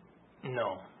morning?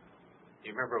 No. Do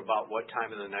you remember about what time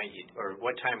of the night or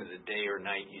what time of the day or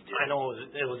night you did? I know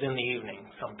it was in the evening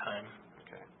sometime.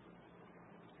 Okay.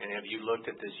 And have you looked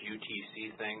at this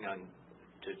UTC thing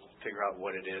to figure out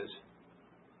what it is?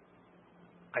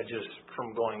 I just,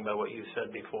 from going by what you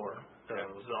said before, that it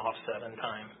was an offset in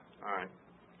time. All right.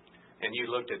 And you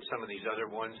looked at some of these other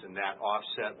ones, and that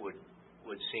offset would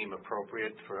seem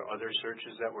appropriate for other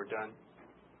searches that were done?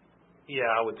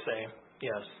 Yeah, I would say,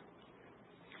 yes.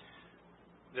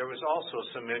 There was also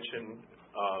some mention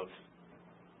of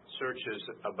searches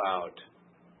about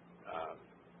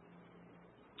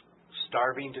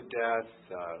starving to death,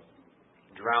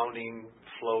 drowning,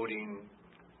 floating,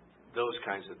 those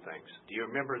kinds of things. Do you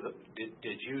remember,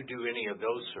 did you do any of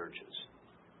those searches?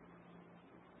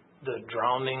 The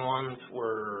drowning ones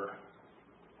were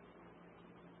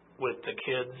with the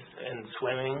kids and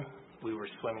swimming. We were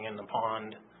swimming in the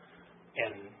pond,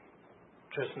 and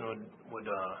Tristan would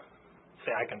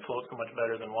say, I can float so much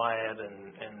better than Wyatt,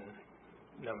 and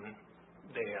then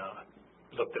they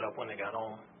looked it up when they got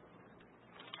home.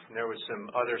 And there was some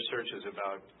other searches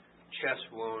about chest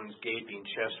wounds, gaping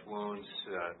chest wounds,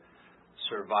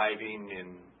 surviving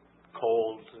in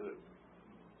cold,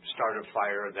 start a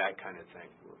fire, that kind of thing.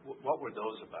 What were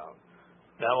those about?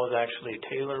 That was actually,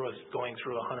 Taylor was going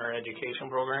through a hunter education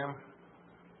program,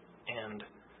 and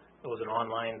it was an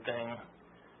online thing,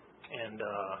 and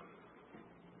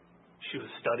she was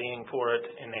studying for it,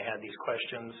 and they had these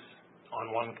questions on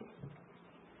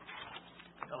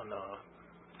the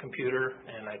computer,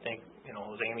 and I think, it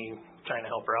was Amy trying to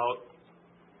help her out.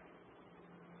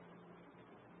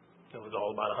 It was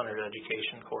all about a hunter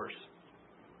education course.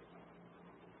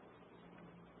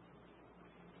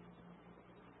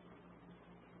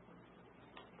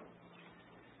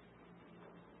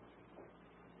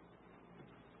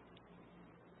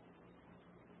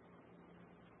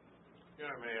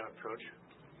 May I approach?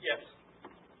 Yes.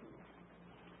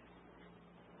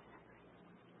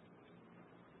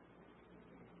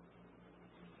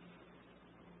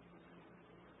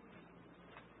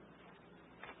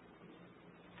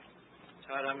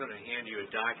 Todd, I'm going to hand you a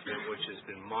document which has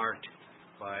been marked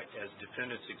as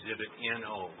Defendant's Exhibit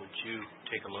NO. Would you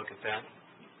take a look at that?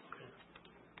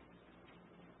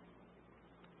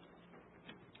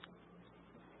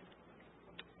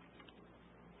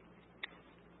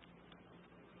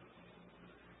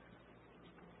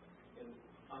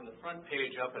 On the front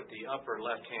page up at the upper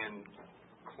left-hand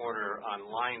corner on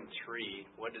line 3,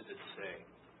 what does it say?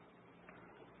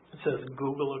 It says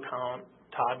Google account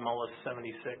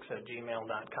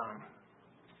toddmullis76@gmail.com.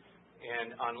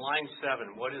 And on line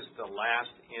 7, what is the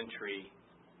last entry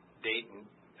date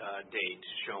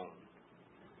shown?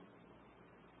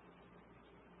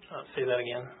 Say that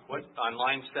again. What on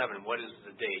line 7? What is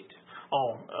the date?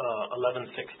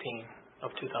 11/16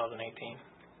 of 2018.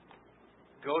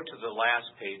 Go to the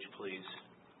last page, please.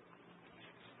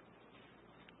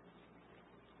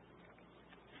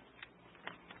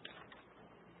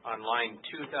 On line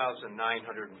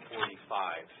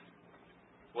 2,945,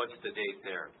 what's the date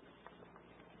there?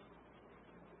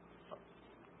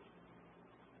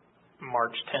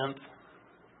 March 10th,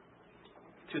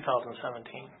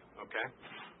 2017. Okay.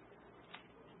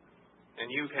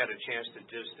 And you've had a chance to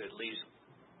just at least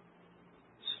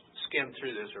skim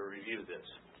through this or review this.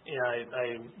 Yeah,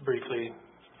 I briefly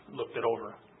looked it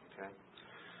over. Okay.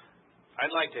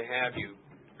 I'd like to have you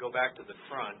go back to the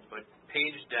front, but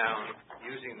page down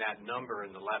using that number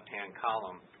in the left-hand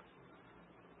column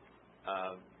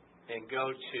and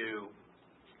go to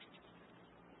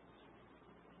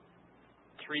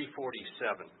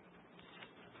 347.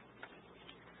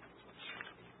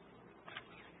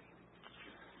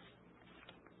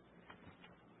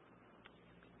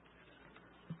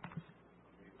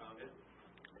 You found it?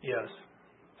 Yes.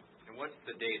 And what's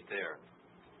the date there?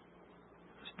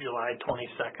 It's July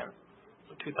 22nd,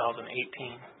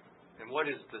 2018. And what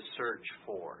is the search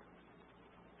for?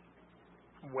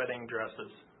 Wedding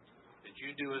dresses. Did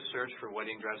you do a search for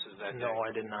wedding dresses that day? No,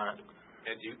 I did not.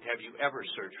 Have you ever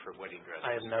searched for wedding dresses?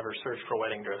 I have never searched for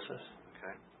wedding dresses.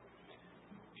 Okay.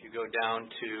 If you go down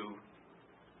to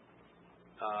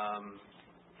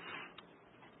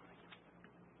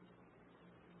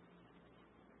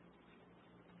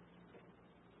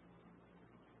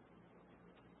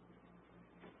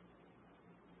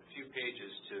a few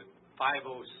pages to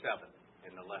 507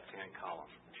 in the left-hand column.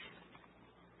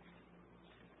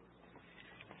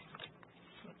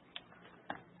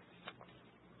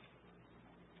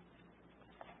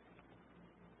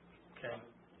 Okay.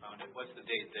 Found it. What's the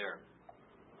date there?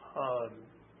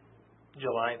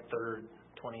 July 3rd,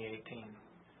 2018.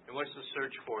 And what's the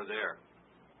search for there?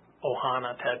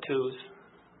 Ohana tattoos.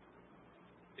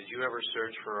 Did you ever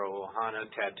search for a Ohana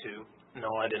tattoo?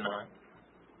 No, I did not.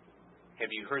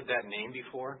 Have you heard that name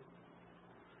before?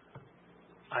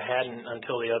 I hadn't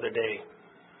until the other day.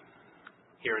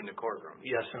 Here in the courtroom?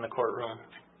 Yes, in the courtroom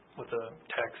with a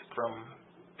text from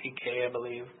PK, I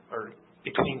believe, or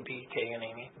between PK and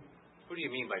Amy. What do you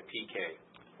mean by PK?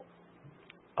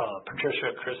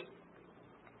 Patricia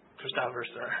Christopher,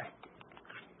 sir.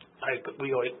 I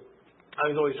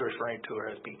was always referring to her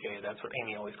as PK. That's what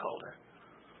Amy always called her.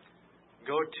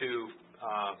 Go to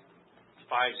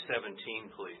 517,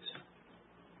 please.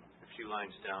 A few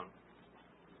lines down.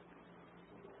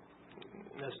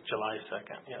 That's July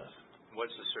 2nd, yes.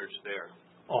 What's the search there?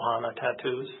 Ohana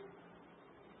tattoos.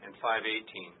 And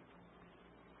 518.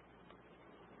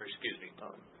 Or excuse me.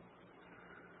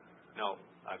 No,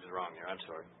 I was wrong there. I'm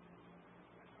sorry.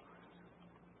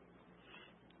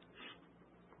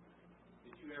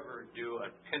 Did you ever do a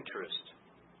Pinterest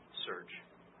search?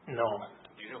 No.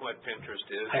 Do you know what Pinterest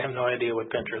is? I have no idea what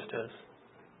Pinterest is.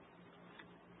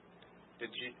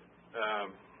 Did you...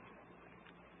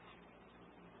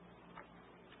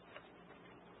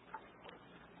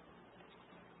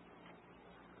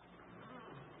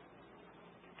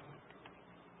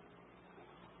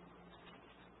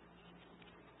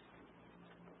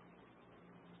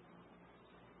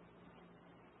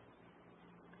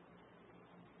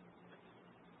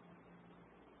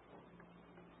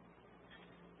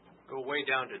 Go way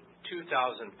down to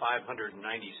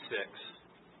 2,596.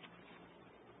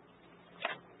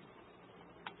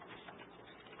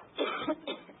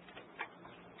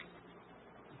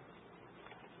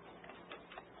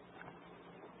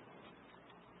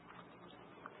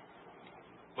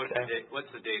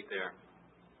 What's the date there?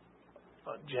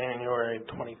 January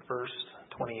 21st,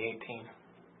 2018.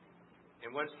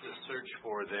 And what's the search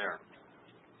for there?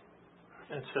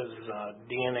 It says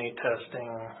DNA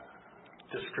testing,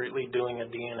 discreetly doing a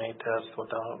DNA test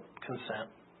without consent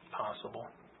possible.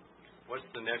 What's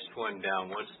the next one down?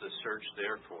 What's the search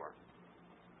there for?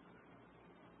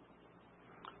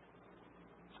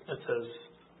 It says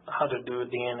how to do a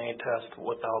DNA test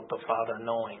without the father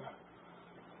knowing.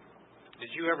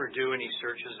 Did you ever do any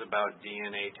searches about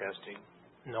DNA testing?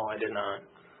 No, I did not.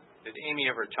 Did Amy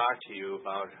ever talk to you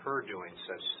about her doing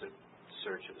such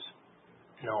searches?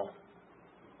 No.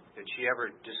 Did she ever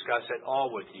discuss at all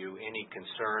with you any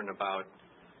concern about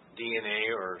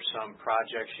DNA or some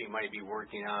project she might be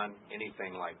working on,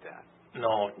 anything like that?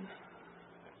 No.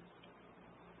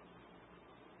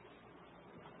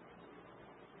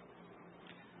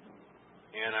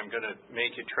 And I'm going to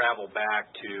make you travel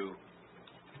back to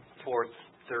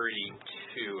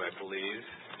 432, I believe.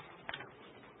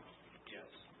 Yes,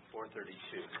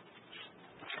 432.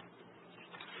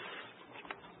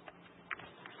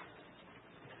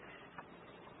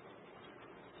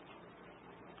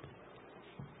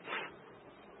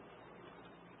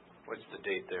 What's the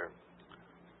date there?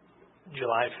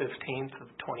 July 15th of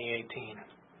 2018.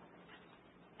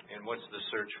 And what's the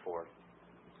search for?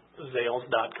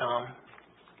 Zales.com.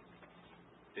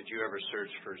 Did you ever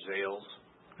search for Zales?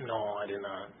 No, I did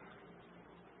not.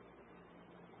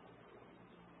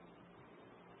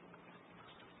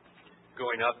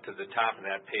 Going up to the top of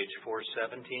that page,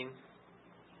 417.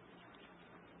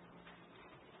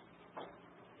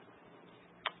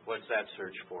 What's that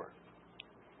search for?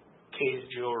 Kay's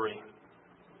Jewelry.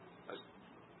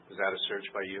 Was that a search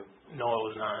by you? No, it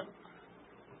was not.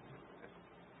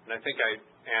 And I think I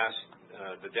asked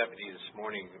the deputy this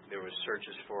morning, there was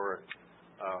searches for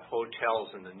hotels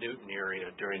in the Newton area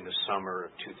during the summer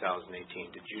of 2018.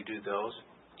 Did you do those?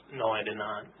 No, I did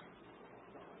not.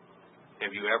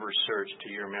 Have you ever searched, to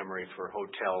your memory, for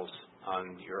hotels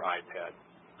on your iPad?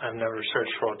 I've never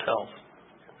searched for hotels.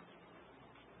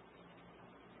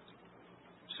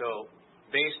 So,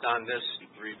 based on this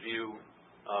review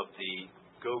of the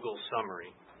Google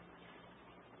summary,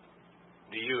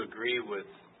 do you agree with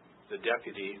the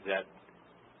deputy that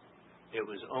it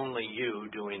was only you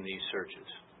doing these searches?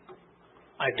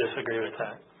 I disagree with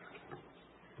that.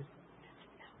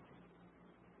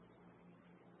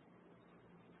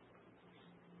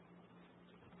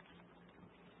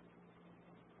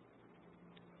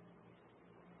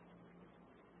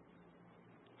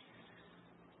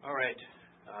 All right,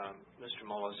 Mr.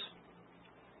 Mullis,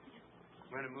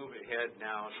 I'm going to move ahead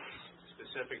now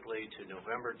specifically to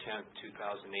November 10th,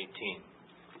 2018.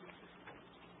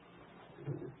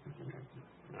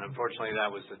 And unfortunately,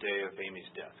 that was the day of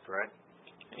Amy's death, correct?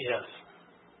 Yes.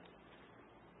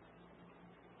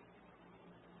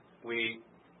 We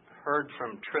heard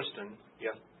from Tristan,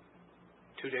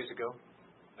 2 days ago,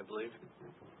 I believe.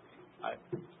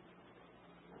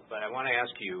 But I want to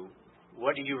ask you,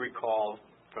 what do you recall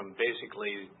from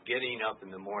basically getting up in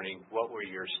the morning? What were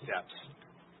your steps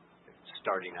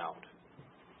starting out?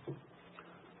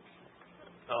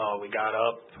 We got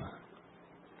up.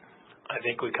 I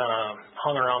think we kind of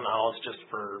hung around the house just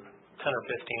for 10 or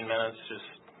 15 minutes.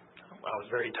 I was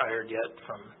very tired yet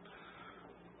from,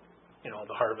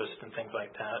 the harvest and things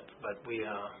like that. But we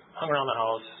hung around the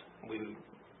house.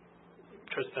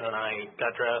 Tristan and I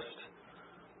got dressed.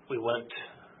 We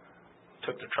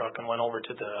took the truck and went over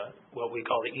to what we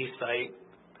call the east site,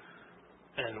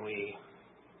 and we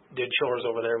did chores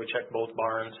over there. We checked both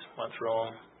barns, went through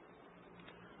them.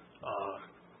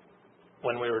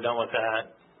 When we were done with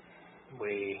that,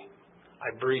 I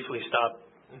briefly stopped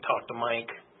and talked to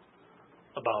Mike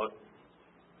about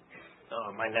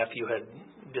my nephew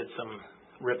did some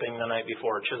ripping the night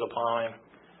before, chisel plowing.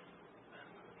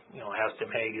 Asked him,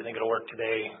 hey, do you think it'll work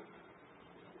today?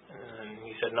 And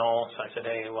he said no. So I said,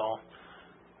 hey, well,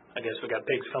 I guess we got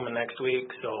pigs coming next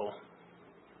week, so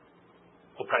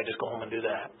we'll probably just go home and do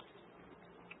that.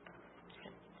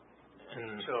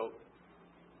 And so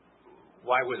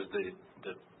why was the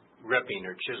ripping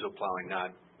or chisel plowing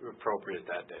not appropriate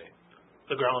that day?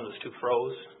 The ground was too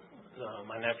froze.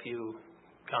 My nephew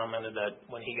commented that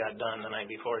when he got done the night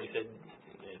before, he said,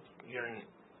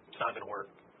 it's not going to work.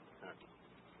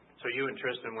 So you and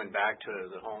Tristan went back to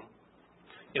the home?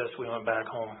 Yes, we went back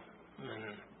home,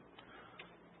 and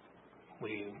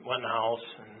we went in the house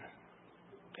and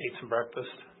ate some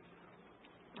breakfast,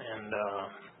 and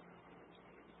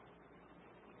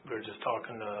we were just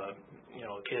talking to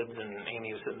kids, and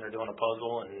Amy was sitting there doing a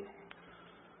puzzle, and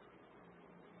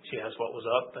she asked what was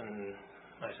up, and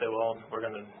I said, well, we're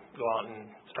going to go out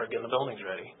and start getting the buildings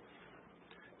ready.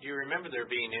 Do you remember there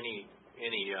being any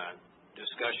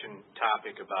discussion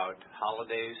topic about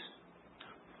holidays?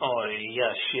 Oh,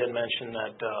 yes. She had mentioned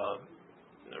that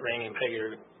Rainey and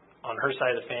Peggy, on her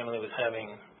side of the family, was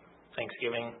having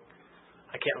Thanksgiving.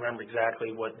 I can't remember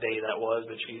exactly what day that was,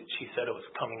 but she said it was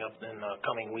coming up in the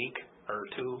coming week or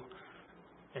two,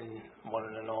 and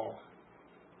wanted to know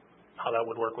how that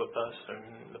would work with us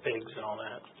and the pigs and all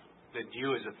that. Did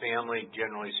you as a family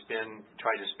generally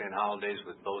try to spend holidays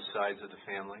with both sides of the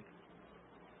family?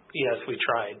 Yes, we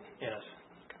tried, yes.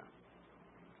 Okay.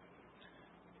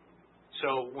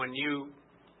 So when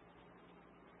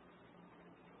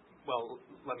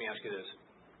let me ask you this.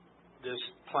 This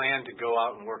plan to go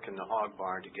out and work in the hog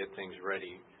barn to get things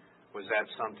ready, was that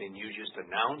something you just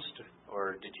announced,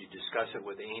 or did you discuss it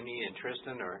with Amy and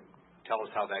Tristan, or tell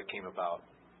us how that came about?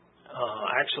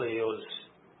 Actually, it was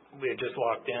we had just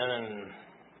walked in,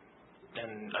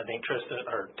 and I think Tristan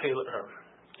or Taylor or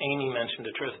Amy mentioned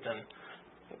to Tristan,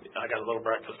 I got a little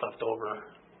breakfast left over,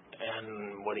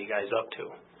 and what are you guys up to?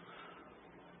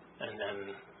 And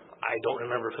then I don't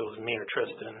remember if it was me or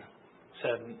Tristan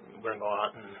said we're gonna go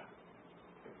out and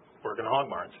work in hog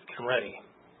barns, get them ready.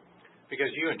 Because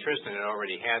you and Tristan had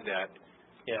already had that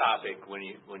topic when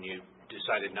you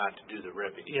decided not to do the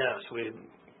ribbing. Yes, we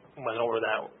went over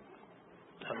that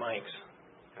at Mike's.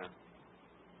 Okay.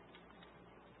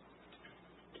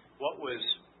 What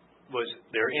was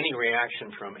there any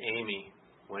reaction from Amy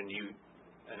when you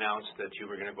announced that you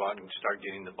were going to go out and start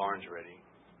getting the barns ready?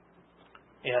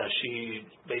 Yeah, she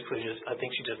basically I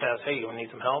think she just asked, hey, you need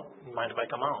some help? Mind if I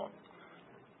come out?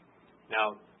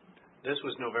 Now, this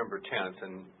was November 10th,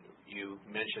 and you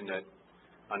mentioned that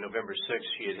on November 6th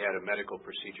she had had a medical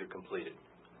procedure completed.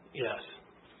 Yes.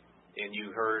 And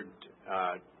you heard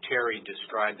Terry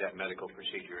describe that medical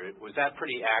procedure. Was that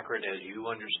pretty accurate as you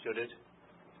understood it?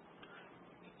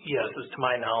 Yes, as to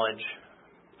my knowledge,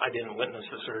 I didn't witness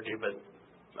the surgery, but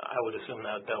I would assume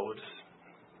that was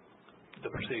the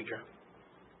procedure.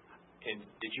 And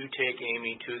did you take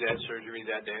Amy to that surgery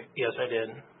that day? Yes, I did.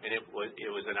 And it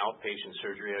was an outpatient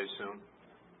surgery, I assume?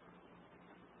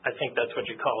 I think that's what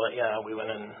you call it, yeah. We went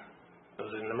in, it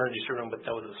was an emergency room, but that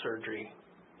was a surgery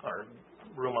or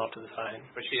room off to the side.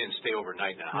 But she didn't stay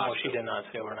overnight in a hospital? No, she did not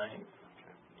stay overnight.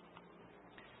 Okay.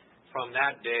 From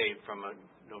that day, from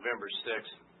November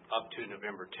 6th up to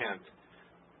November 10th,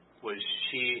 was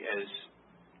she as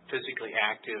physically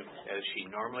active as she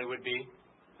normally would be?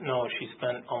 No, she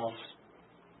spent almost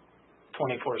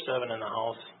 24/7 in the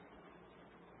house.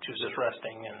 She was just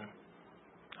resting, and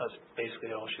that's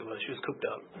basically all she was. She was cooped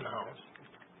up in the house.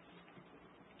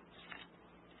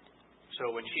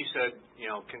 So when she said,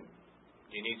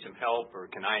 do you need some help or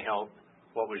can I help,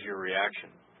 what was your reaction?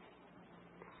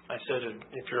 I said,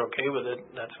 if you're okay with it,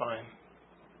 that's fine.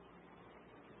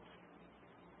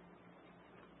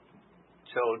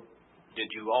 So did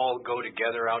you all go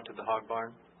together out to the hog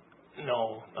barn?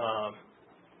 No.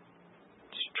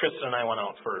 Tristan and I went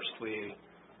out first. We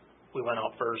went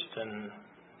out first, and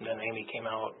then Amy came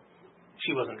out.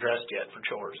 She wasn't dressed yet for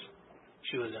chores.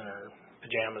 She was in her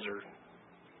pajamas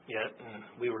and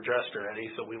we were dressed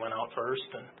already, so we went out first,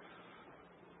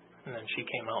 and then she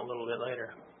came out a little bit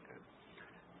later. Okay.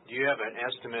 Do you have an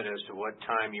estimate as to what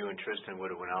time you and Tristan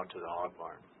would have went out to the hog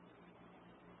barn?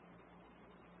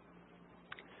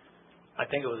 I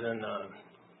think it was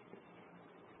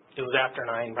it was after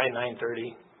 9, by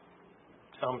 9:30,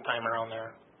 sometime around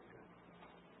there.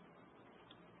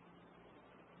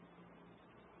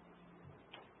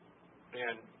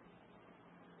 And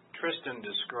Tristan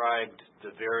described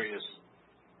the various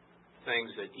things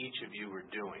that each of you were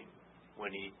doing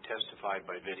when he testified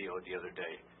by video the other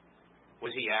day.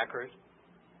 Was he accurate?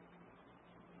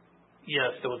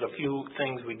 Yes, there was a few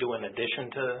things we do in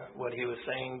addition to what he was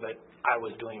saying, but I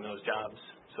was doing those jobs,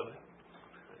 so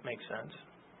it makes sense.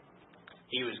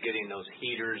 He was getting those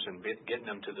heaters and getting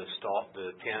them to the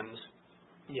pins?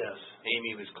 Yes.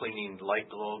 Amy was cleaning light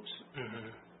globes? Mm-hmm.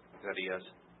 Is that a yes?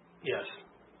 Yes.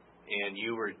 And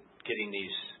you were getting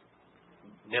these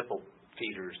nipple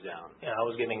feeders down? Yeah, I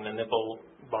was getting the nipple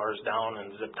bars down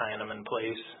and zip tying them in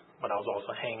place, but I was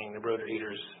also hanging the brooder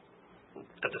heaters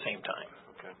at the same time.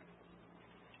 Okay.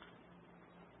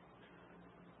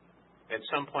 At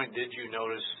some point, did you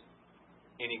notice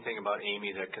anything about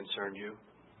Amy that concerned you?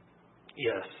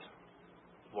 Yes.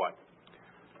 What?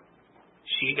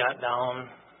 She got down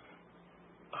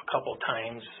a couple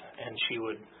times, and she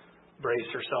would brace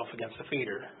herself against the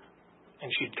feeder,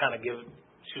 and she was kind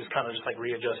of just like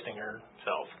readjusting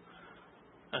herself.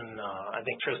 And I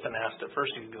think Tristan asked at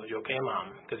first, he goes, "You okay,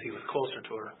 Mom?" Because he was closer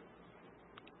to her.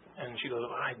 And she goes,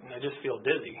 I just feel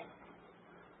dizzy,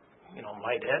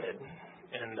 lightheaded.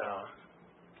 And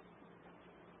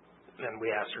then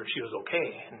we asked her if she was okay,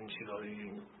 and she goes,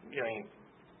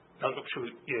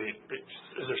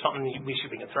 is there something we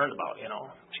should be concerned about,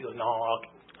 She goes, no,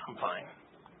 I'm fine.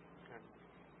 Okay.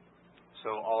 So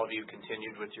all of you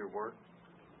continued with your work?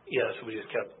 Yes, we just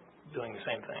kept doing the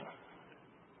same thing.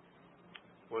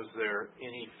 Was there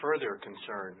any further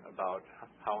concern about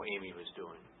how Amy was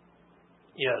doing?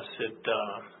 Yes,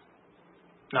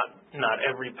 not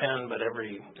every pen, but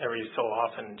every so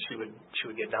often she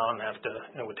would get down and have to,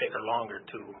 it would take her longer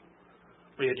to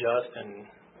readjust, and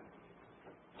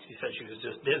she said she was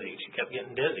just dizzy. She kept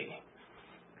getting dizzy.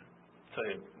 So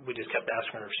we just kept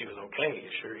asking her if she was okay.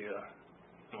 You sure you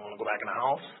want to go back in the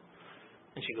house?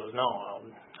 And she goes, no,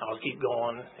 I'll keep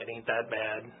going. It ain't that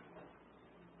bad.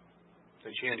 So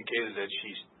she indicated that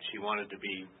she wanted to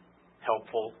be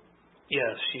helpful.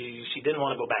 Yes, she didn't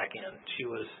want to go back in.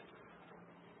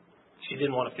 She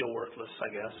didn't want to feel worthless, I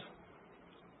guess.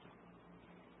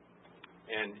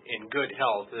 And in good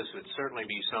health, this would certainly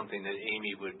be something that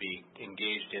Amy would be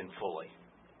engaged in fully.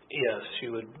 Yes, she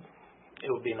would.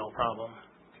 It would be no problem.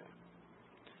 Okay.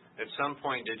 At some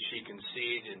point, did she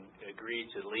concede and agree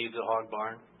to leave the hog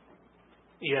barn?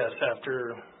 Yes,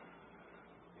 after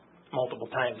multiple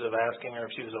times of asking her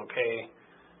if she was okay,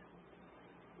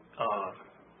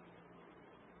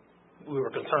 we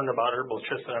were concerned about her. Both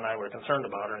Tristan and I were concerned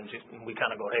about her, and we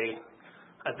kind of go, hey,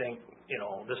 I think,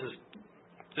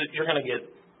 you're going to get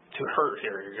too hurt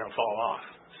here. You're going to fall off.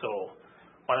 So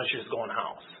why don't you just go in the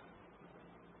house?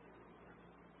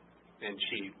 And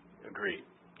she agreed?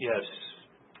 Yes,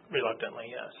 reluctantly,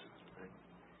 yes.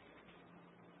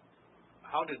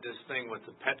 How did this thing with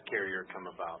the pet carrier come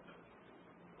about?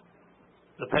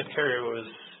 The pet carrier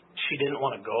she didn't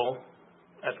want to go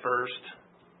at first.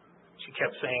 She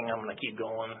kept saying, I'm going to keep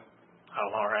going.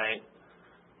 I'm all right.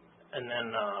 And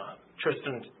then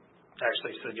Tristan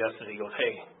actually suggested, he goes,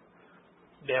 hey,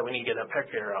 Dad, we need to get that pet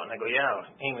carrier out. And I go, yeah,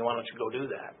 Amy, why don't you go do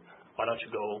that? Why don't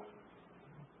you go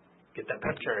get that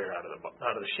pet carrier out of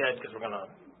the shed, because we're going to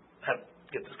have to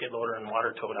get the skid loader and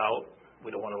water towed out. We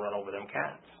don't want to run over them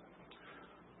cats.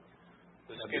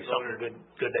 That'd be something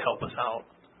good to help us out.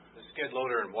 The skid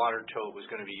loader and water tote was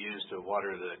going to be used to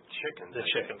water the chickens. The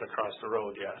chickens across the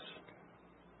road, yes.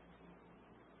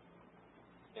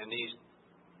 And these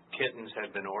kittens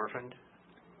had been orphaned?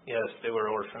 Yes, they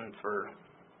were orphaned for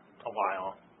a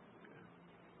while.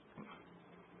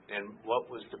 And what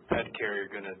was the pet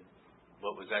carrier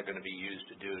what was that going to be used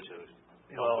to do to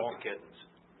help with the kittens?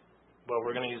 Well,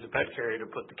 we're going to use the pet carrier to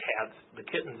put the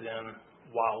kittens in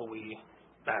while we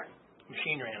back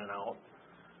machinery in and out.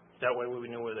 That way we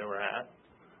knew where they were at,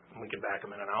 and we could back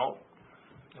them in and out,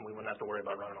 and we wouldn't have to worry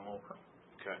about running them over.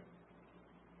 Okay.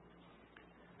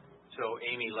 So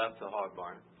Amy left the hog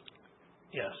barn?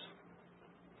 Yes.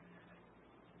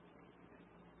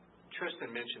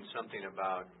 Tristan mentioned something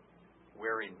about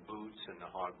wearing boots in the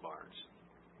hog barns.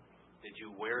 Did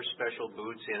you wear special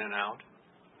boots in and out?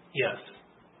 Yes.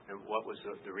 And what was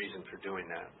the reason for doing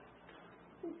that?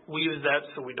 We use that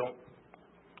so we don't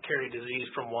carry disease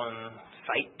from one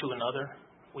site to another.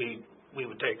 We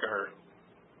would take our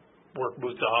work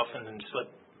boots off and then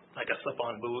like a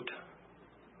slip-on boot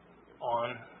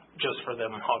on just for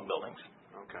them hog buildings.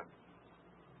 Okay.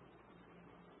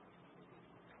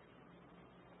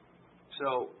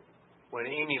 So when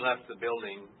Amy left the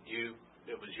building,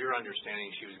 it was your understanding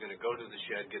she was going to go to the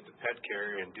shed, get the pet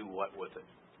carrier, and do what with it?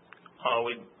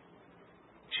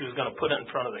 She was going to put it in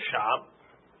front of the shop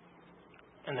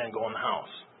and then go in the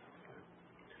house.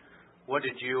 What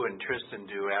did you and Tristan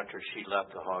do after she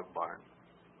left the hog barn?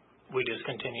 We just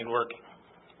continued working,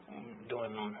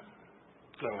 doing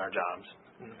our jobs,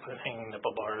 hanging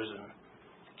nipple bars and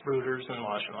rooters and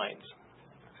washing lights.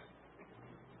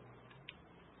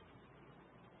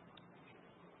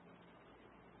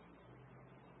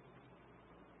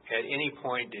 At any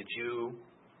point, did you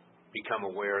become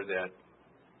aware that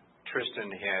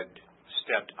Tristan had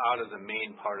stepped out of the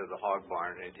main part of the hog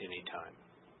barn at any time?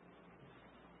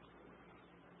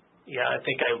 Yeah, I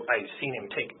think I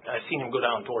seen him go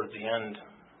down towards the end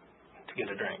to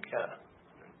get a drink. Yeah,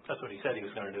 that's what he said he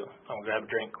was going to do. I'm gonna grab a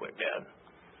drink quick, Dad.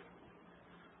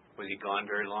 Was he gone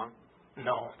very long?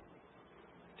 No.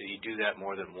 Did he do that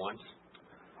more than once?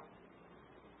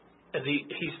 As he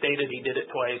stated he did it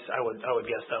twice. I would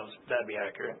guess that'd be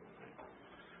accurate.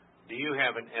 Do you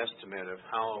have an estimate of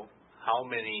how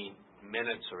many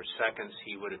minutes or seconds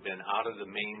he would have been out of the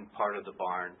main part of the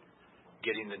barn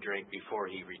getting the drink before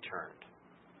he returned?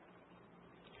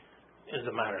 It's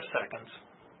a matter of seconds.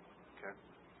 Okay.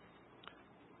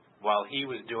 While he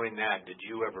was doing that, did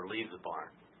you ever leave the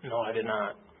barn? No, I did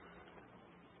not.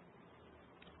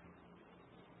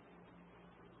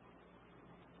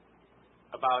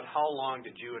 About how long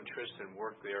did you and Tristan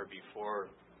work there before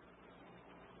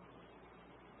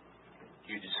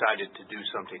you decided to do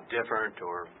something different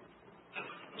or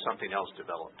something else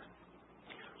developed?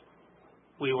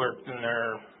 We worked in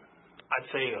there, I'd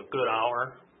say a good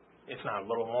hour, if not a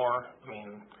little more. I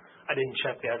mean, I didn't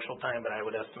check the actual time, but I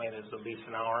would estimate it as at least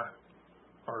an hour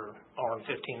or hour and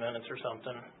 15 minutes or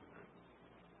something.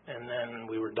 And then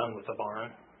we were done with the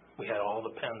barn. We had all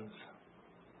the pens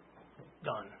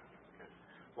done.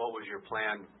 What was your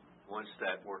plan once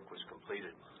that work was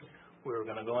completed? We were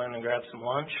going to go in and grab some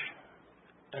lunch,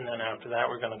 and then after that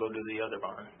we're going to go do the other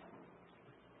barn.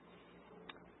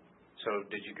 So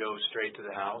did you go straight to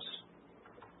the house?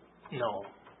 No.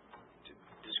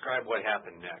 Describe what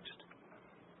happened next.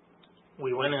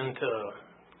 We went in to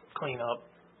clean up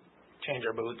change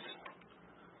our boots.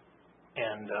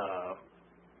 And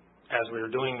as we were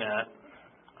doing that,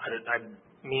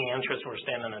 me and Tristan were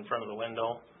standing in front of the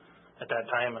window at that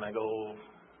time, and I go,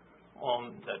 well,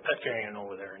 that pet carrier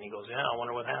over there. And he goes, yeah, I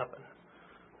wonder what happened.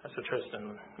 I said,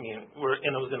 Tristan, and it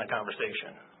was in a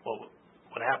conversation. Well,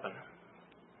 what happened?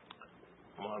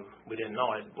 Well, we didn't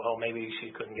know. Well, maybe she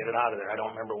couldn't get it out of there. I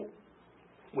don't remember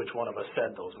which one of us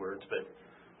said those words, but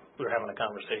we were having a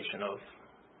conversation of,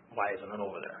 why isn't it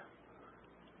over there?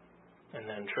 And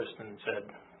then Tristan said,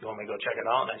 you want me to go check it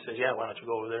out? And I said, yeah, why don't you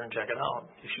go over there and check it out?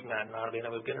 She might not be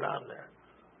able to get it out of there.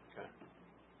 Okay.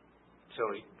 So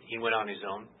he went on his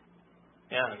own?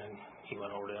 Yeah, and then he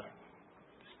went over to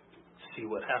see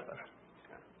what happened.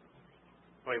 Okay.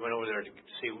 Well, he went over there to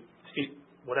see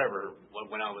whatever.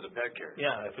 What went on with the pet carrier?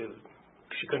 Yeah, if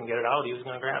she couldn't get it out, he was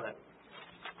going to grab it.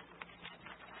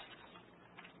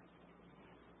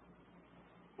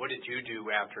 What did you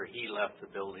do after he left the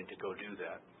building to go do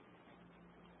that?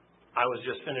 I was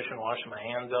just finishing washing my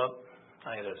hands up.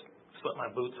 I had to slip my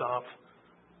boots off,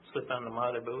 slip onto my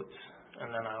other boots,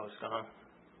 and then I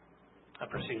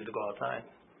proceeded to go outside.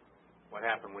 What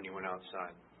happened when you went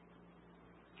outside?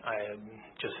 I had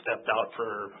just stepped out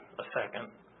for a second,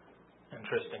 and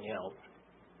Tristan yelled.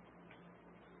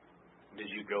 Did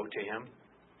you go to him?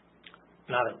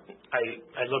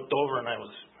 I looked over and I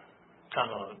was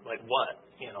kind of like, what?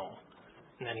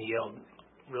 And then he yelled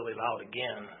really loud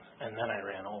again, and then I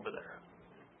ran over there.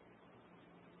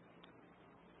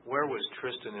 Where was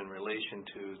Tristan in relation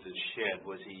to the shed?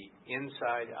 Was he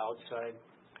inside, outside?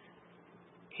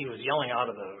 He was yelling out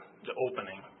of the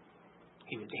opening.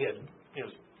 He was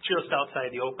just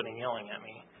outside the opening yelling at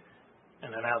me.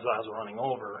 And then as I was running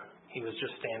over, he was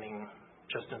just standing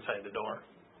just inside the door.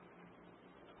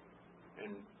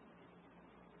 And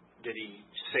did he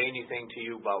say anything to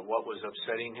you about what was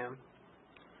upsetting him?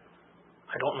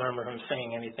 I don't remember him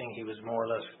saying anything. He was more or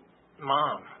less,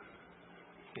 Mom.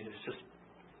 He was just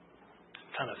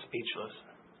kind of speechless.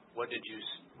 What did you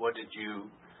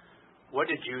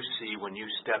see when you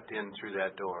stepped in through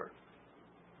that door?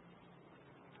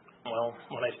 Well,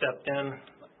 when I stepped in,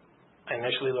 I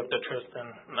initially looked at Tristan,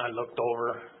 and I looked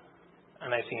over,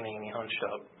 and I seen Amy hunched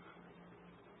up,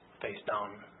 face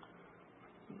down,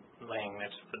 laying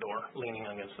next to the door, leaning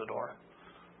against the door.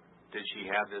 Did she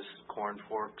have this corn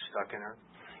fork stuck in her?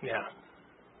 Yeah.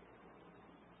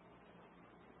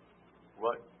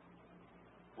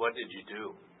 What did you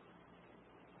do?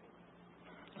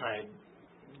 I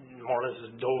more or less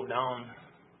just dove down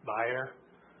by her.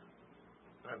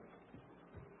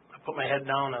 I put my head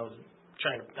down. I was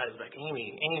like,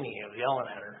 Amy. I was yelling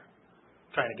at her,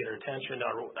 trying to get her attention.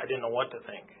 I didn't know what to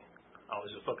think. I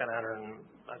was just looking at her, and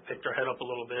I picked her head up a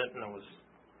little bit, and it was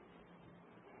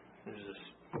just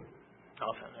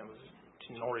nothing. It was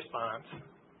no response.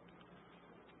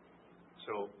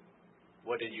 So,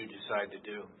 what did you decide to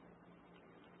do?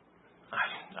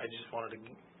 I just wanted to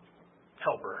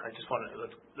help her. I just wanted to,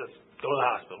 let's go to the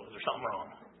hospital. Is there something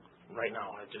wrong? Right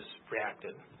now, I just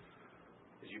reacted.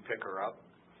 Did you pick her up?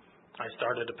 I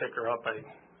started to pick her up. I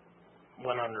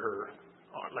went under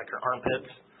her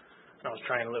armpits, and I was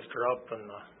trying to lift her up, and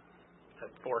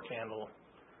that fork handle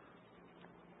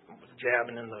was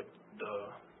jabbing in the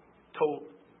toe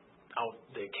out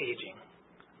the caging.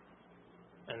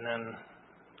 And then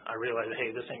I realized,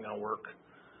 hey, this ain't going to work.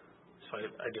 So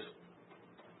I just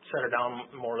set her down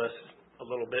more or less a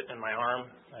little bit in my arm.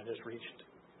 I just reached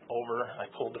over. I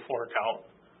pulled the fork out.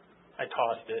 I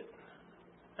tossed it.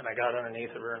 And I got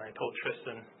underneath of her, and I told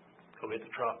Tristan, go get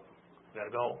the truck. We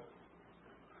got to go.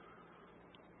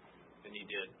 And he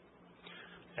did?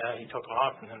 Yeah, he took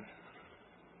off, and then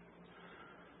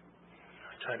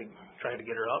I tried to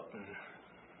get her up and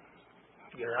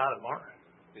get her out of the barn.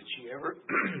 Did she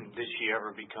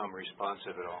ever become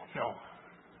responsive at all? No.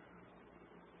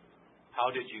 How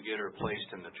did you get her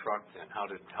placed in the truck then? How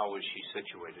was she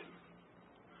situated?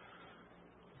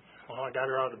 Well, I got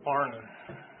her out of the barn, and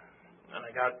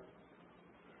it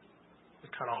was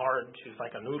kind of hard. She was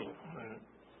like a noodle. And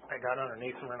I got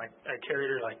underneath her, and I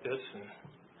carried her like this, and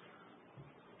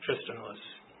Tristan was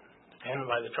standing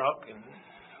by the truck and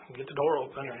get the door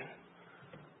open,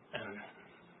 and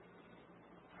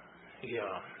he,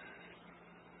 I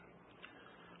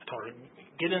told her,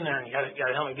 get in there, and you got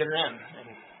to help me get her in.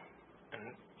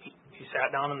 And he sat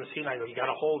down in the seat, and I go, you got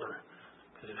to hold her,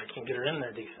 because I can't get her in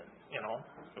there decent.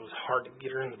 It was hard to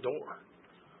get her in the door.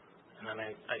 And then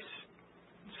I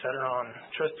set her on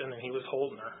Tristan, and he was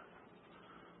holding her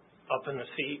up in the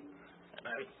seat. And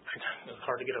it was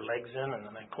hard to get her legs in, and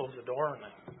then I closed the door, and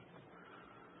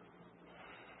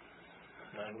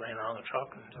I ran around the truck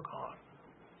and took off.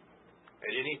 At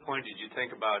any any point did you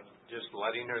think about just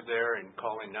letting her there and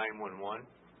calling 911?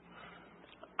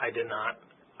 I did not.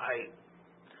 I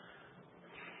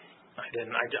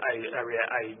didn't.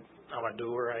 I'm a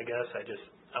doer, I guess.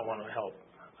 I want to help.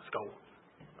 Let's go.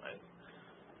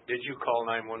 Did you call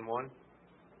 911?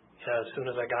 Yeah, as soon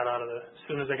as I got in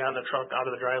the truck, out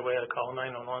of the driveway, I called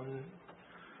 911.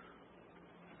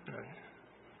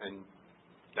 And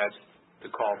that's the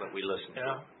call that we listened to.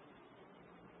 Yeah.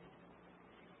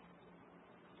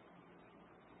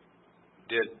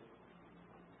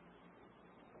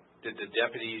 Did the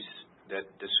deputies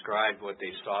that described what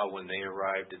they saw when they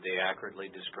arrived, did they accurately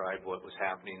describe what was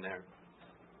happening there?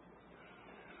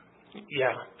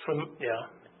 Yeah.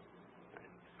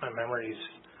 My memory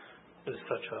is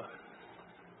such a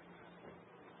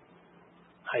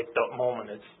hyped up moment.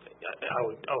 I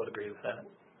would agree with that.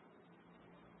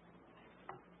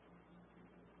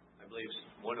 I believe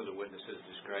one of the witnesses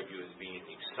described you as being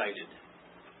excited.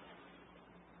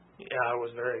 Yeah, I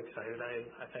was very excited. I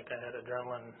think I had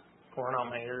adrenaline pouring out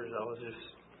my ears. I was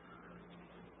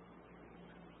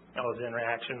in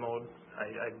reaction mode.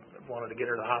 I wanted to get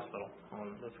her to the hospital.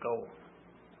 Let's go.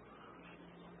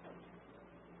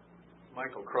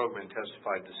 Michael Krogman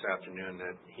testified this afternoon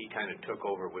that he kind of took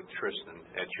over with Tristan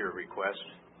at your request.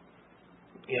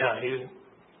 Yeah,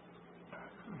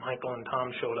 Michael and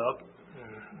Tom showed up,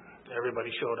 and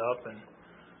everybody showed up, and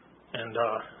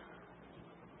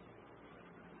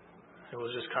it was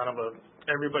just kind of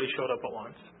everybody showed up at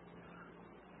once,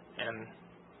 and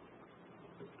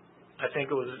I think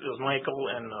it was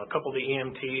Michael and a couple of the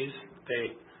EMTs.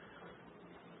 They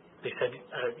said,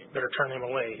 you better turn him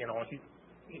away. You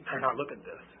better not look at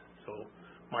this. So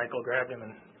Michael grabbed him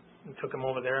and took him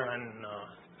over there, and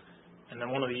then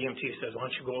one of the EMTs says, why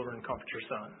don't you go over and comfort your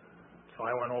son? So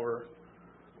I went over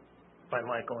by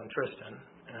Michael and Tristan,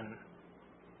 and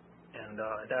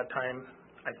at that time,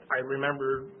 I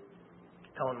remember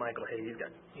telling Michael, hey,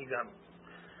 he's got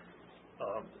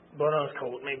blood on his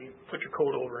coat. Maybe put your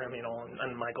coat over him,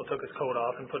 And Michael took his coat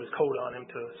off and put his coat on him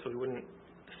so he wouldn't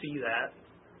see that.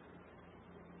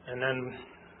 And then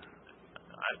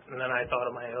I thought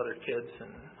of my other kids,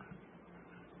 and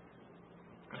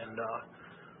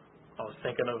I was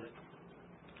thinking of,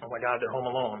 oh my God, they're home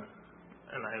alone,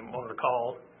 and I wanted to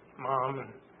call Mom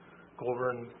and go over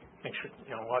and make sure,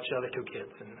 watch the other two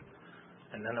kids,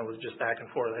 and then it was just back and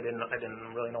forth. I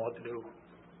didn't really know what to do.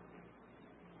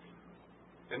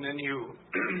 And then you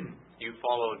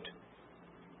followed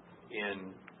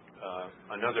in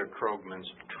another Krogman's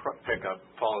pickup,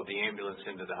 followed the ambulance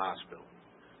into the hospital.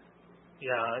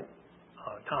 Yeah,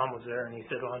 Tom was there, and he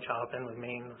said, why don't you hop in with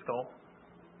me and let's go.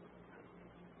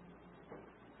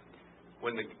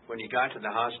 When you got to the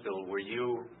hospital, were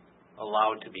you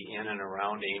allowed to be in and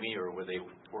around Amy, or were they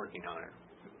working on her?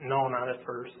 No, not at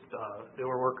first. They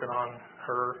were working on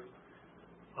her.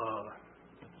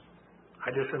 I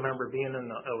just remember being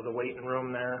in the waiting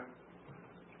room there,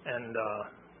 and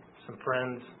some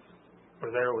friends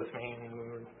were there with me,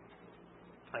 and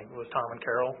it was Tom and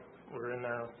Carol were in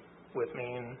there with me,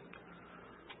 and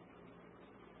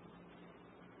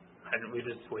we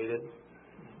just waited.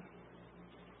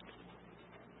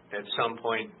 At some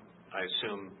point, I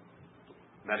assume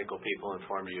medical people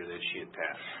informed you that she had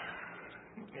passed.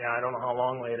 Yeah, I don't know how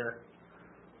long later.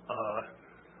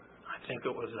 I think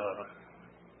it was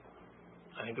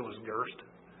Gerst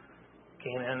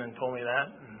came in and told me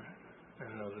that,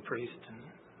 and there was a priest, and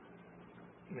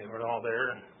they were all there.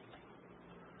 And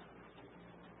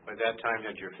by that time,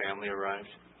 had your family arrived?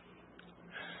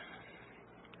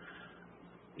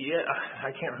 Yeah,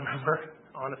 I can't remember.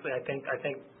 Honestly, I think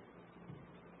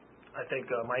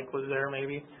Mike was there.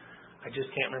 Maybe I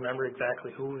just can't remember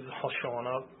exactly who was all showing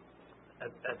up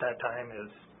at that time.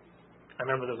 I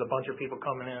remember there was a bunch of people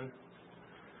coming in.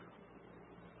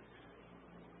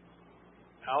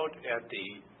 Out at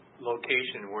the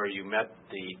location where you met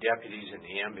the deputies in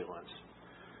the ambulance,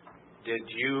 do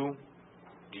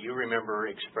you remember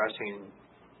expressing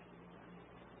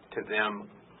to them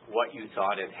what you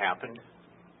thought had happened?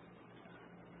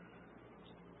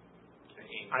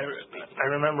 I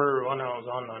remember when I was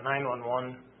on the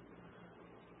 911,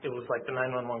 it was like the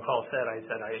 911 call said,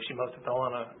 she must have fell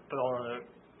on a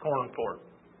corn fork.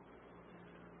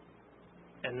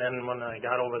 And then when I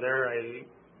got over there,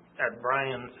 at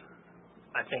Brian's,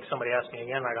 I think somebody asked me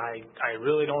again, I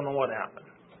really don't know what happened.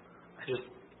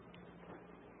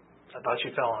 I thought she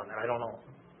fell on there. I don't know.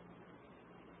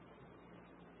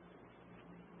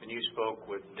 And you spoke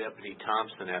with Deputy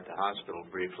Thompson at the hospital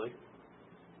briefly?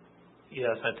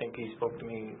 Yes, I think he spoke to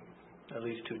me at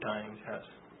least 2 times, yes.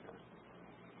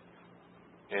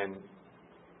 And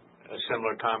a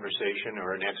similar conversation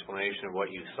or an explanation of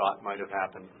what you thought might have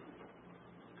happened?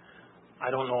 I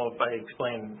don't know if I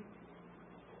explained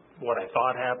what I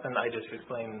thought happened. I just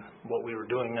explained what we were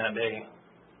doing that day.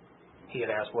 He had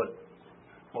asked what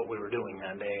we were doing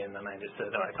that day, and then I just said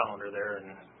that I found her there,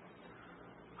 and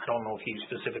I don't know if he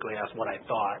specifically asked what I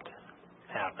thought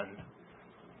happened.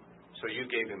 So you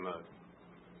gave him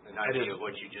an idea of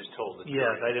what you just told the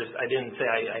Yes, I didn't say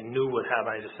I knew what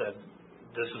happened. I just said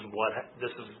this is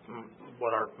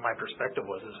what my perspective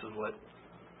was. This is what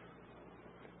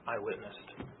I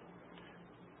witnessed.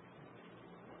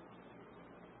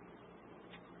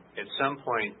 At some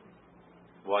point,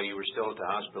 while you were still at the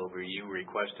hospital, were you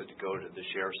requested to go to the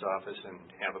sheriff's office and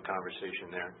have a conversation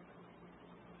there?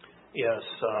 Yes,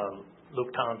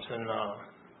 Luke Thompson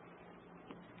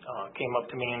came up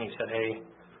to me and he said, "Hey,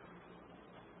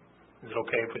 is it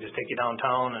okay if we just take you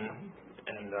downtown and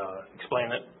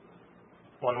explain it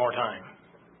one more time?"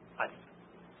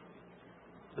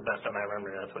 The best of my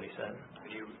memory, that's what he said.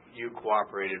 You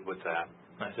cooperated with that.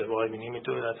 I said, "Well, if you need me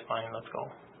to, that's fine. Let's go."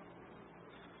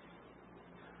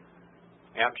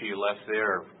 After you left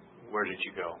there, where did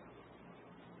you go?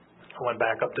 I went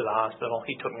back up to the hospital.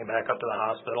 He took me back up to the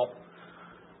hospital.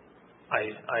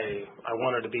 I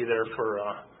wanted to be there for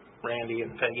Randy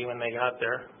and Peggy when they got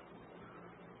there,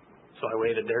 so I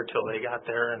waited there till they got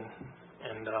there, and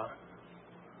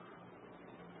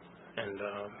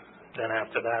then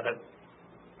after that,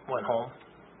 I went home.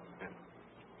 Okay.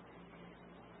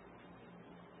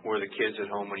 Were the kids at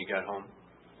home when you got home?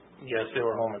 Yes, they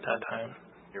were home at that time.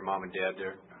 Your mom and dad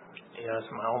there? Yes,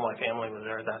 all my family was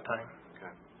there at that time.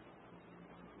 Okay.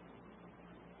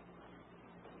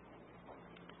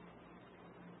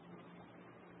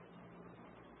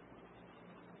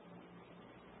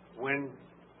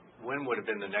 When would have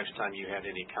been the next time you had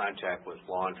any contact with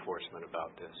law enforcement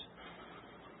about this?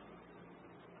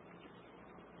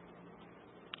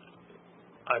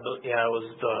 It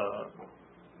was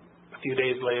a few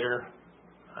days later.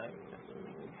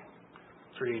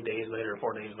 3 days later,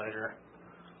 4 days later,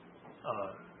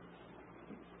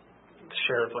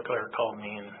 Sheriff Leclerc called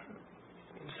me and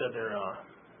said they're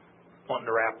wanting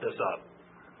to wrap this up.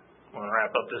 Want to wrap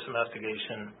up this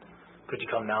investigation. Could you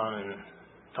come down and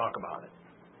talk about it?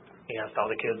 He asked how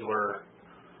the kids were,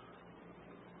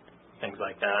 things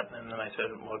like that. And then I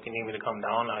said, well, if you need me to come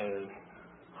down,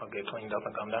 I'll get cleaned up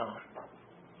and come down.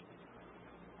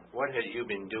 What had you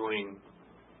been doing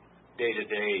day to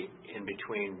day in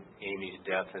between Amy's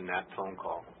death and that phone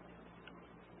call?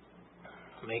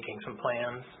 Making some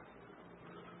plans,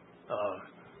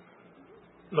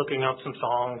 looking up some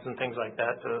songs and things like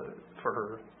that for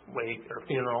her wake or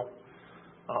funeral.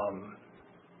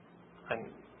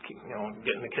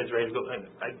 Getting the kids ready to go.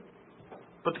 I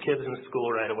put the kids in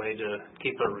school right away to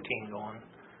keep their routine going,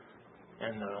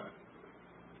 and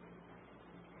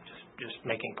just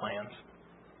making plans.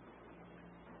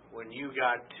 When you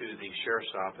got to the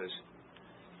sheriff's office,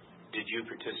 did you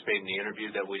participate in the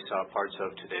interview that we saw parts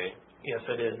of today? Yes,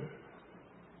 I did.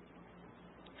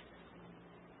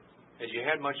 Had you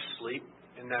had much sleep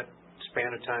in that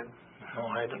span of time? No,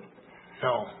 I haven't.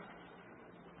 No.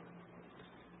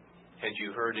 Had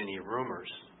you heard any rumors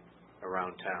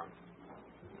around town?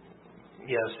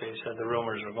 Yes, they said the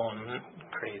rumors were going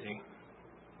crazy.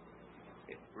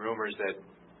 Rumors that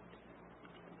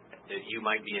you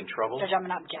might be in trouble? Judge, I'm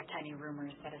going to object to any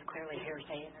rumors. That is clearly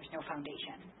hearsay, and there's no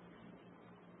foundation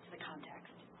to the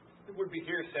context. It would be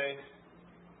hearsay.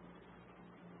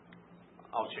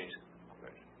 I'll change it.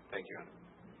 Thank you, Honor.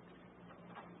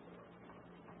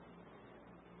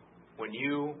 When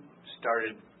you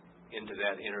started into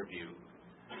that interview,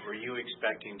 were you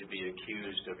expecting to be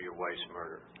accused of your wife's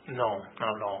murder? No,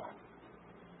 not at all.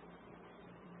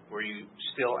 Were you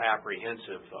still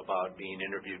apprehensive about being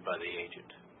interviewed by the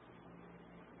agent?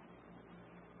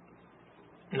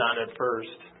 Not at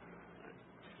first,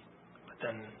 but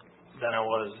then I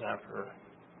was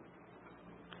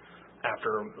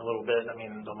after a little bit. I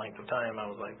mean, the length of time, I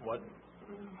was like, what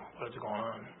is going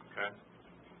on? Okay.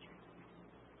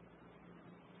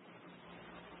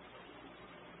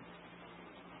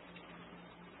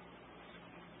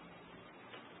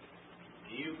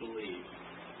 Do you believe?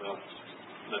 Well,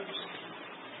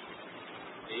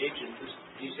 the agent, this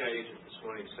DCI agent this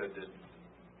morning said that,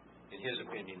 in his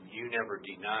opinion, you never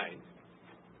denied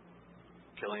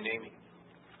killing Amy.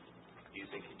 Do you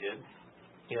think you did?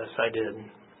 Yes, I did.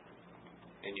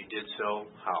 And you did so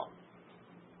how?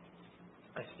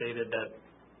 I stated that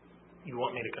you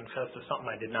want me to confess to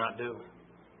something I did not do.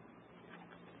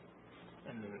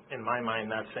 And in my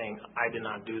mind, that's saying I did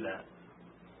not do that.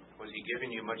 Was he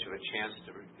giving you much of a chance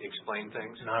to explain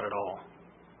things? Not at all.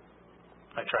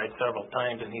 I tried several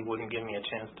times, and he wouldn't give me a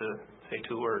chance to say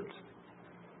 2 words.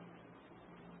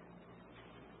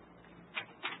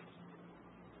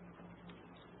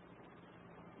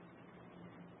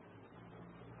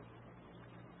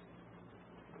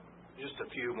 Just a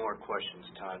few more questions,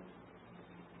 Todd.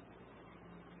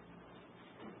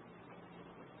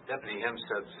 Deputy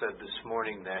Hempstead said this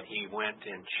morning that he went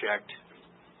and checked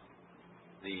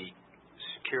the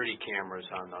security cameras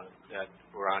that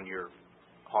were on your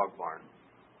hog barn.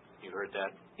 You heard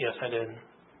that? Yes, I did.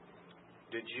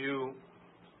 Did you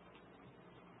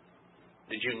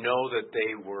know that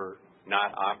they were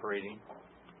not operating?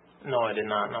 No, I did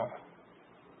not know.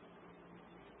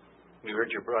 We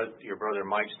heard your brother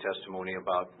Mike's testimony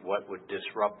about what would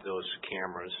disrupt those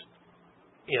cameras.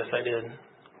 Yes, I did.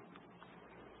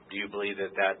 Do you believe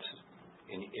that that's,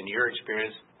 in your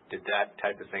experience, did that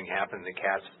type of thing happen? The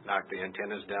cats knock the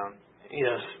antennas down?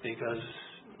 Yes, because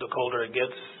the colder it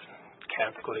gets,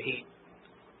 cats go to heat.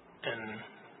 And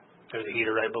there's a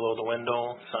heater right below the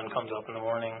window. Sun comes up in the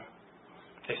morning.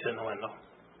 They sit in the window.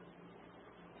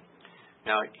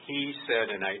 Now, he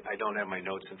said, and I don't have my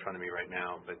notes in front of me right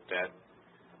now, but that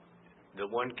the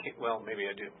one, well, maybe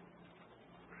I do.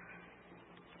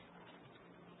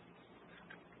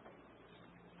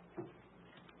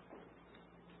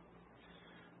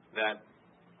 That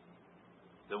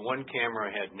the one camera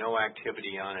had no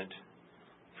activity on it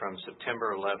from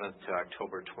September 11th to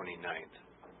October 29th.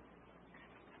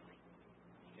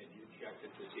 Have you checked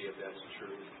it to see if that's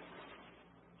true?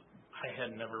 I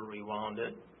had never rewound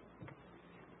it.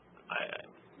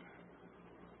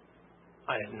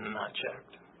 I had not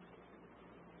checked.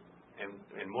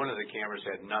 And one of the cameras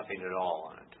had nothing at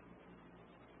all on it.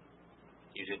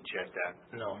 You didn't check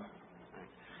that? No.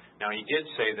 Now, he did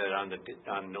say that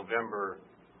on November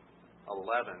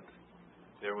 11th,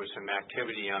 there was some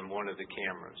activity on one of the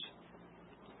cameras.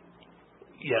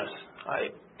 Yes.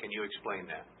 Can you explain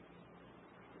that?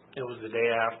 It was the day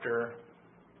after.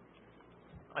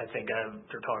 I think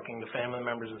after talking to family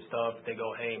members and stuff, they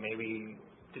go, hey, maybe,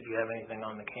 did you have anything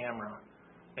on the camera?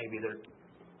 Maybe they're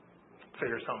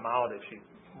figure something out if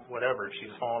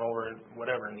she's fallen over,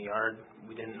 whatever, in the yard.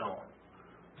 We didn't know.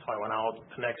 So I went out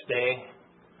the next day.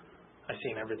 I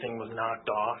seen everything was knocked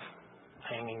off,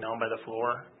 hanging down by the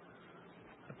floor.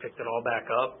 I picked it all back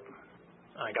up.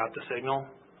 I got the signal.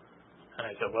 And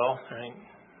I said, well, there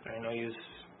ain't no use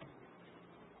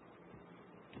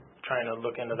trying to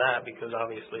look into that because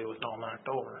obviously it was all knocked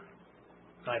over.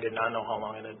 I did not know how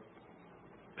long it had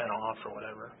been off or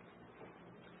whatever.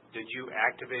 Did you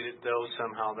activate it, though,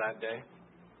 somehow that day?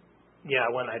 Yeah,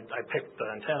 when I picked the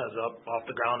antennas up off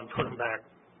the ground and put them back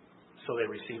so they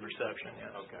receive reception,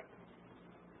 yes. Okay.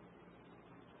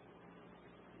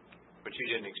 But you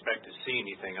didn't expect to see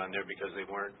anything on there because they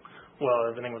weren't?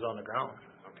 Well, everything was on the ground.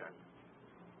 Okay.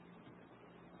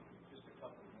 Just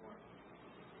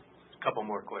a couple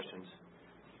more questions.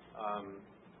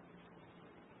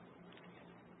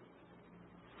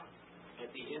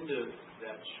 At the end of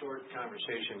that short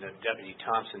conversation that Deputy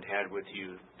Thompson had with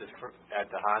you at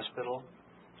the hospital,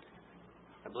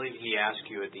 I believe he asked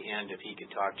you at the end if he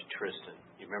could talk to Tristan.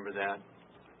 You remember that?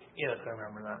 Yes, I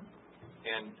remember that.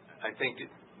 And I think that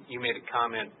you made a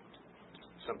comment,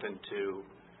 something to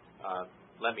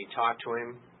let me talk to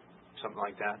him, something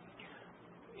like that?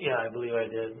 Yeah, I believe I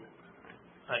did.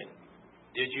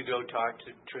 Did you go talk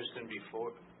to Tristan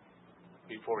before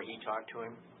he talked to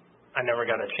him? I never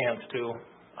got a chance to.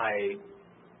 I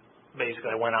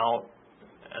went out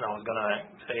and I was going to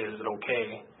say, is it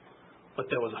okay? But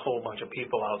there was a whole bunch of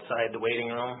people outside the waiting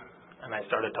room and I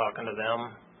started talking to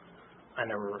them. I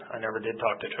never did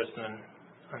talk to Tristan.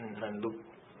 And then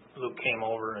Luke came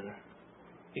over and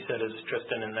he said, is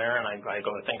Tristan in there? And I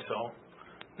go, I think so.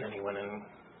 And then he went and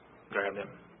grabbed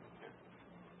him.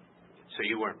 So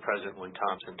you weren't present when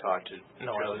Thompson talked to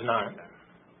No, Tristan? I was not.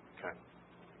 Okay.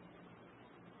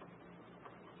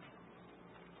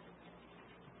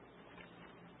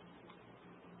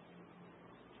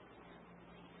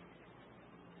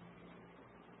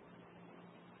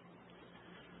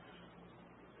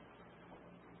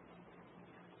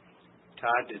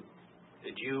 Todd,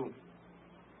 did you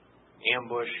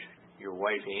ambush your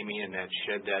wife Amy in that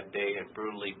shed that day and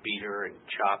brutally beat her and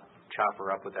chop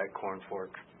her up with that corn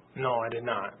fork? No, I did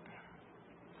not.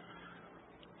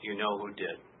 Do you know who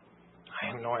did? I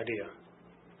have no idea.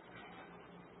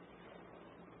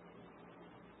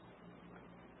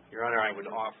 Your Honor, I would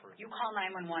offer. You call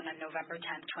 911 on November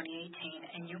 10th,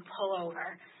 2018, and you pull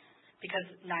over because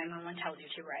 911 tells you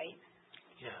to, right?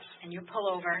 Yes. And you pull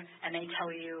over and they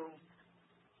tell you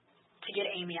to get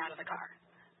Amy out of the car.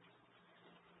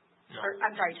 No. Or,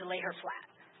 I'm sorry, to lay her flat.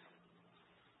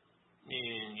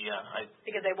 Yeah,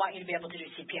 Because they want you to be able to do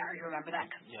CPR. You remember that?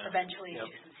 Yeah. Eventually Yep.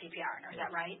 do some CPR. Is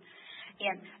that right?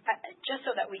 And just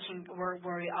so that we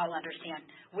all understand,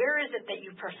 where is it that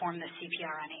you perform the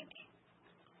CPR on Amy?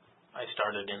 I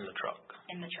started in the truck.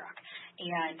 In the truck.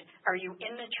 And are you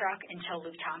in the truck until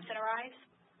Luke Thompson arrives?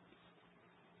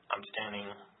 I'm standing.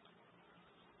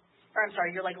 Or I'm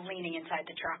sorry, you're like leaning inside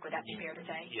the truck. Would that be fair to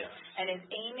say? Yes. And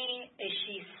is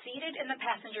she seated in the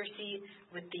passenger seat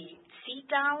with the seat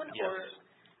down? Yes.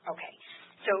 Okay.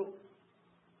 So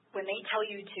when they tell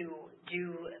you to do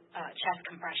chest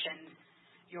compression,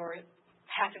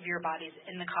 half of your body's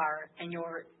in the car, and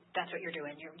that's what you're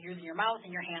doing. You're using your mouth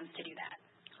and your hands to do that.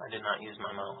 I did not use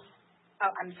my mouth.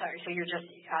 Oh, I'm sorry. So you're just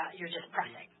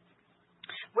pressing.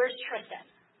 Where's Tristan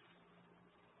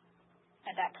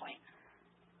at that point?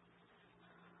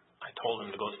 I told him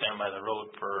to go stand by the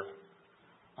road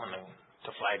to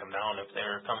flag them down if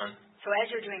they're coming. So as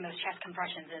you're doing those chest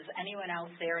compressions, is anyone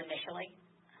else there initially?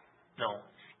 No.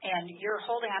 And you're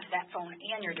holding onto that phone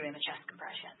and you're doing the chest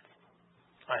compressions.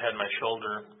 I had my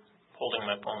shoulder holding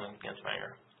my phone against my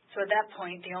ear. So at that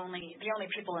point, the only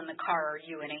people in the car are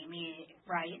you and Amy,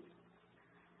 right?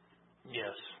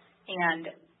 Yes. And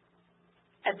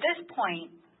at this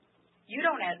point, you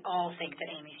don't at all think that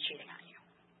Amy's cheating on you.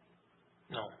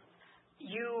 No.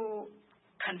 You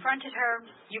confronted her.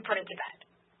 You put it to bed.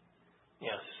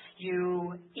 Yes.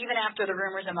 You, even after the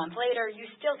rumors a month later, you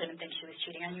still didn't think she was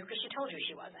cheating on you because she told you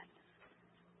she wasn't.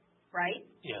 Right?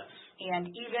 Yes.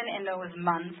 And even in those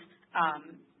months,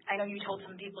 I know you told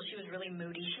some people she was really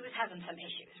moody. She was having some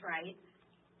issues, right?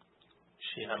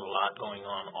 She had a lot going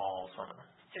on all summer.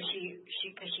 So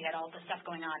because she had all the stuff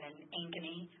going on in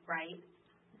Ankeny, right?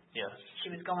 Yes. She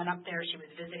was going up there. She was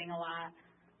visiting a lot.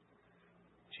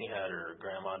 She had her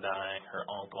grandma die. Her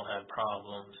uncle had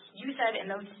problems. You said in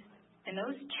those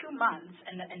 2 months,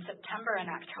 in September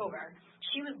and October,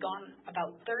 she was gone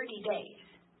about 30 days.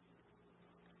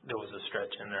 There was a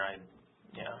stretch in there.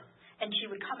 Yeah. And she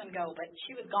would come and go, but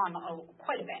she was gone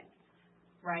quite a bit,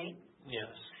 right?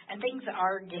 Yes. And things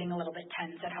are getting a little bit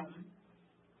tense at home.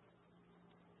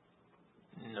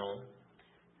 No.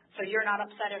 So you're not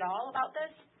upset at all about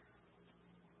this?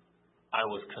 I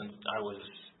was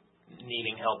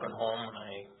needing help at home,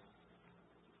 and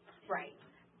Right.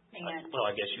 And well,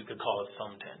 I guess you could call it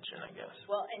some tension, I guess.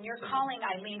 well, and you're calling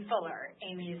Eileen Fuller,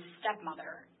 Amy's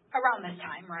stepmother, around this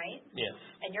time, right? Yes.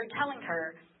 And you're telling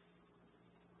her,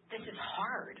 this is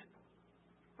hard,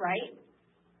 right?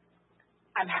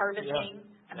 I'm harvesting,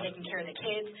 I'm taking care of the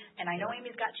kids, and I know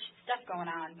Amy's got stuff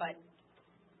going on, but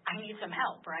I need some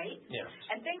help, right? Yes.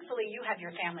 And thankfully you have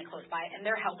your family close by, and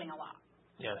they're helping a lot.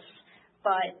 Yes.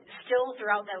 But still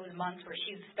throughout those months where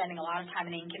she's spending a lot of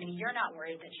time in Ankeny, you're not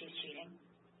worried that she's cheating,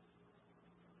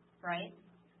 right?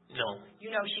 No. You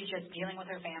know she's just dealing with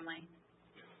her family,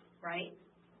 right?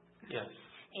 Yes.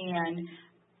 And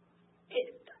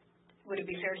would it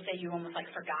be fair to say you almost like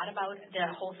forgot about the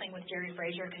whole thing with Jerry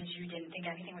Frazier because you didn't think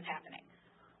anything was happening?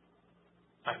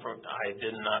 I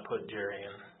did not put Jerry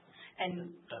in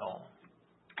at all.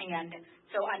 And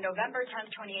so on November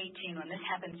 10th, 2018, when this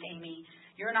happens to Amy,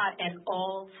 you're not at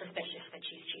all suspicious that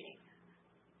she's cheating.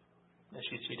 That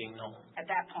she's cheating? No. At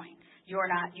that point, you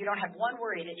don't have one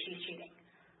worry that she's cheating.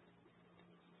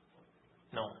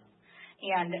 No.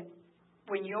 And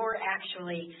when you're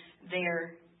actually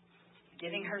there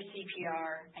giving her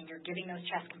CPR and you're giving those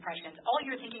chest compressions, all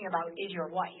you're thinking about is your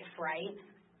wife, right?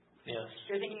 Yes.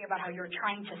 You're thinking about how you're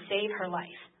trying to save her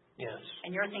life. Yes.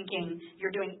 And you're thinking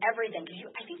you're doing everything.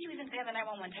 I think you even say on the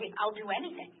 911 tape, I'll do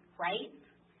anything, right?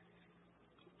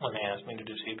 When they asked me to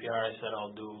do CPR, I said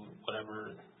I'll do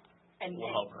whatever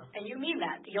will help her. And you mean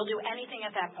that. You'll do anything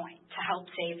at that point to help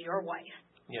save your wife.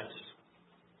 Yes.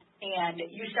 And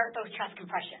you start those chest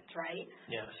compressions, right?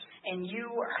 Yes. And you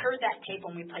heard that tape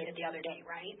when we played it the other day,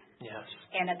 right? Yes.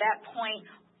 And at that point,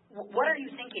 what are you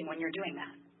thinking when you're doing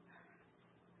that?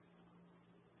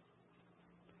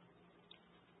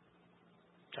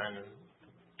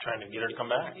 Trying to get her to come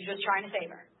back. You're just trying to save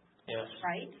her. Yes.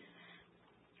 Right?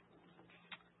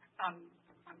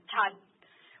 Todd,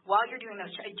 while you're doing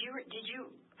those,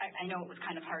 I know it was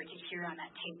kind of hard to hear on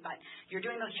that tape, but you're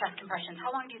doing those chest compressions.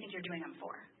 How long do you think you're doing them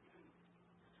for?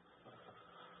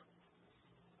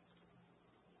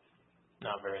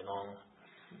 Not very long.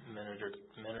 A minute or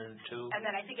two. And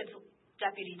then I think it's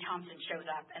Deputy Thompson shows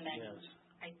up, and then yes.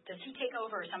 Does he take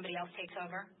over or somebody else takes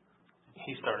over?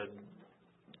 He started.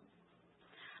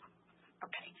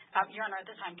 Okay. Your Honor, at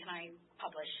this time, can I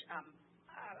publish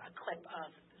a clip of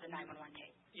the 911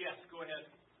 tape? Yes, go ahead.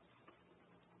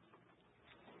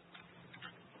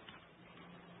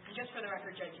 And just for the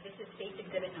record, Judge, this is State's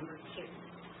Exhibit number 2.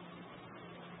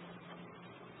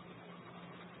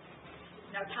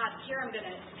 Now, Todd, here I'm going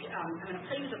to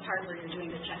play you the part where you're doing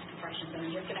the chest compressions, and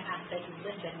I'm just going to ask that you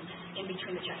listen in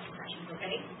between the chest compressions,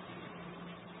 okay?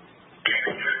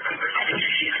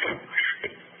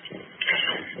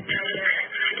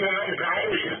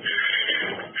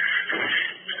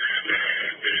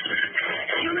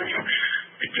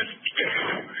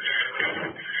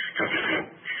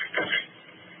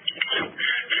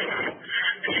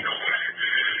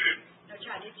 Now,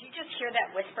 Todd, did you just hear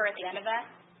that whisper at the end of that?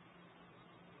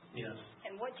 Yes.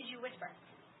 And what did you whisper?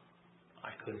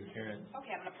 I couldn't hear it.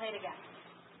 Okay, I'm going to play it again.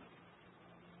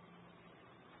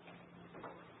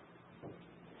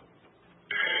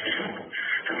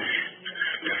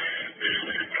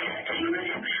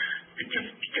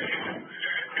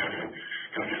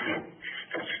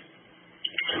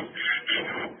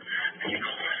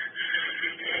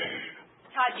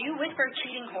 Todd, do you whisper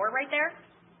cheating whore right there?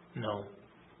 No.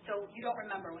 So you don't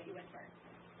remember what you whispered?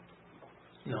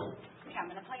 No. Okay, I'm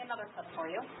going to play another clip for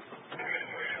you.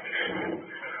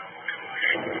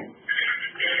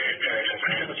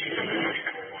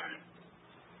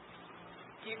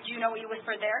 Do you know what you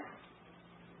whispered there?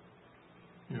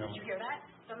 No. Did you hear that?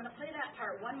 So I'm going to play that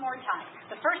part one more time.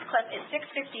 The first clip is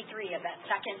 6:53 of that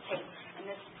second tape, and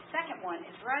this second one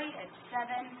is right at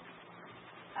 0700.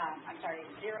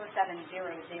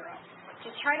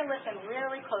 Just try to listen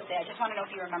really closely. I just want to know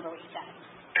if you remember what you said.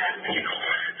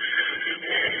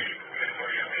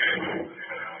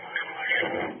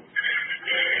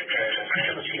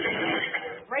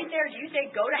 Right there, do you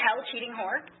say "go to hell, cheating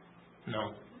whore"?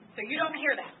 No. So you don't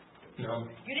hear that. No.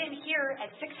 You didn't hear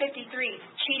at 6:53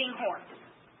 cheating whore.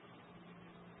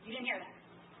 You didn't hear that.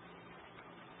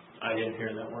 I didn't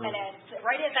hear that word. And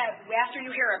right at that, after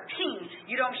you hear a ping,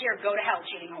 you don't hear "go to hell,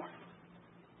 cheating whore."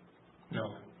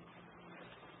 No.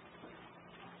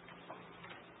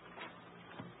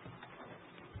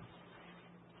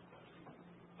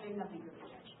 I have nothing for the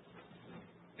judge.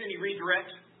 Any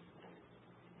redirects?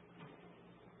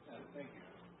 Thank you.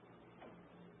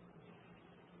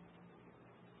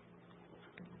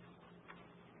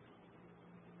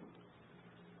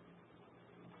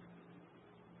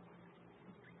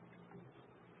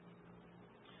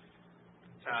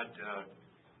 Todd,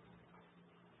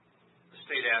 the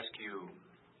state asked you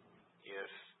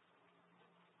if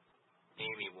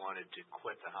Amy wanted to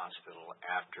quit the hospital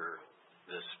after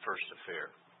this first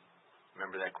affair.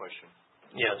 Remember that question?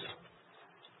 Yes.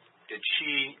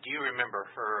 Do you remember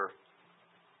her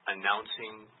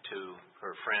announcing to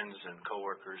her friends and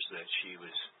coworkers that she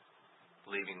was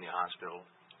leaving the hospital?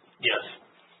 Yes.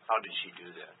 How did she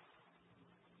do that?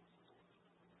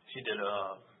 She did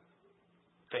a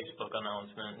Facebook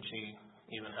announcement, and she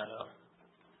even had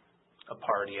a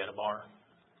party at a bar.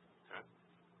 Okay.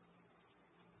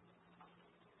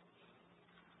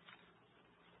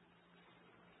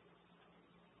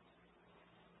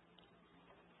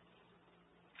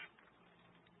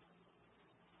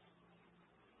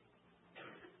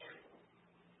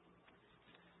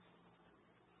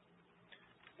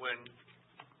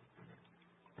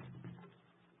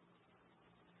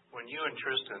 When you and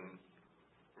Tristan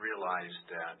realized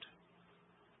that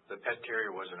the pet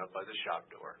carrier wasn't up by the shop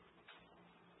door,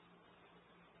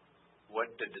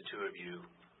 what did the two of you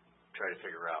try to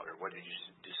figure out, or what did you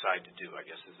decide to do, I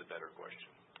guess is a better question.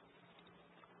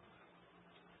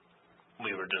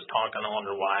 We were just talking. I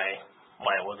wonder why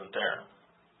it wasn't there.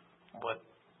 But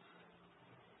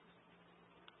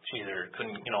she either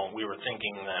couldn't, we were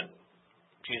thinking that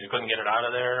she either couldn't get it out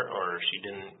of there, or she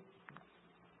didn't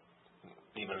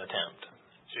even attempt.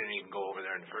 She didn't even go over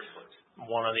there in the first place?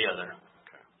 One or the other.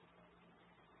 Okay.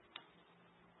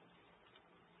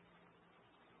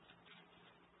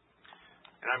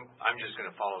 And I'm just going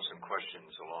to follow some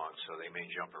questions along, so they may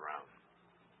jump around.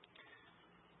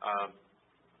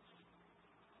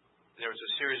 There was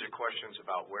a series of questions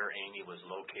about where Amy was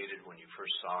located when you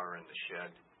first saw her in the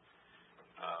shed.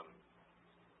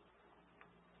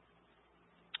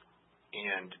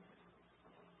 And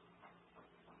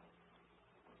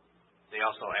they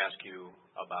also ask you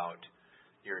about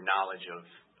your knowledge of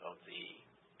the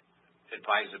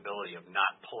advisability of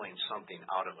not pulling something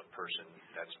out of a person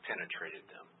that's penetrated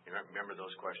them. You remember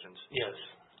those questions? Yes.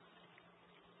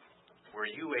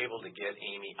 Were you able to get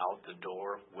Amy out the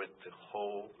door with the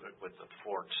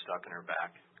fork stuck in her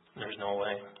back? There's no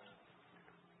way.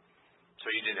 So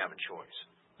you didn't have a choice?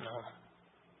 No.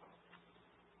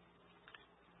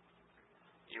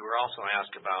 You were also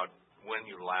asked about when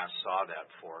you last saw that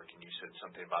fork, and you said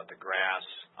something about the grass,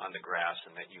 on the grass,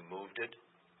 and that you moved it?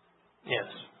 Yes.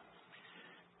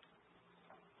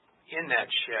 In that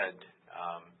shed,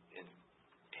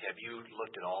 have you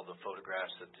looked at all the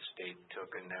photographs that the state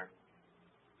took in there?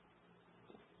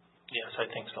 Yes, I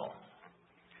think so.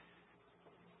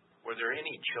 Were there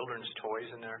any children's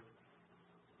toys in there?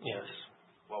 Yes.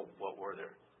 What were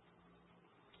there?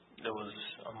 There was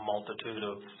a multitude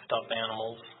of stuffed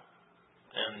animals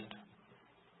and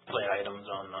play items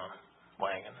on the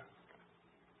wagon.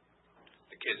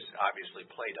 The kids obviously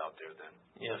played out there then.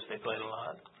 Yes, they played a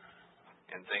lot.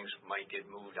 And things might get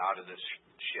moved out of the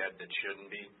shed that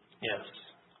shouldn't be? Yes.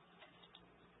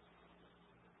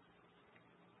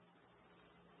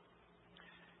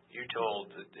 You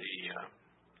told the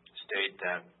state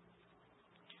that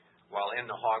while in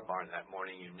the hog barn that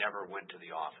morning, you never went to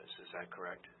the office. Is that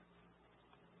correct?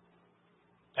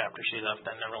 After she left,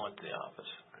 I never went to the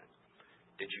office. Right.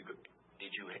 Did you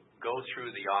go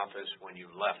through the office when you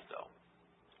left, though?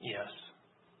 Yes.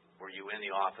 Were you in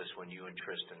the office when you and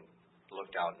Tristan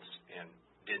looked out and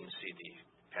didn't see the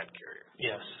pet carrier?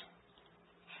 Yes.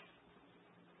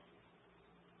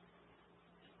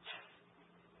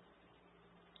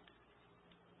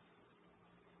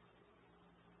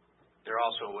 There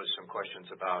also was some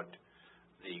questions about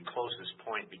the closest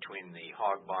point between the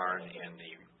hog barn and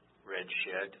the red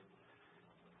shed,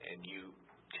 and you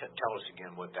tell us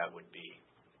again what that would be.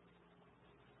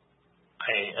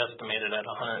 I estimated at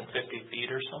 150 feet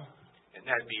or so. And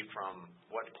that'd be from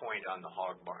what point on the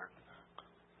hog barn?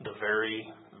 The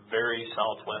very, very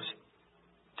southwest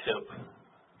tip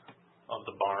of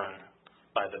the barn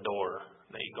by the door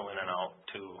that you go in and out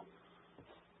to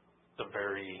the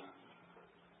very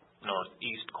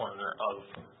northeast corner of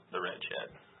the red shed.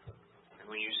 And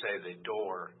when you say the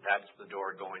door, that's the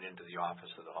door going into the office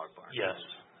of the hog barn? Yes.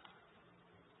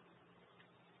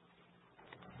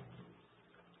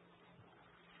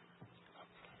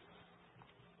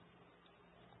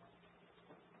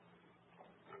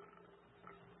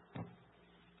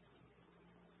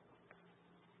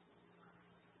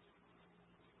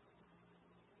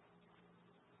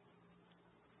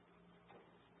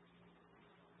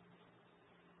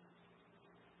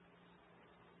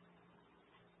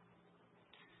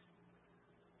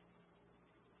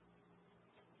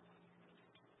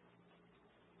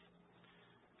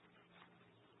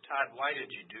 Todd, why did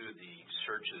you do the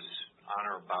searches on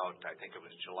or about, I think it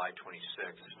was July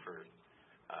 26th, for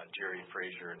Jerry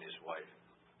Frazier and his wife?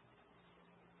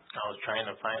 I was trying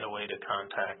to find a way to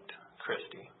contact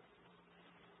Christy.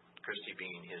 Christy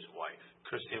being his wife.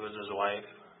 Christy was his wife.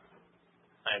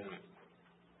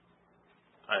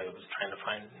 I was trying to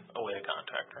find a way to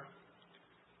contact her.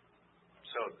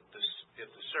 So if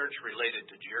the search related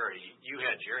to Jerry, you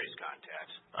had Jerry's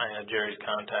contacts. I had Jerry's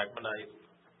contact, but I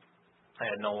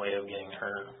had no way of getting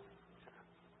her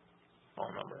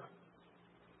phone number.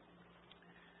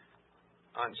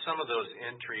 On some of those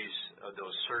entries of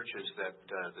those searches that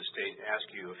the state asked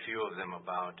you, a few of them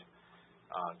about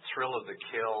thrill of the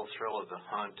kill, thrill of the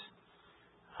hunt,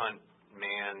 hunt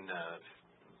man,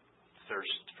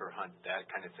 thirst for hunt, that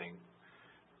kind of thing.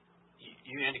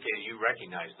 You indicated you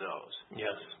recognize those.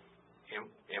 Yes.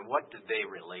 And what did they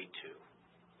relate to?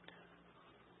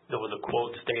 There was a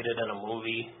quote stated in a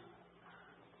movie,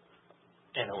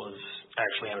 and it was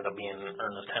actually ended up being an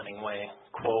Ernest Hemingway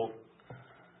quote,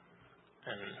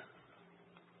 and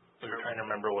we were trying to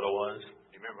remember what it was.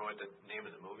 Do you remember what the name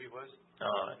of the movie was?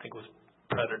 I think it was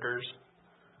Predators.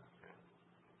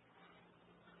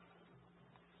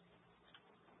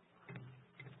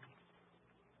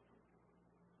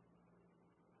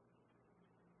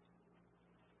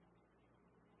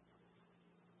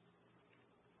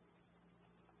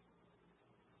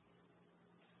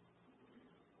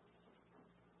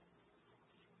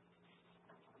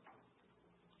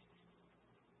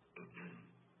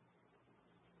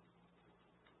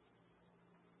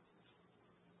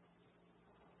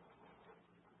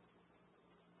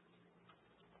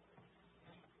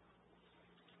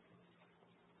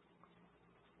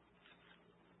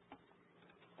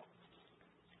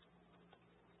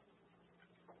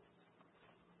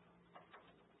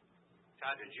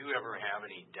 Todd, did you ever have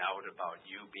any doubt about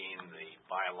you being the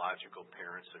biological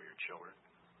parents of your children?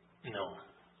 No.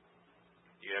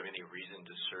 Do you have any reason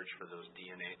to search for those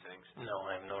DNA things? No,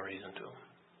 I have no reason to.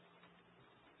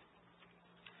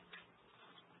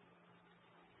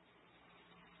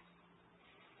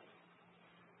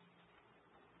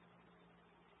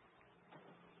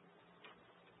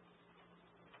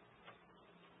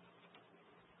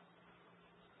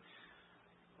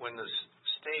 When the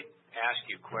state asked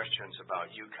you questions about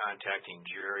you contacting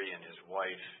Jerry and his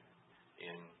wife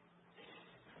in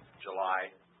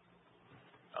July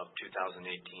of 2018,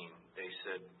 they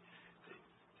said,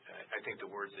 I think the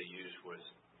words they used was,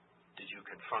 did you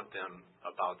confront them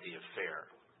about the affair?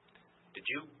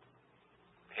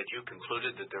 Had you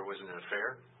concluded that there was an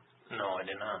affair? No, I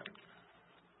did not.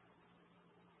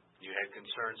 You had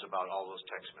concerns about all those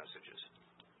text messages.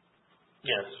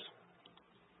 Yes.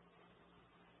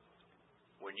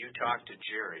 When you talked to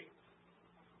Jerry,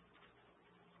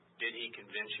 did he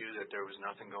convince you that there was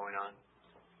nothing going on?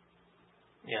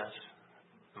 Yes.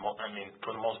 I mean,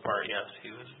 for the most part, yes. He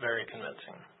was very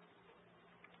convincing.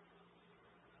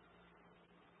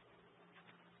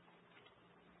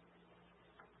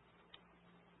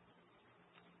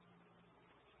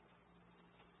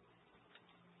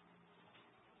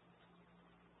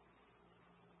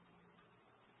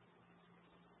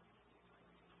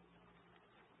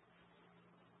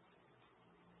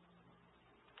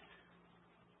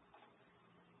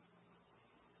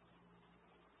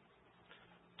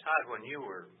 Todd, when you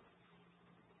were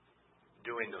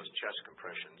doing those chest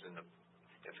compressions,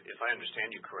 if I understand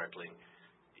you correctly,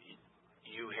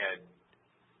 you had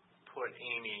put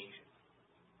Amy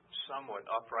somewhat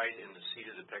upright in the seat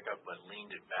of the pickup, but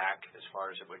leaned it back as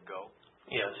far as it would go?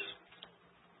 Yes.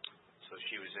 So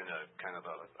she was in a kind of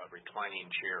a reclining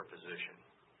chair position.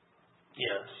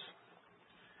 Yes.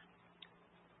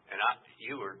 And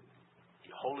you were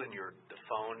holding the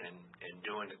phone and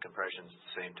doing the compressions at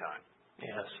the same time.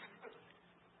 Yes.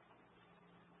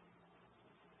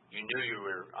 You knew you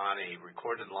were on a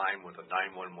recorded line with a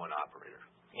 911 operator.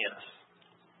 Yes.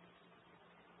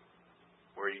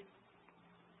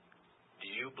 Do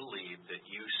you believe that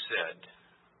you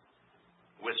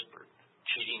whispered,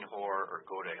 cheating whore or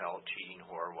go to hell, cheating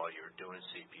whore, while you were doing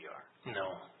CPR?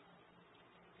 No.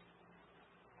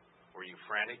 Were you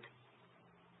frantic?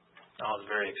 I was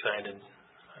very excited.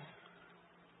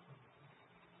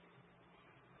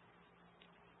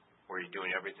 Were you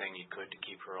doing everything you could to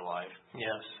keep her alive?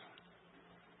 Yes.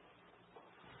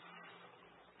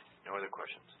 No other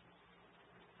questions?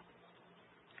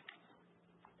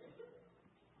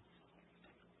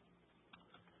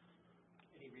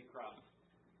 Any recross?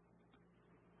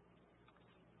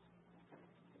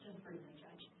 Just briefly,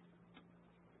 Judge.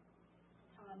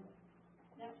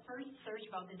 That first search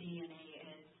about the DNA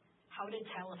is how to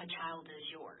tell if a child is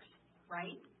yours,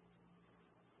 right?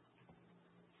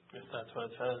 If that's what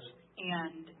it says.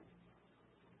 And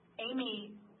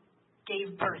Amy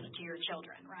gave birth to your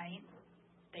children, right?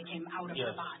 They came out of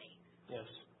her body. Yes.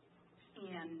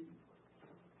 And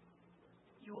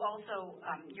you also,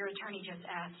 your attorney just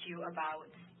asked you about,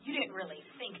 you didn't really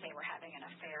think they were having an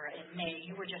affair in May.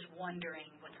 You were just wondering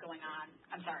what's going on.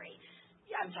 I'm sorry,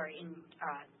 in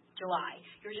July.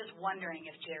 You were just wondering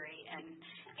if Jerry and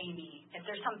Amy, if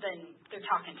there's something, they're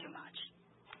talking too much.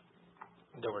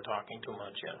 They were talking too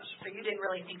much, yes. So you didn't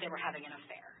really think they were having an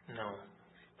affair? No.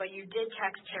 But you did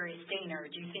text Terry Stainer.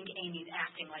 Do you think Amy's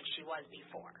acting like she was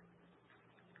before?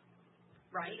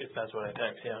 Right? If that's what I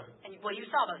text, yeah. And, well, you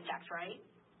saw those texts, right?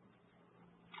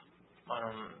 I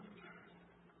don't...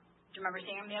 Do you remember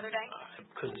seeing them the other day? I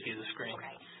couldn't see the screen.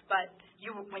 Okay. But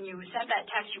when you sent that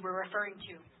text, you were referring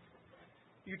to...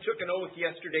 You took an oath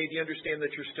yesterday. Do you understand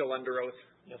that you're still under oath?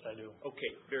 Yes, I do.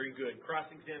 Okay, very good.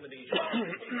 Cross-examination.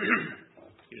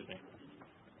 Excuse me.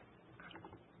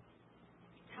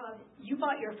 Todd, you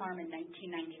bought your farm in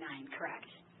 1999, correct?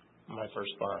 My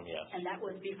first farm, yes. And that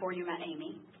was before you met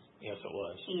Amy? Yes, it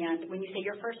was. And when you say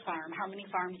your first farm, how many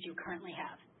farms do you currently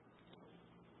have?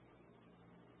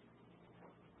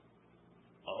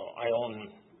 I own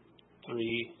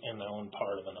 3, and I own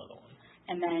part of another one.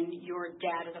 And then your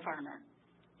dad is a farmer?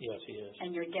 Yes, he is.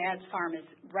 And your dad's farm is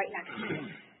right next to you?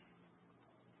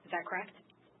 Is that correct?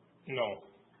 No.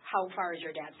 How far is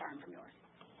your dad's farm from yours?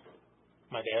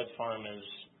 My dad's farm is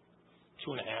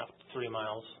 2.5 to 3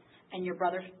 miles. And your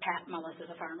brother, Pat Mullis, is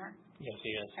a farmer? Yes, he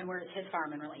is. And where is his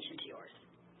farm in relation to yours?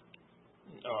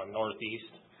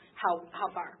 Northeast. How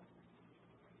far?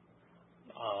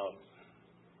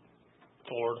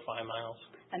 4 to 5 miles.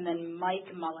 And then Mike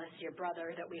Mullis, your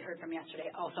brother that we heard from yesterday,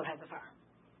 also has a farm?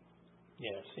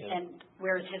 Yes, yes. And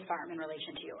where is his farm in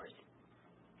relation to yours?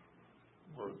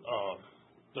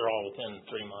 They're all within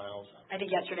 3 miles. I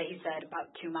think yesterday he said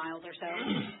about 2 miles or so.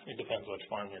 It depends which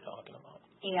farm you're talking about.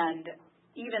 And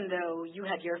even though you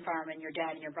have your farm and your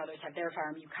dad and your brothers have their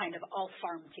farm, you kind of all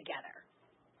farm together.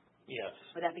 Yes.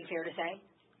 Would that be fair to say?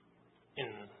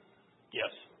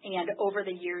 Yes. And over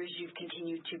the years, you've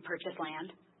continued to purchase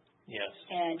land? Yes.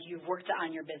 And you've worked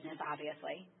on your business,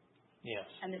 obviously? Yes.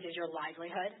 And this is your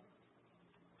livelihood?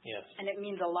 Yes. And it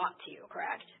means a lot to you,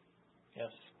 correct?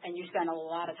 Yes. And you spend a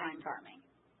lot of time farming?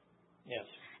 Yes.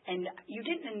 And you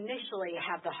didn't initially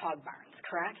have the hog barns,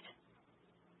 correct?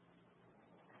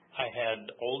 I had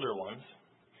older ones.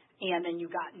 And then you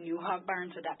got new hog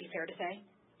barns, would that be fair to say?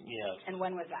 Yes. And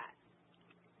when was that?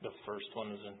 The first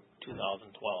one was in 2012.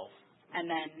 And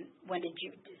then when did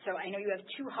you, so I know you have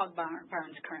 2 hog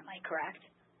barns currently, correct?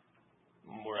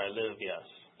 Where I live, yes.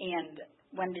 And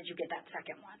when did you get that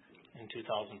second one? In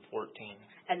 2014.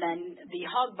 And then the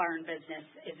hog barn business,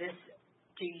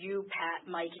 do you, Pat,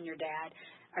 Mike, and your dad,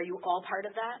 are you all part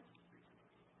of that?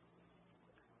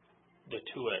 The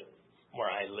 2 where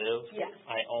I live, yes.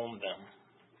 I own them.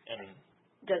 And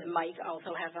does Mike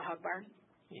also have a hog barn?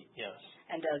 Yes.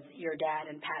 And does your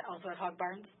dad and Pat also have hog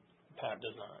barns? Pat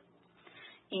does not.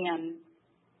 And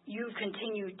you've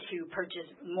continued to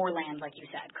purchase more land, like you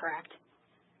said, correct?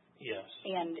 Yes.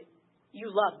 And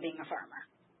you love being a farmer.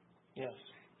 Yes.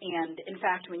 And in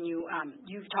fact, when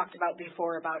you've talked about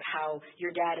before about how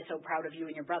your dad is so proud of you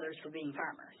and your brothers for being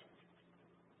farmers.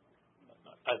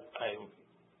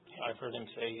 I've heard him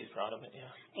say he's proud of it,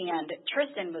 yeah. And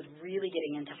Tristan was really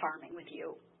getting into farming with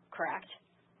you, correct?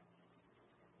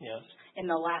 Yes. In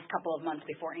the last couple of months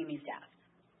before Amy's death.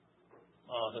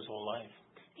 His whole life.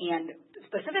 And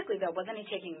specifically, though, wasn't he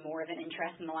taking more of an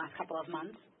interest in the last couple of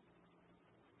months?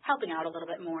 Helping out a little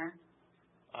bit more?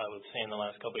 I would say in the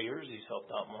last couple of years he's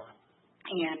helped out more.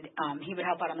 And he would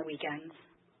help out on the weekends?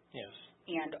 Yes.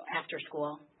 And after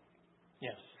school?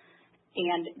 Yes.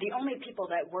 And the only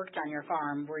people that worked on your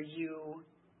farm were you,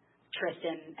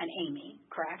 Tristan, and Amy,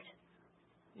 correct?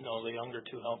 No, the younger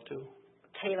 2 helped too.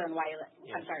 Taylor and Wyatt.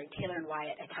 Yes. Taylor and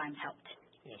Wyatt at times helped.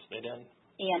 Yes, they did.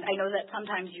 And I know that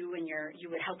sometimes you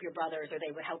would help your brothers or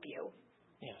they would help you.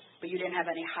 Yes. But you didn't have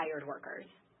any hired workers.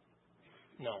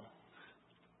 No.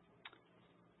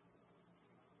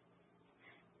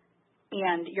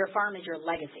 And your farm is your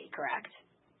legacy, correct?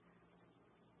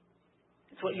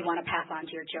 It's what you want to pass on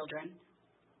to your children.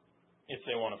 If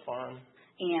they want to farm.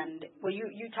 And, well, you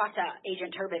talked to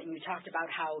Agent Turbot and you talked about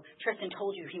how Tristan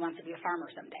told you he wants to be a farmer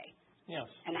someday. Yes.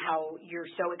 And how you're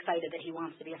so excited that he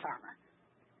wants to be a farmer.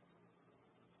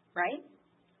 Right?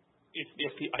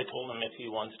 I told him if he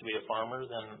wants to be a farmer,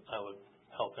 then I would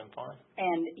help him farm.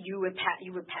 And you would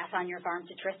pass on your farm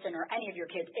to Tristan or any of your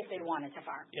kids if they wanted to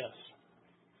farm. Yes.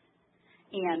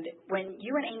 And when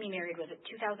you and Amy married, was it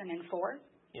 2004?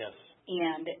 Yes.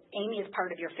 And Amy is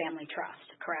part of your family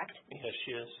trust, correct? Yes,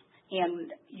 she is.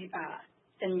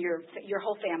 And your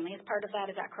whole family is part of that.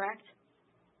 Is that correct?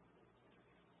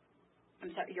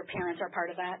 I'm sorry, your parents are part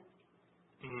of that?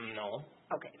 No.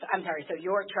 Okay, so I'm sorry. So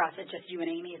your trust, it's just you and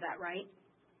Amy. Is that right?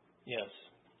 Yes.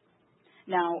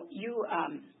 Now you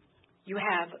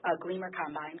have a Gleamer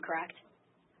combine, correct?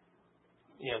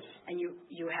 Yes. And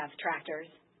you have tractors.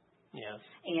 Yes.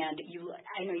 And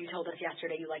I know you told us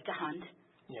yesterday you like to hunt.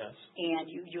 Yes.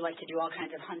 And you like to do all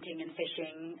kinds of hunting and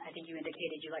fishing. I think you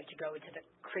indicated you like to go to the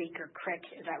creek or crick.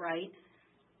 Is that right?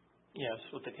 Yes,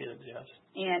 with the kids, yes.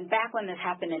 And back when this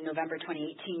happened in November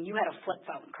 2018, you had a flip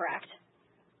phone, correct?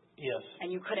 Yes.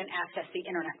 And you couldn't access the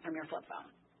internet from your flip phone.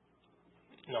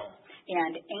 No.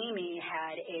 And Amy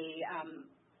had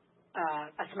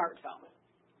a smartphone.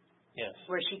 Yes.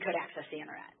 Where she could access the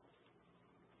internet.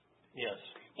 Yes.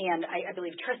 And I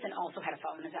believe Tristan also had a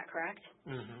phone. Is that correct?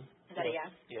 Mm-hmm. Is that a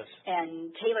yes? Yes.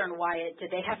 And Taylor and Wyatt,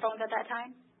 did they have phones at that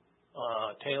time?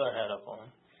 Taylor had a phone.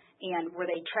 And were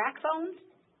they track phones?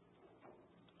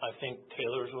 I think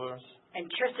Taylor's was. And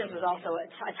Tristan's was also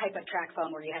a type of track phone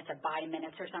where you had to buy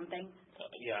minutes or something?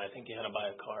 Yeah, I think you had to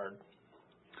buy a card.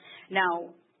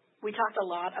 Now, we talked a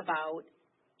lot about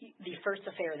the first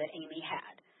affair that Amy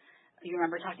had. You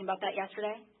remember talking about that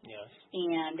yesterday? Yes.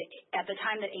 And at the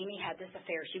time that Amy had this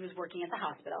affair, she was working at the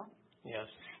hospital. Yes.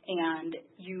 And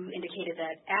you indicated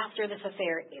that after this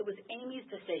affair, it was Amy's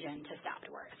decision to stop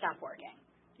working.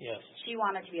 Yes. She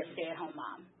wanted to be a stay-at-home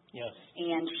mom. Yes.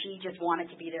 And she just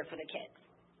wanted to be there for the kids.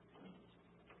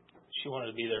 She wanted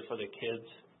to be there for the kids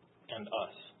and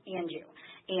us. And you.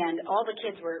 And all the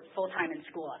kids were full-time in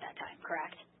school at that time,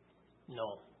 correct?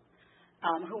 No.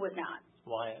 Who was not?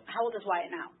 Wyatt. How old is Wyatt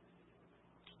now?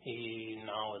 He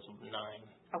now is 9.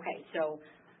 Okay, so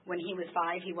when he was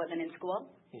 5, he wasn't in school?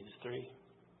 He's 3.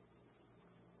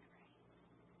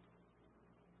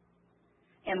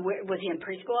 And was he in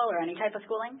preschool or any type of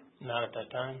schooling? Not at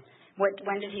that time.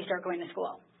 When did he start going to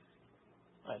school?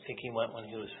 I think he went when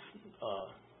he was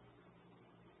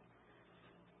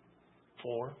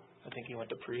 4. I think he went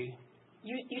to pre.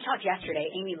 You talked yesterday.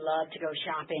 Amy loved to go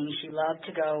shopping. She loved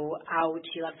to go out.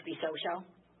 She loved to be social.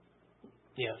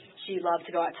 Yes. She loved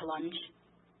to go out to lunch.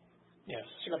 Yes.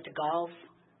 She loved to golf.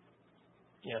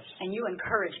 Yes. And you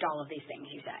encouraged all of these things,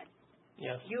 you said.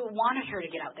 Yes. You wanted her to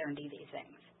get out there and do these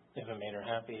things. If it made her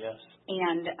happy, yes.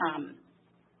 And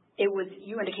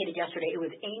you indicated yesterday, it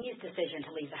was Amy's decision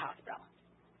to leave the hospital.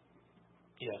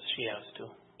 Yes, she has to.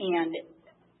 And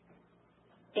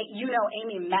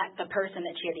Amy met the person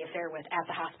that she had the affair with at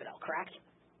the hospital, correct?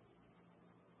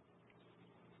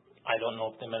 I don't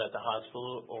know if they met at the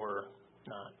hospital or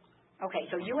not. Okay,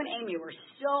 so you and Amy were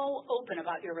so open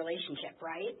about your relationship,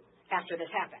 right, after this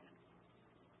happened?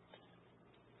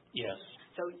 Yes.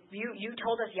 So you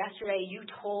told us yesterday, you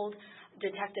told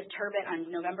Detective Turbot on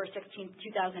November 16th,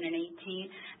 2018,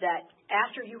 that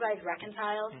after you guys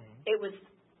reconciled, it was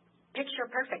picture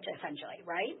perfect, essentially,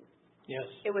 right? Yes.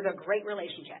 It was a great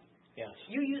relationship. Yes.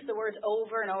 You used the words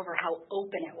over and over how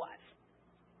open it was.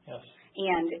 Yes.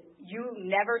 And you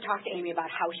never talked to Amy about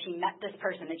how she met this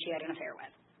person that she had an affair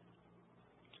with.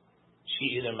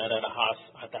 She either met at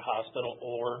the hospital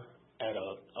or at a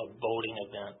voting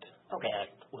event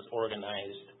that was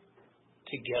organized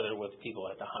together with people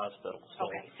at the hospital. So,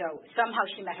 okay, so somehow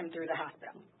she met him through the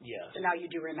hospital. Yes. So now you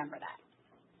do remember that.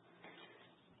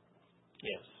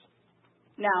 Yes.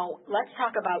 Now, let's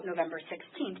talk about November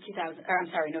 10th, 2018.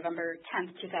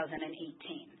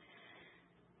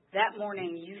 That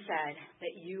morning you said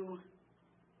that you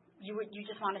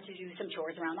just wanted to do some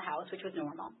chores around the house, which was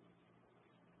normal.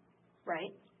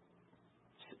 Right?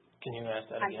 Can you ask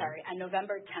that I'm again? sorry. On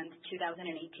November 10th,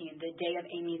 2018, the day of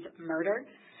Amy's murder,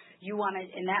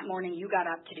 in that morning you got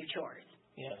up to do chores.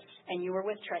 Yes. And you were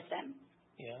with Tristan.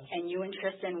 Yes. And you and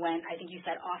Tristan went, I think you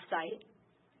said off-site.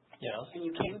 Yes. And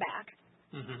you came back.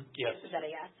 Mm-hmm. Yes. Is that a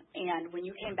yes? And when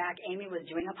you came back, Amy was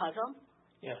doing a puzzle.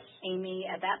 Yes. Amy,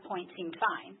 at that point, seemed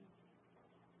fine.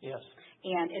 Yes.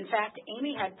 And, in fact,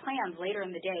 Amy had plans later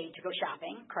in the day to go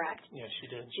shopping, correct? Yes, she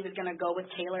did. She was going to go with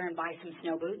Taylor and buy some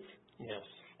snow boots. Yes.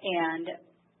 And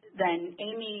then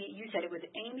you said it was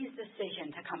Amy's decision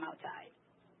to come outside.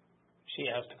 She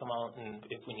asked to come out and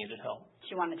if we needed help.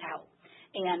 She wanted to help.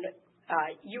 And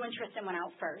you and Tristan went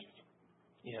out first.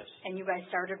 Yes. And you guys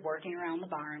started working around the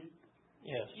barn.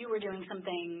 Yes. You were doing some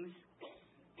things.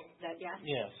 Yes?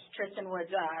 Yes. Tristan was,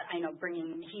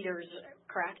 bringing heaters,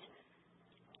 correct?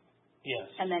 Yes.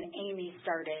 And then Amy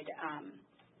started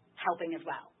helping as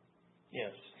well.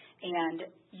 Yes. And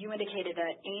you indicated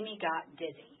that Amy got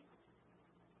dizzy.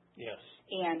 Yes.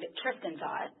 And Tristan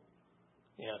saw it.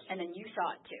 Yes. And then you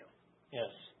saw it too. Yes.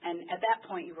 And at that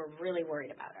point, you were really worried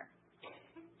about her.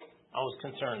 I was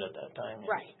concerned at that time.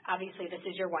 Yes. Right. Obviously, this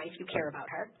is your wife. You care about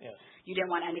her. Yes. You didn't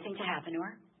want anything to happen to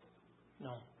her.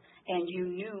 No. And you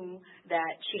knew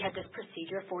that she had this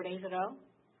procedure 4 days ago.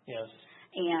 Yes.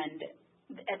 And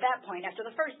at that point, after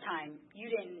the first time, you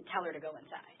didn't tell her to go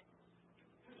inside.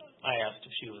 I asked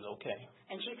if she was okay.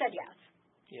 And she said yes.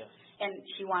 Yes. And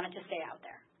she wanted to stay out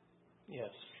there.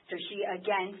 Yes. So she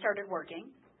again started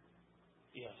working.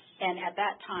 Yes. And at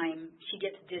that time, she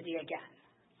gets dizzy again.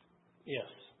 Yes.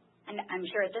 And I'm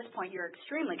sure at this point you're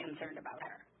extremely concerned about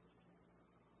her.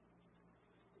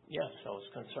 Yes, I was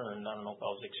concerned. I don't know if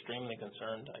I was extremely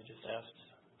concerned. I just asked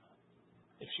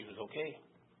if she was okay.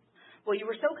 Well, you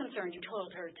were so concerned you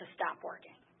told her to stop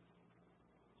working.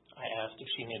 I asked if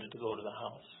she needed to go to the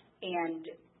house. And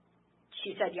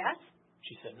she said yes?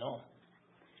 She said no.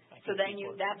 So then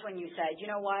that's when you said, you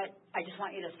know what, I just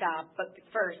want you to stop, but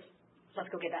first, let's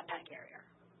go get that pet carrier.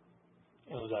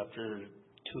 It was after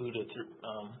 2 to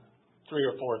 3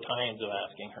 or 4 times of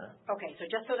asking her. Okay, so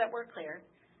just so that we're clear,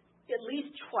 at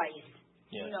least twice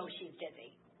Yes. you know she's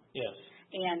dizzy. Yes.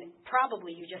 And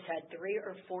probably you just said 3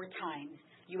 or 4 times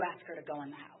you asked her to go in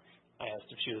the house. I asked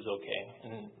if she was okay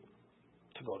and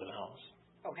to go to the house.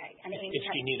 Okay. And If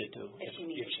she needed to.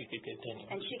 If she could continue.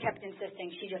 And she kept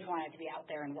insisting she just wanted to be out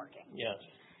there and working. Yes.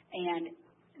 And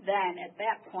then at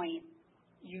that point,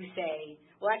 you say,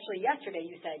 well, actually yesterday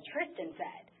you said, Tristan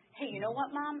said, hey, you know what,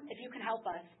 Mom? If you can help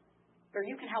us, or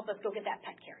you can help us go get that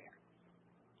pet carrier.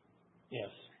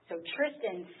 Yes. So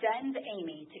Tristan sends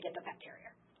Amy to get the pet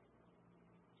carrier.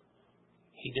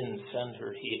 He didn't send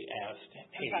her. He asked.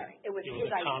 Hey, it was a his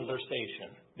idea. conversation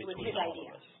between all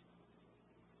of us.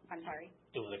 I'm sorry?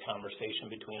 It was a conversation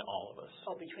between all of us.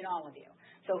 Oh, between all of you.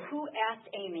 So who asked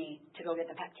Amy to go get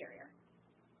the pet carrier?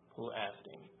 Who asked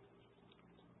Amy?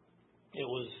 It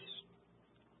was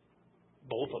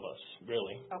both of us,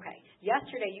 really. Okay.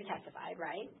 Yesterday you testified,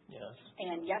 right? Yes.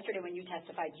 And yesterday when you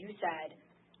testified, you said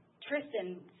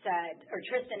Tristan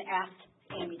asked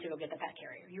Amy to go get the pet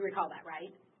carrier. You recall that,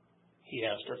 right? He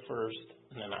asked her first,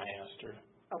 and then I asked her.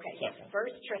 Okay. Second.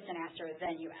 First Tristan asked her,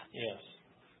 then you asked her. Yes.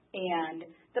 And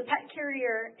the pet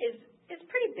carrier is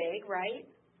pretty big, right?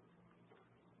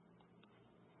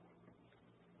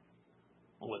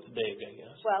 What's big, I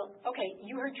guess. Well, okay,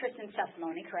 you heard Tristan's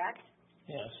testimony, correct?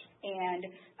 Yes. And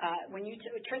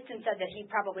Tristan said that he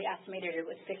probably estimated it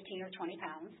was 15 or 20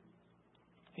 pounds.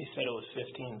 He said it was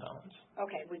 15 pounds.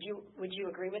 Okay, would you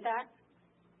agree with that?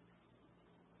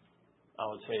 I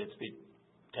would say it's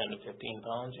 10 to 15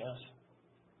 pounds, yes.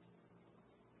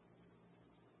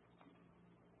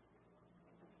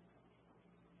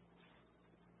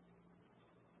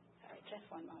 just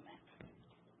one moment.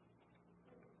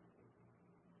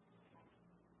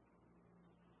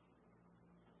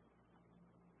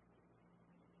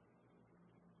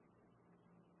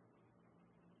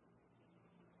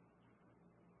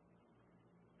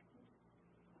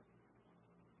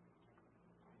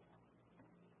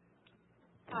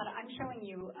 I'm showing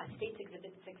you a State's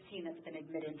Exhibit 16 that's been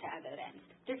admitted into evidence.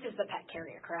 This is the pet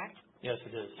carrier, correct? Yes,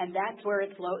 it is. And that's where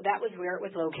that was where it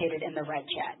was located in the red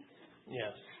shed.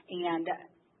 Yes. And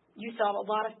you saw a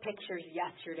lot of pictures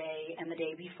yesterday and the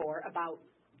day before about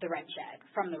the red shed,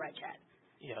 from the red shed.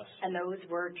 Yes. And those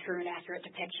were true and accurate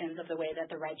depictions of the way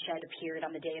that the red shed appeared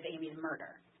on the day of Amy's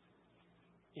murder.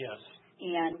 Yes.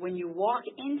 And when you walk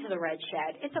into the red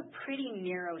shed, it's a pretty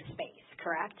narrow space,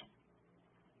 correct?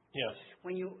 Yes.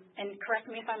 And correct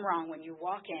me if I'm wrong, when you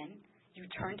walk in, you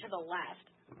turn to the left,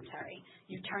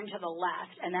 you turn to the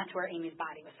left, and that's where Amy's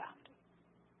body was found.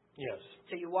 Yes.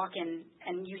 So you walk in,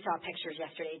 and you saw pictures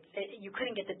yesterday. You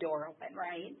couldn't get the door open,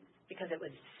 right? Because it was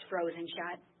frozen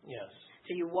shut. Yes.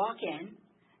 So you walk in,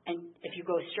 and if you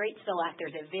go straight to the left,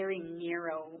 there's a very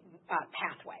narrow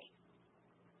pathway.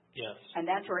 Yes. And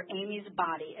that's where Amy's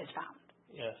body is found.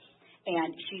 Yes. And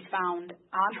she's found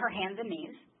on her hands and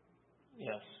knees.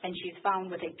 Yes. And she's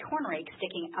found with a torn rake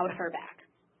sticking out of her back.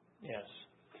 Yes.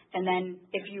 And then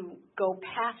if you go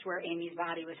past where Amy's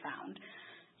body was found,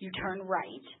 you turn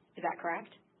right. Is that correct?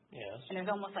 Yes. And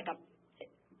there's almost like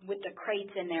with the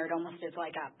crates in there, it almost is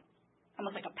like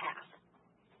almost like a path.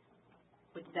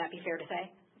 Would that be fair to say?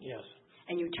 Yes.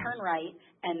 And you turn right,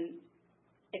 and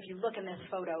if you look in this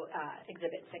photo,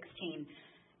 Exhibit 16,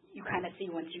 you kind of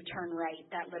see once you turn right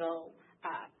that little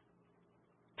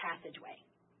passageway.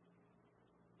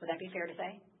 Would that be fair to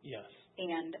say? Yes.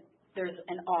 And there's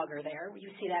an auger there. You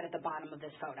see that at the bottom of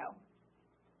this photo.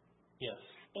 Yes.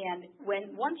 And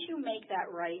once you make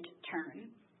that right turn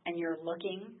and you're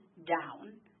looking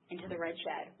down into the red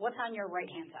shed, what's on your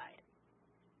right-hand side?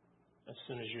 As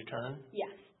soon as you turn?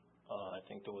 Yes. I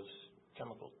think there was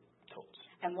chemical totes.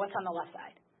 And what's on the left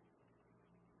side?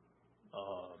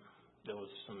 There was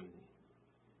some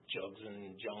jugs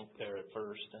and junk there at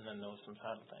first, and then there was some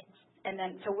hot things. And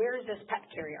then, so where is this pet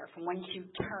carrier from once you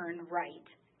turn right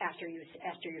after you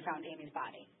found Amy's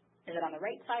body? Is it on the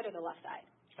right side or the left side?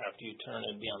 After you turn,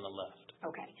 it'd be on the left.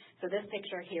 Okay. So this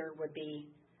picture here would be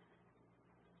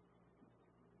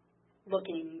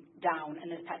looking down, and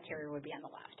this pet carrier would be on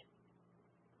the left.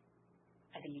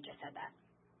 I think you just said that.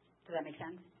 Does that make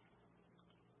sense?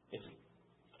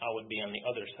 I would be on the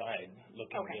other side,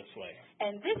 looking Okay. this way.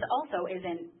 And this also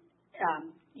isn't,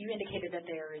 you indicated that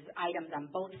there's items on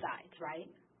both sides, right?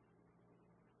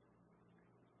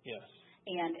 Yes.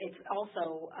 And it's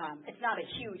also, it's not a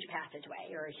huge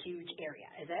passageway or a huge area,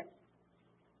 is it?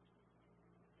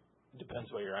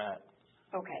 Depends where you're at.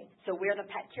 Okay. So where the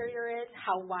pet carrier is,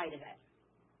 how wide is it?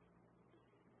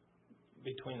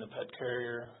 Between the pet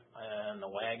carrier and the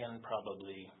wagon,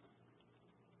 probably,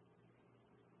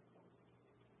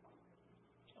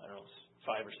 I don't know,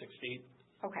 5 or 6 feet.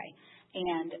 Okay.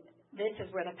 And this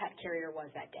is where the pet carrier was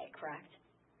that day, correct?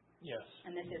 Yes.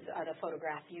 And this is the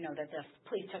photograph, you know, that the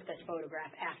police took this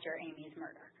photograph after Amy's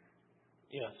murder.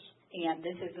 Yes. And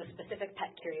this is the specific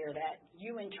pet carrier that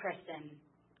you and Tristan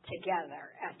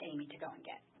together asked Amy to go and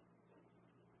get.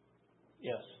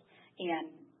 Yes. And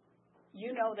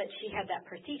you know that she had that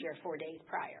procedure 4 days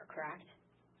prior, correct?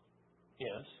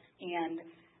 Yes. And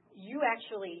you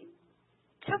actually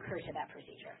took her to that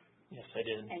procedure. Yes, I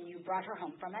did. And you brought her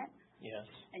home from it. Yes.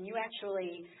 And you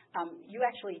actually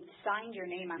signed your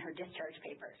name on her discharge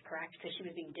papers, correct? Because she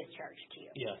was being discharged to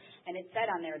you. Yes. And it said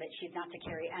on there that she's not to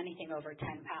carry anything over 10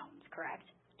 pounds, correct?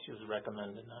 She was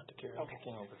recommended not to carry Okay.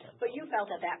 anything over 10 pounds. But you felt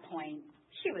at that point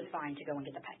she was fine to go and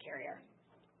get the pet carrier,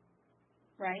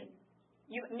 right?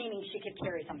 Meaning she could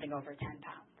carry something over 10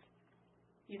 pounds.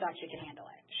 You thought she could handle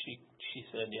it. She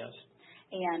said yes.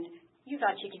 And you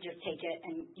thought she could just take it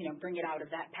and, you know, bring it out of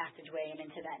that passageway and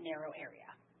into that narrow area.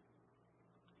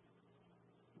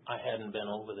 I hadn't been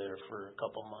over there for a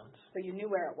couple months. So you knew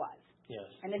where it was. Yes.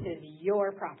 And this is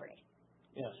your property.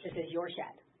 Yes. This is your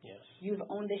shed. Yes. You've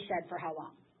owned this shed for how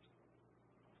long?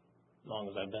 As long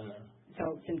as I've been there.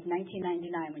 So since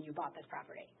 1999 when you bought this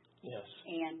property. Yes.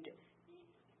 And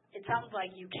it sounds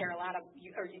like you care a lot of,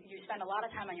 you spend a lot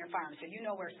of time on your farm, so you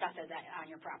know where stuff is on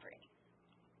your property.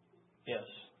 Yes.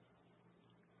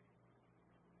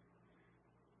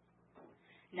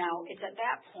 Now, it's at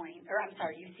that point,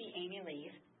 you see Amy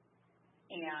leave,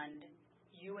 and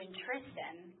you and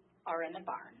Tristan are in the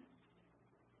barn,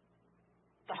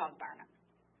 the hog barn.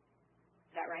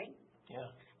 Is that right? Yeah.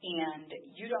 And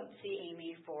you don't see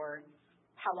Amy for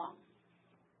how long?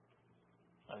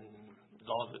 As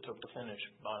long as it took to finish,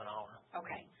 about an hour.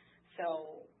 Okay.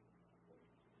 So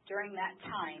during that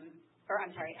time,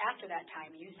 after that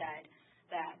time, you said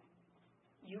that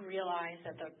you realized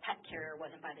that the pet carrier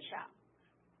wasn't by the shop.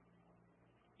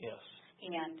 Yes.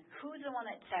 And who's the one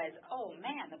that says, oh,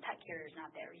 man, the pet carrier's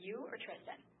not there, you or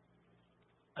Tristan?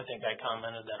 I think I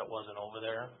commented that it wasn't over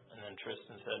there, and then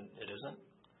Tristan said it isn't.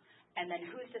 And then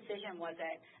whose decision was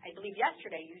it? I believe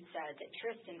yesterday you said that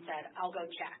Tristan said, I'll go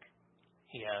check.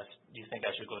 He asked, do you think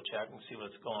I should go check and see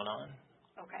what's going on?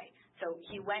 Okay. So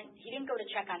he didn't go to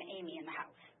check on Amy in the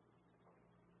house,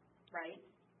 right?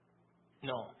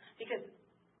 No. Because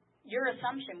your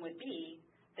assumption would be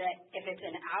that if it's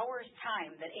an hour's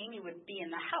time that Amy would be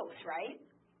in the house, right?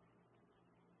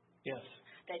 Yes.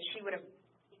 That she would have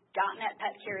gotten that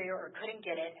pet carrier or couldn't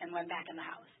get it and went back in the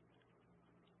house.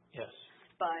 Yes.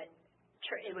 But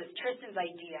it was Tristan's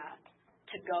idea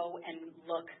to go and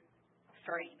look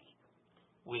for Amy.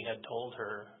 We had told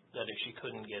her that if she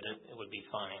couldn't get it, it would be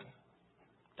fine,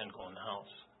 then go in the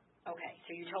house. Okay,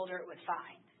 so you told her it was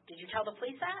fine. Did you tell the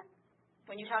police that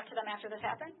when you talked to them after this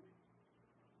happened?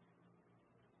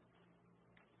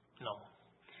 No.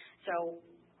 So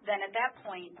then at that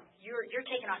point, you're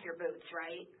taking off your boots,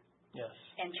 right? Yes.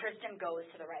 And Tristan goes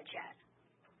to the red shed.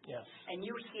 Yes. And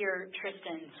you hear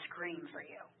Tristan scream for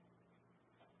you.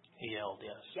 He yelled,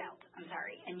 yes. Yelled, I'm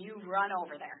sorry. And you run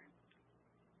over there.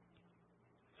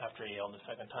 After he yelled the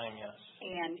second time, yes.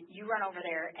 And you run over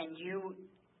there and you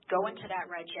go into that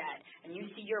red shed and you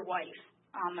see your wife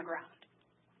on the ground.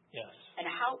 Yes. And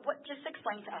just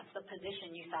explain to us the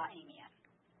position you saw Amy in.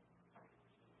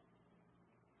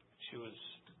 She was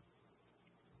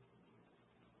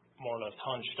more or less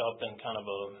hunched up in kind of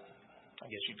a, I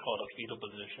guess you'd call it a fetal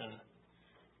position.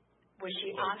 Was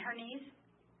she on her knees?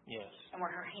 Yes. And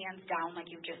were her hands down like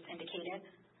you just indicated?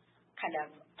 Kind of,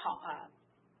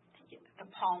 the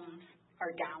palms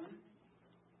are down,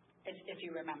 if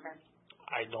you remember.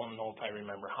 I don't know if I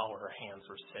remember how her hands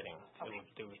were sitting. Okay.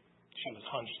 She was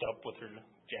hunched up with her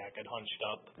jacket hunched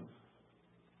up.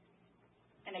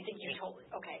 And I think you told,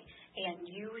 okay. And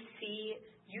you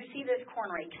see this corn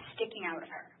rake sticking out of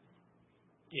her.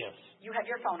 Yes. You have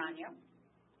your phone on you.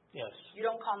 Yes. You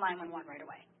don't call 911 right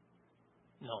away.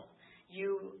 No.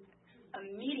 You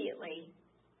immediately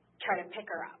try to pick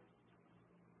her up.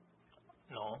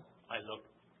 No. I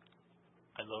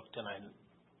looked and I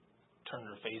turned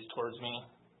her face towards me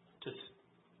to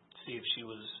see if she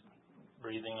was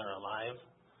breathing or alive.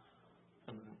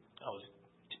 And I was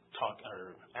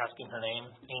asking her name,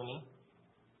 Amy.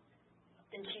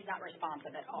 Then she's not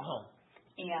responsive at all. No.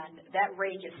 And that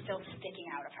rage is still sticking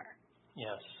out of her.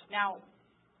 Yes. Now,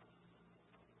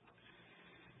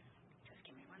 just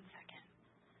give me 1 second.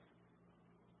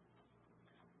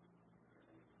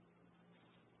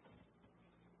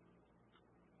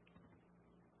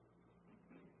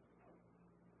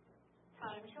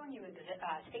 I'm showing you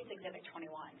State's Exhibit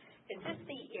 21. Is this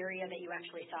the area that you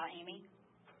actually saw Amy?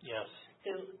 Yes.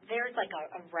 So there's like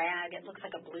a rag. It looks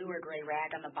like a blue or gray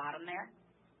rag on the bottom there.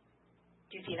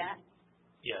 Do you see that?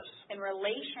 Yes. In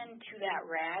relation to that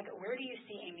rag, where do you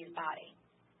see Amy's body?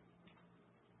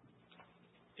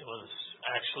 It was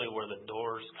actually where the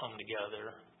doors come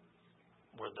together,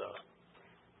 where the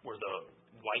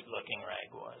white-looking rag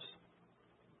was.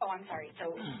 Oh, I'm sorry.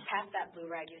 So past that blue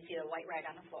rag, you see the white rag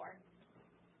on the floor.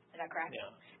 Is that correct? Yeah.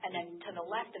 And then to the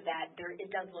left of that, it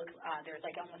does look there's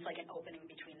like almost like an opening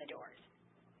between the doors.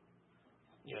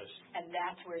 Yes. And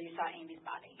that's where you saw Amy's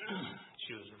body.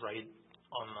 She was right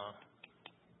on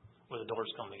where the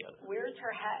doors come together. Where's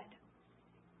her head?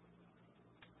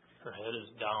 Her head is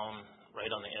down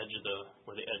right on the edge of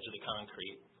where the edge of the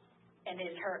concrete. And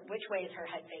which way is her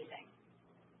head facing?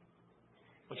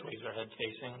 Which way is her head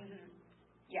facing? Mm-hmm.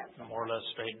 Yes. More or less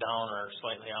straight down or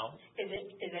slightly out. Is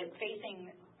it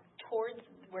facing towards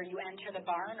where you enter the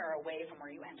barn or away from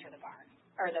where you enter the barn?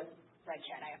 Or the red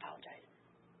shed, I apologize.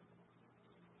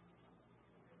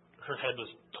 Her head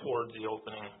was towards the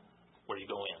opening where you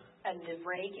go in. And the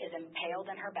rake is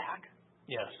impaled in her back?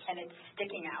 Yes. And it's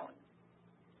sticking out?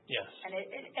 Yes. And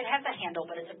it has a handle,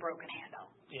 but it's a broken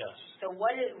handle. Yes. So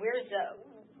where's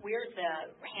the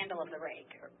handle of the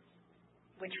rake? Or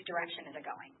which direction is it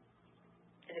going?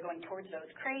 Is it going towards those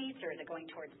crates, or is it going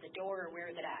towards the door, or where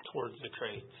is it at? Towards the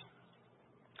crates.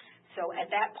 So at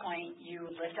that point, you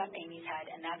lift up Amy's head,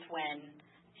 and that's when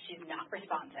she's not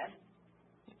responsive.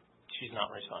 She's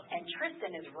not responsive. And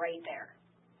Tristan is right there.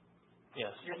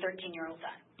 Yes. Your 13-year-old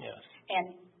son. Yes.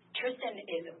 And Tristan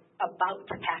is about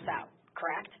to pass out,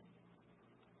 correct?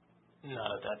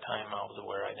 Not at that time. I was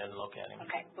aware. I didn't look at him.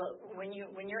 Okay. Well, when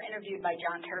you're interviewed by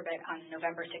John Turbot on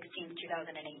November 16,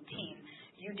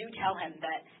 2018, you do tell him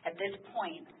that at this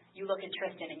point you look at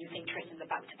Tristan and you think Tristan's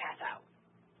about to pass out.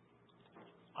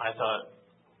 I thought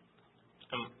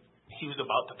he was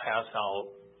about to pass out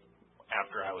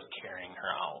after I was carrying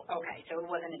her out. Okay, so it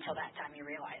wasn't until that time you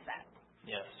realized that.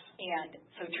 Yes. And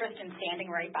so Tristan's standing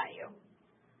right by you.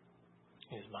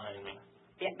 He's behind me.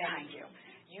 Behind you.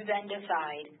 You then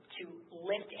decide to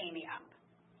lift Amy up.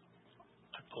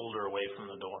 I pulled her away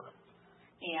from the door.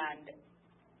 And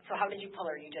so how did you pull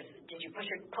her? Did you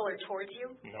pull her towards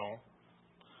you? No.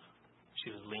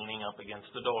 She was leaning up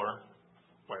against the door,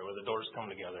 right where the doors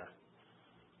come together.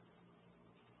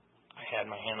 I had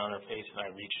my hand on her face and I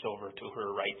reached over to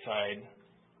her right side.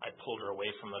 I pulled her away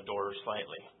from the door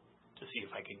slightly to see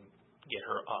if I could get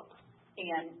her up.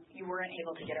 And you weren't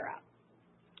able to get her up?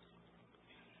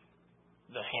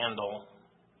 The handle,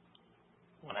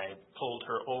 when I pulled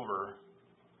her over,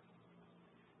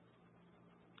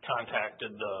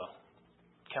 contacted the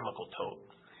chemical tote.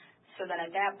 So then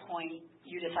at that point,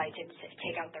 you decide to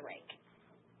take out the rake.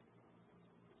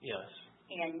 Yes.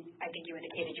 And I think you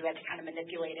indicated you had to kind of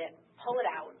manipulate it, pull it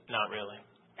out. Not really.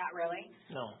 Not really?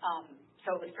 No.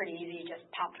 So it was pretty easy, just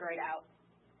popped right out.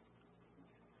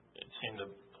 It seemed to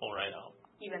pull right out.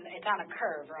 Even it's on a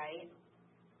curve, right?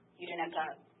 You didn't have to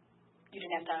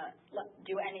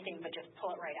do anything but just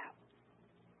pull it right out.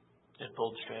 It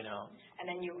pulled straight out. And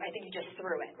then I think you just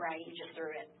threw it, right? You just threw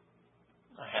it.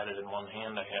 I had it in one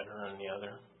hand. I had her in the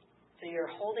other. So you're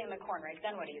holding the corn rake.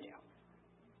 Then what do you do?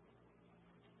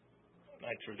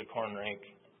 I threw the corn rake,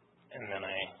 and then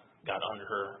I got under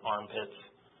her armpits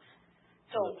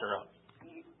to lift her up.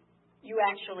 You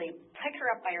actually pick her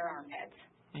up by her armpits.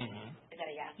 Mm-hmm. Is that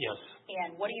a yes? Yes.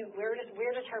 And where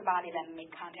does her body then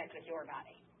make contact with your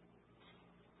body?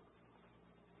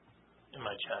 In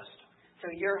my chest. So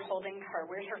you're holding her.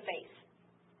 Where's her face?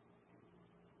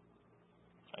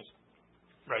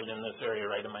 Right in this area,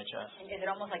 right in my chest. And is it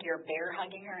almost like you're bear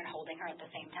hugging her and holding her at the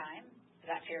same time? Is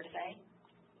that fair to say?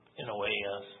 In a way,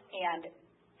 yes. And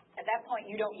at that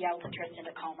point, you don't yell to Tristan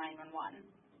to call 911.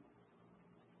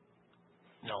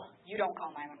 No. You don't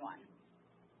call 911.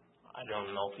 I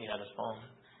don't know if he had his phone.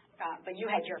 But you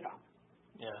had your phone.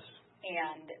 Yes.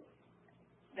 And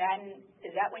then,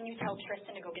 is that when you tell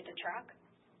Tristan to go get the truck?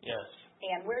 Yes.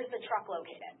 And where's the truck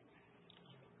located?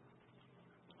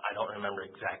 I don't remember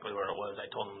exactly where it was. I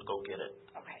told him to go get it.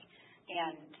 Okay.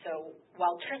 And so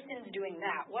while Tristan's doing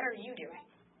that, what are you doing?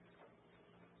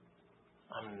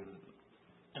 I'm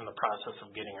in the process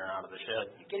of getting her out of the shed.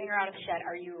 You're getting her out of the shed.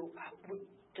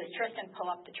 Does Tristan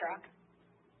pull up the truck?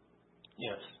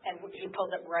 Yes. And he pulls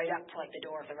it right up to like the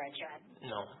door of the red shed?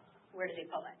 No. Where does he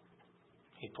pull it?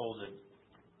 He pulls it.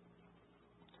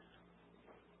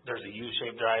 There's a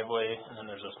U-shaped driveway, and then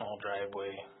there's a small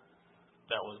driveway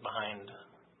that was behind,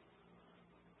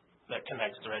 that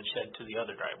connects the red shed to the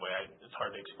other driveway. It's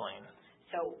hard to explain.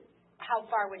 So how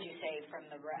far would you say from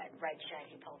the red shed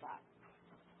he pulls up?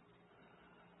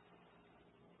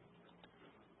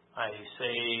 I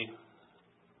say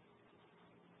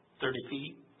 30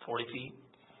 feet, 40 feet.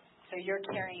 So you're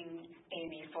carrying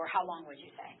Amy for how long would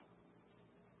you say?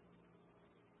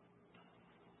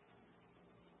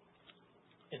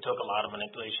 It took a lot of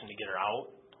manipulation to get her out,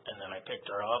 and then I picked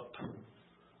her up,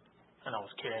 and I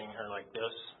was carrying her like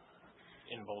this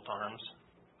in both arms.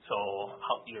 So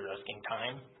you're asking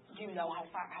time? Do you know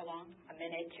how long? A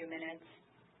minute, 2 minutes?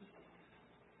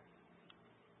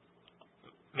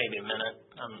 Maybe a minute.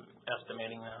 I'm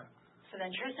estimating that. So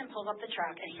then Tristan pulls up the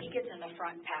truck, and he gets in the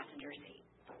front passenger seat.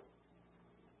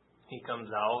 He comes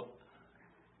out.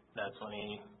 That's when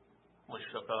he was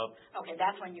shook up. Okay,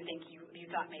 that's when you think you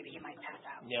thought maybe he might pass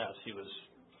out. Yes, he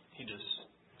just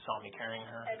saw me carrying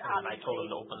her, And I told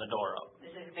him to open the door up.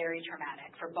 This is very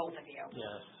traumatic for both of you.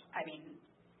 Yes. I mean,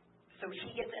 so he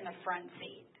gets in the front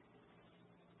seat.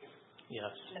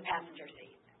 Yes. In the passenger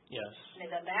seat. Yes. And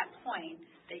it's at that point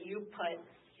that you put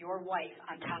your wife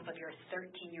on top of your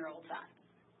 13-year-old son.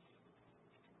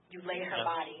 You lay her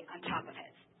body on top of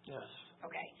his. Yes.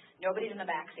 Okay. Nobody's in the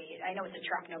back seat. I know it's a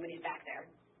truck. Nobody's back there.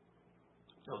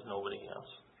 There was nobody else.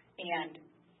 And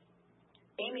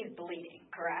Amy's bleeding,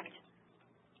 correct?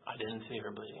 I didn't see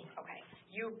her bleeding. Okay.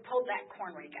 You pulled that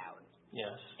corn rake out.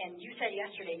 Yes. And you said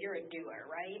yesterday you're a doer,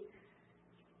 right?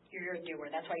 You're a doer.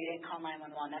 That's why you didn't call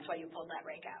 911. That's why you pulled that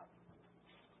rake out.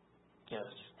 Yes.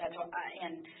 That's what,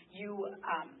 and you,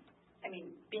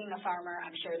 being a farmer,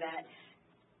 I'm sure that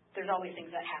there's always things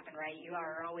that happen, right? You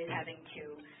are always having to,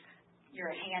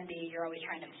 you're handy, you're always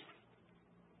trying to,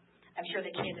 I'm sure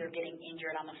the kids are getting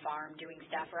injured on the farm doing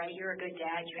stuff, right? You're a good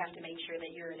dad. You have to make sure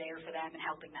that you're there for them and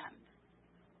helping them.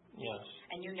 Yes.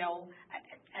 And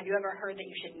have you ever heard that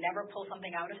you should never pull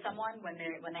something out of someone when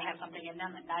they have something in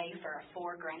them, a knife or a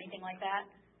fork or anything like that?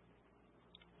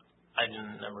 I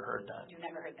never heard that. You've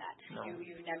never heard that? No.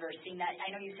 You've never seen that? I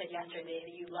know you said yesterday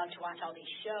that you love to watch all these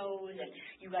shows and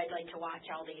you guys like to watch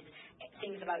all these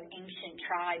things about ancient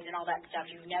tribes and all that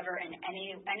stuff. You've never, in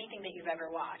anything that you've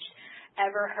ever watched,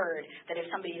 ever heard that if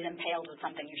somebody's impaled with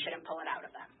something, you shouldn't pull it out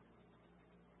of them?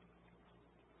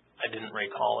 I didn't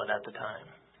recall it at the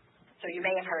time. So you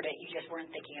may have heard it, you just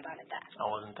weren't thinking about it then. I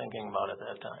wasn't thinking about it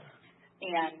that time.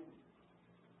 And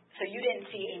so you didn't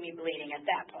see Amy bleeding at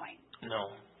that point?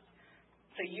 No.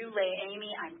 So you lay Amy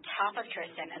on top of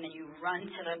Tristan, and then you run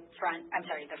to the front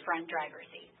driver's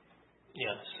seat.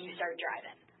 Yes. And you start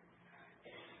driving.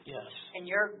 Yes. And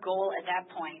your goal at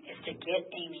that point is to get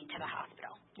Amy to the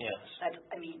hospital. Yes.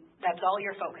 That's all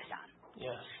you're focused on.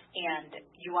 Yes. And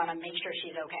you want to make sure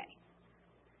she's okay.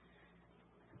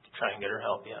 Try and get her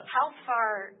help, yes.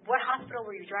 What hospital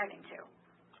were you driving to?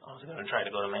 I was going to try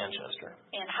to go to Manchester.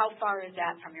 And how far is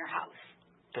that from your house?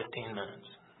 15 minutes.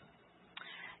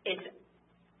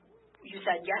 You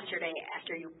said yesterday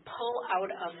after you pull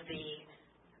out of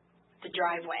the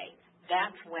driveway,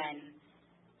 that's when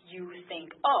you think,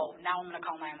 oh, now I'm going to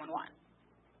call 911.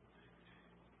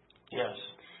 Yes.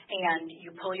 And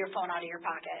you pull your phone out of your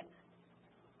pocket.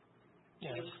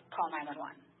 Yes. You call 911.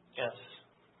 Yes.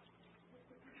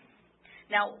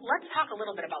 Now, let's talk a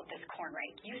little bit about this corn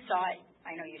rake. You saw it.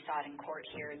 I know you saw it in court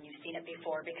here, and you've seen it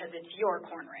before because it's your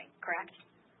corn rake, correct?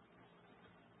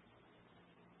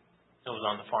 It was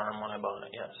on the farm when I bought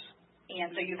it, yes.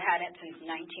 And so you've had it since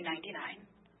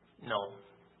 1999? No.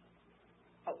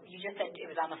 Oh, you just said it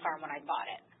was on the farm when I bought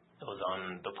it. It was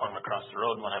on the farm across the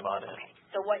road when I bought it. Okay.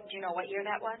 So do you know what year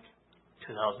that was?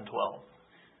 2012.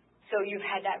 So you've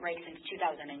had that rake since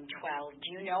 2012. Do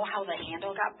you know how the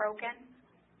handle got broken?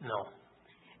 No.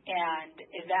 And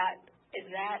is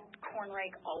that corn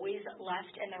rake always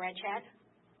left in the red shed?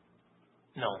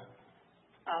 No.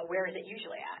 Where is it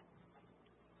usually at?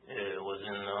 It was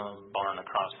in the barn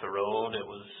across the road. It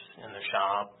was in the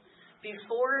shop.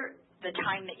 Before the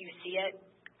time that you see it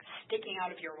sticking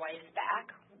out of your wife's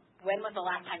back, when was the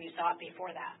last time you saw it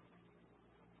before that?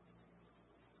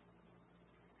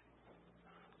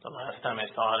 The last time I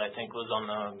saw it, I think, was on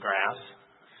the grass.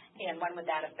 And when would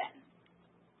that have been?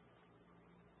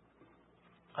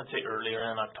 I'd say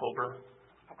earlier in October.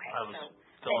 Okay. I was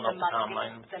filling up the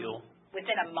combine with fuel.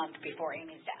 Within a month before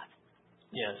Amy's death?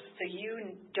 Yes. So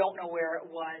you don't know where it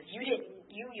was. You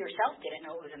yourself didn't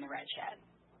know it was in the red shed.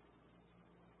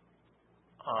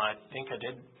 I think I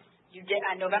did. You did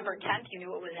on November 10th. You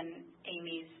knew it was in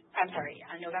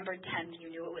on November 10th, you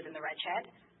knew it was in the red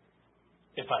shed.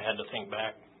 If I had to think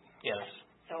back, yes.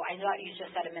 So I thought you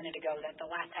just said a minute ago that the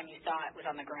last time you saw it was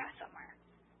on the grass somewhere.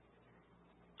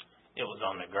 It was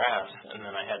on the grass, and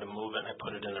then I had to move it, and I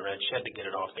put it in the red shed to get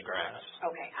it off the grass.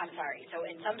 Okay, I'm sorry. So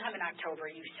sometime in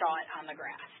October, you saw it on the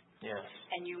grass. Yes.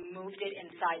 And you moved it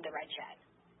inside the red shed.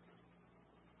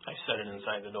 I set it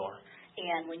inside the door.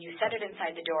 And when you set it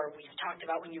inside the door, we've talked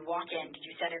about when you walk in, did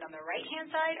you set it on the right-hand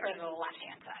side or the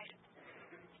left-hand side?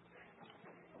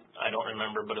 I don't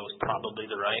remember, but it was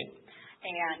probably the right.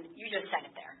 And you just set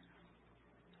it there.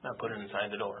 I put it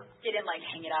inside the door. You didn't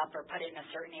hang it up or put it in a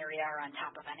certain area or on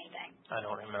top of anything. I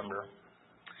don't remember.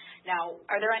 Now,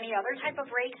 are there any other type of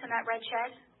rakes in that red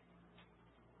shed?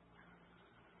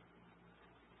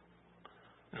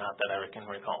 Not that I can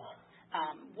recall.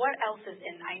 What else is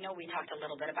in? I know we talked a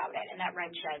little bit about it. In that red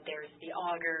shed, there's the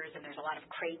augers and there's a lot of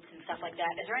crates and stuff like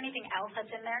that. Is there anything else that's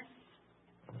in there?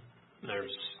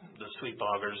 There's the sweep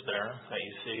augers there that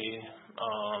you see.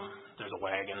 There's a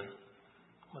wagon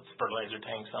with fertilizer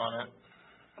tanks on it.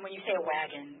 And when you say a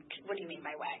wagon, what do you mean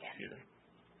by wagon? Yeah.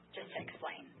 Just to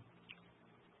explain.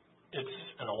 It's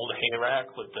an old hay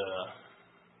rack with the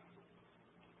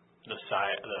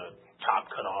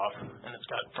top cut off, and it's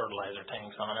got fertilizer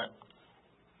tanks on it.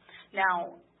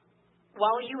 Now,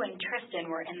 while you and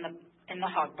Tristan were in the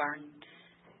hog barn,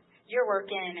 you're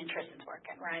working and Tristan's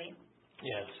working, right?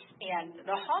 Yes. And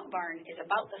the hog barn is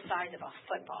about the size of a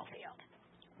football field.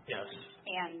 Yes.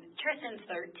 And Tristan's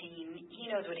 13.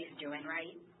 He knows what he's doing,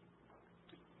 right?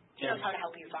 He Yes. knows how to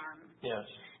help you farm. Yes.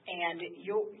 And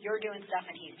you're doing stuff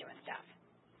and he's doing stuff.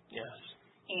 Yes.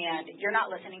 And you're not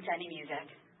listening to any music.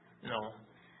 No.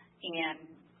 And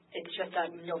it's just a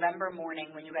November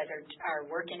morning when you guys are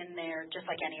working in there just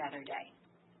like any other day.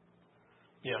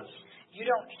 Yes. You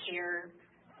don't hear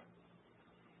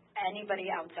anybody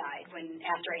outside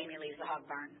after Amy leaves the hog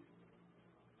barn.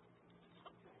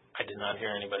 I did not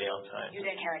hear anybody outside. You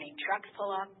didn't hear any trucks pull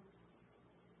up?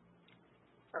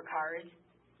 Or cars?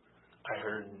 I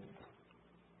heard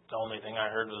The only thing I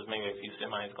heard was maybe a few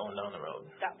semis going down the road.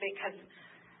 Because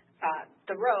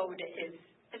the road is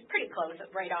pretty close,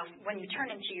 right off. When you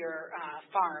turn into your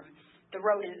farm, the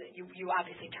road is, you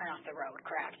obviously turn off the road,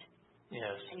 correct?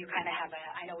 Yes. And you kind of have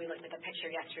I know we looked at the picture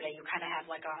yesterday, you kind of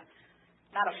have like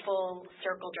not a full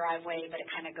circle driveway, but it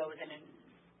kind of goes in a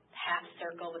half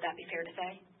circle. Would that be fair to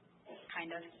say?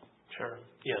 Kind of? Sure.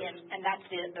 Yes. And that's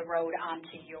the road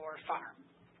onto your farm.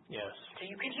 Yes. So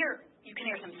you can hear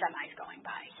some semis going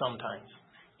by. Sometimes.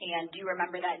 And do you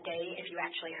remember that day if you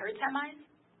actually heard semis?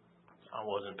 I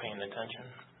wasn't paying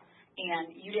attention.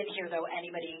 And you didn't hear, though,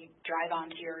 anybody drive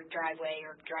onto your driveway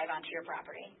or drive onto your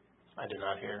property? I did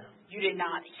not hear. You did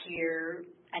not hear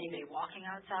anybody walking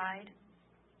outside?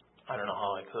 I don't know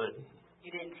how I could.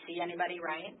 You didn't see anybody,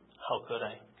 right? How could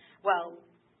I? Well,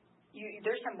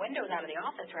 there's some windows out of the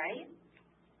office, right?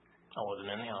 I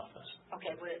wasn't in the office.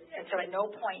 Okay, so at no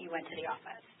point you went to the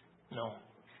office? No.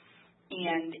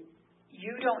 And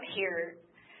you don't hear,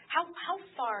 how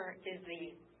far is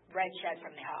the red shed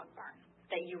from the hog barn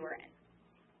that you were in?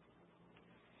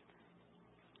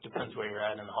 Depends where you're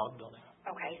at in the hog building.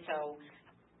 Okay, so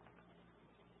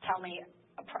tell me,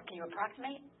 can you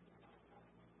approximate?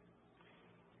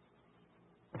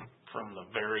 From the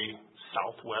very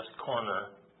southwest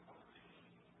corner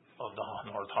of the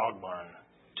north hog barn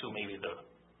to maybe the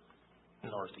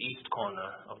northeast corner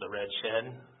of the red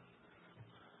shed,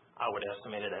 I would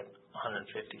estimate it at 150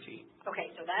 feet.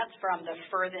 Okay, so that's from the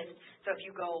furthest, so if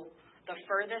you go the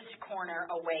furthest corner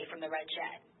away from the red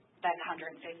shed, that's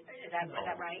 150, is that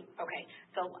right? Okay,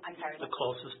 so I'm sorry. The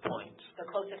closest point. The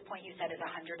closest point you said is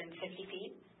 150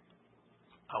 feet?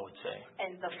 I would say.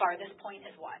 And the farthest point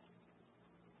is what?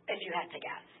 If you had to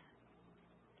guess.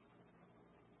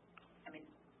 I mean,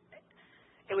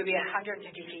 it would be 150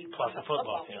 feet plus a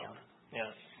football field.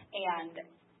 Yes. And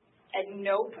at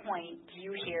no point do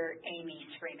you hear Amy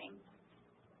screaming?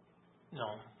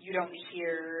 No. You don't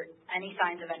hear any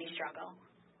signs of any struggle?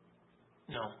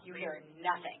 No. You hear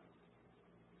nothing?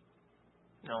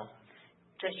 No.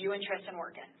 Just you and Tristan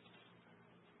working?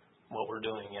 What we're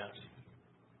doing, yes.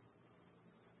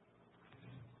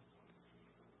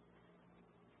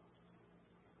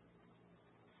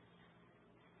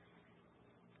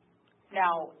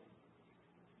 Now,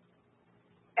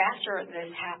 after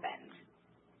this happens,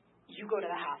 you go to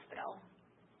the hospital,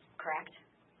 correct?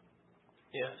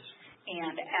 Yes.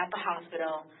 And at the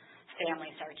hospital,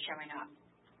 family starts showing up.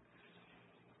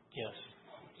 Yes.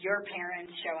 Your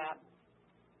parents show up.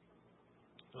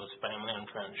 Those family and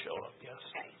friends show up, yes.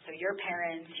 Okay, so your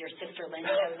parents, your sister Lynn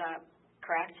shows up,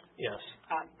 correct? Yes.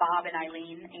 Bob and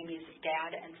Eileen, Amy's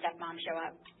dad and stepmom show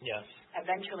up. Yes.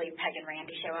 Eventually, Peg and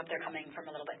Randy show up. They're coming from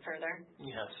a little bit further.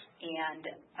 Yes. And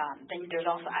then there's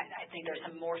also, I think there's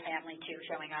some more family, too,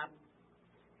 showing up.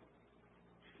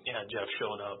 Yeah, Jeff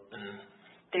showed up. And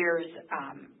there's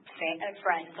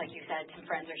friends, like you said, some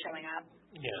friends are showing up.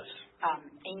 Yes.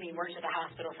 Amy works at the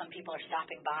hospital. Some people are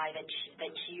stopping by that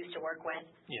she used to work with.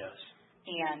 Yes.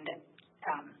 And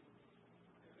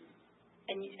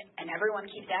everyone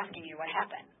keeps asking you what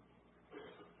happened.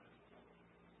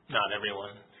 Not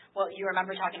everyone. Well, you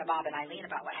remember talking to Bob and Eileen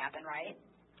about what happened, right?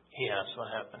 He asked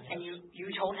what happened. Yes. And you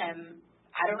told him,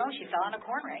 I don't know, she fell on a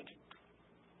corn rake.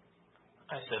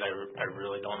 I said, I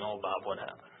really don't know, Bob, what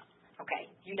happened. Okay.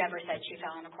 You never said she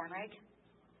fell on a corn rake?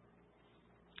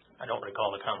 I don't recall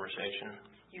the conversation.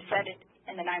 You said it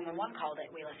in the 911 call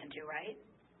that we listened to, right?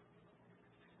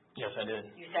 Yes, I did.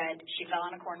 You said she fell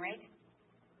on a corn rake,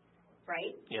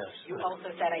 right? Yes. You also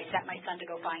said, I sent my son to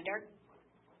go find her,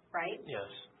 right? Yes.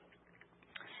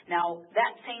 Now,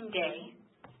 that same day,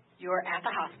 you're at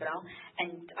the hospital,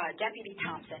 and Deputy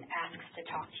Thompson asks to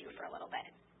talk to you for a little bit.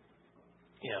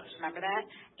 Yes. Remember that?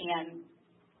 And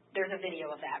there's a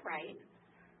video of that, right?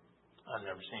 I've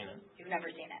never seen it. You've never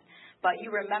seen it. But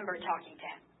you remember talking to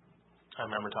him. I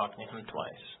remember talking to him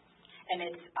twice. And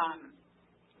it's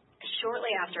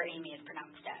shortly after Amy is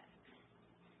pronounced dead.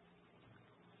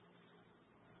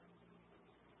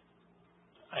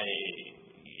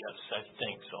 Yes, I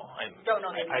think so. I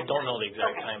don't know the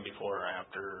exact time before or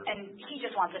after. And he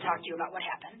just wants to talk to you about what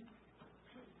happened.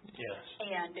 Yes.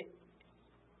 And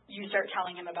you start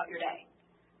telling him about your day.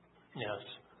 Yes.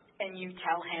 And you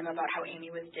tell him about how Amy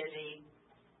was dizzy.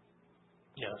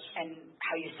 Yes. And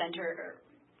how you sent her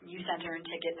in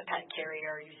to get the pet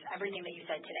carrier, everything that you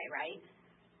said today, right?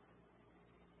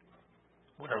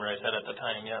 Whatever I said at the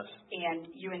time, yes. And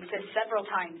you insist several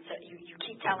times that you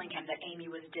keep telling him that Amy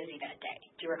was dizzy that day.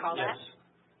 Do you recall that? Yes.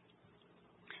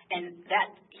 And that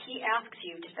he asks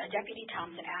you, Deputy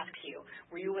Thompson asks you,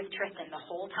 were you with Tristan the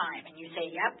whole time? And you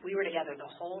say, yep, we were together the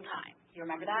whole time. You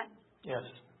remember that? Yes.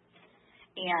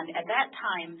 And at that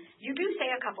time, you do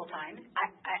say a couple times,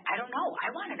 I don't know.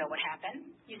 I want to know what happened.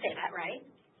 You say that, right?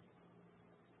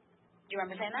 Do you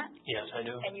remember saying that? Yes, I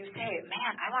do. And you say,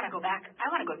 man, I want to go back. I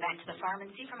want to go back to the farm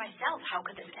and see for myself. How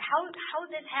did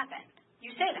this happen?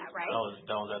 You say that, right?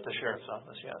 That was at the sheriff's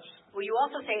office, yes. Well, you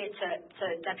also say it to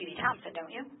Deputy Thompson,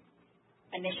 don't you?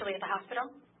 Initially at the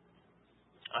hospital?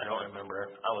 I don't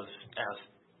remember. I was asked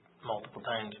multiple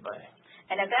times by...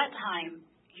 And at that time,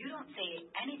 you don't say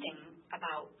anything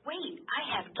about, wait,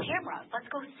 I have cameras. Let's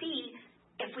go see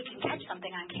if we can catch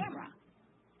something on camera.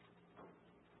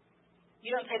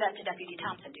 You don't say that to Deputy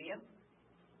Thompson, do you?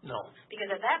 No.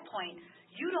 Because at that point,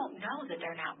 you don't know that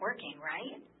they're not working,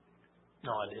 right?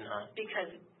 No, I did not.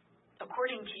 Because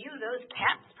according to you, those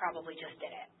cats probably just did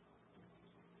it.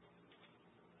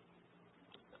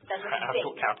 That's what you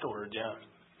think. Afterwards, yeah.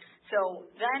 So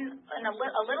then,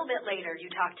 a little bit later, you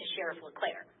talk to Sheriff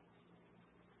LeClaire.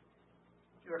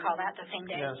 You recall that the same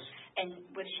day? Yes. And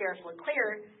with Sheriff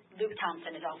LeClaire, Luke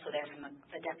Thompson is also there from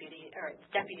the deputy, or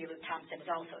Deputy Luke Thompson is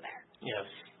also there. Yes.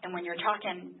 And when you're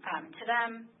talking to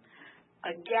them,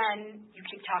 again, you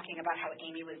keep talking about how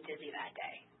Amy was dizzy that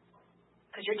day.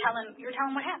 Because you're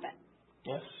telling what happened.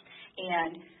 Yes.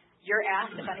 And you're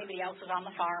asked if anybody else was on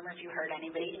the farm or if you heard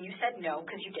anybody, and you said no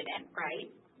because you didn't,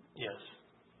 right? Yes.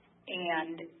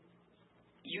 And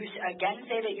you again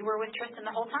say that you were with Tristan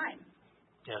the whole time.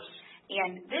 Yes.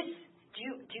 And this,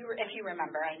 if you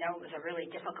remember, I know it was a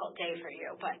really difficult day for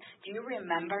you, but do you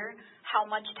remember how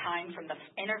much time from the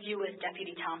interview with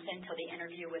Deputy Thompson to the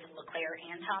interview with LeClaire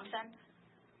and Thompson?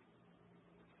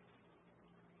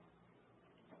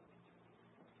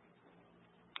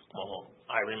 Well,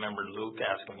 I remember Luke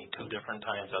asking me 2 different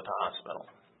times at the hospital.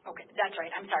 Okay, that's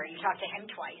right. I'm sorry. You talked to him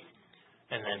twice.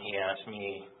 And then he asked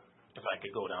me if I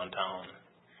could go downtown.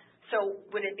 So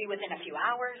would it be within a few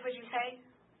hours, would you say?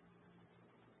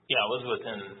 Yeah, it was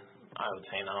within, I would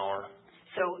say, an hour.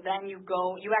 So then you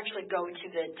actually go to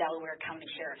the Delaware County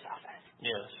Sheriff's Office.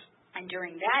 Yes. And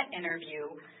during that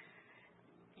interview,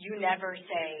 you never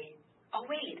say, oh,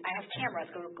 wait, I have cameras.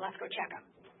 Let's go check them.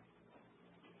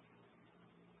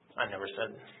 I never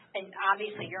said. And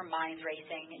obviously your mind's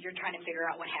racing. You're trying to figure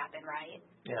out what happened, right?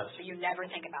 Yes. So you never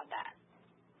think about that.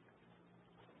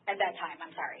 At that time,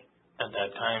 I'm sorry. At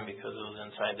that time, because it was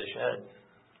inside the shed.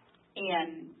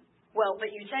 And, well,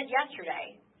 but you said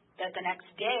yesterday that the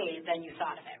next day then you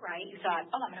thought of it, right? You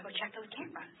thought, oh, I'm going to go check those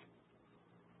cameras.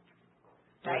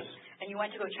 Right? Yes. And you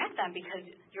went to go check them because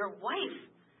your wife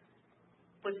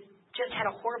just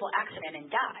had a horrible accident and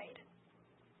died.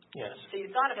 Yes. So you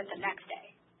thought of it the next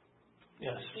day.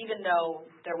 Yes. Even though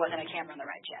there wasn't a camera in the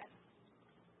red shed.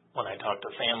 When I talked to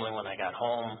family, when I got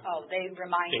home, Oh, they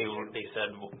reminded you. they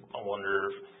said, I wonder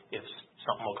if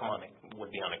something would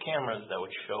be on the cameras that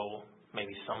would show maybe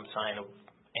some sign of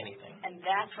anything. And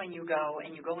that's when you go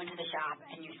and you go into the shop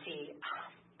and you see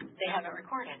they haven't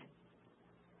recorded.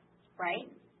 Right?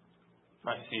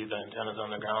 I see the antennas on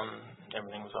the ground,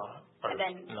 everything was off, or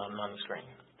not on the screen.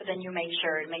 But then you make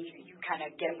sure you kind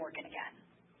of get them working again.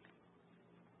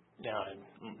 Yeah, I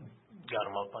got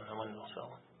them up on the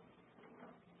windowsill.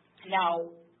 Now,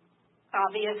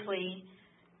 obviously,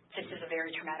 this is a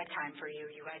very traumatic time for you.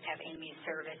 You guys have Amy's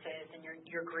services, and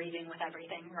you're grieving with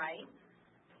everything, right?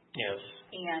 Yes.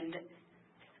 And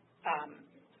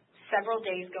several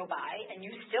days go by, and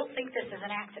you still think this is an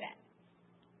accident.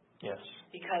 Yes.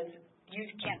 Because you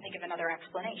can't think of another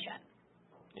explanation.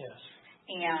 Yes.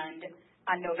 And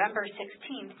on November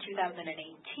 16th,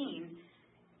 2018,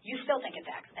 you still think it's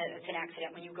an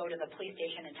accident when you go to the police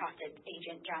station and talk to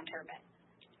Agent John Turbin.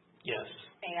 Yes.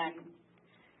 And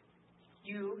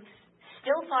you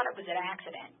still thought it was an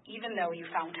accident, even though you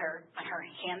found her on her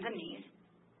hands and knees,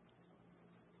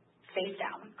 face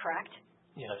down, correct?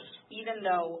 Yes. Even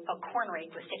though a corn rake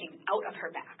was sticking out of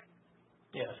her back.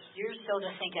 Yes. You're still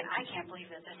just thinking, I can't believe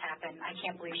that this happened. I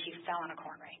can't believe she fell on a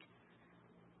corn rake.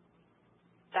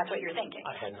 That's what you're thinking.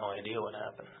 I had no idea what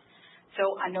happened.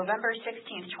 So on November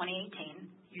 16th, 2018,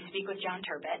 you speak with John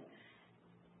Turbin.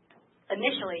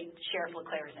 Initially, Sheriff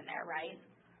LeClaire is in there, right?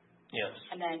 Yes.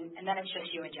 And then it's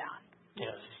just you and John.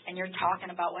 Yes. And you're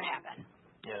talking about what happened.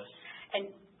 Yes.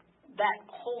 And that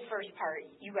whole first part,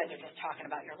 you guys are just talking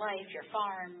about your life, your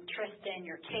farm, Tristan,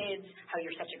 your kids, how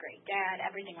you're such a great dad,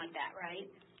 everything like that, right?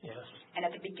 Yes. And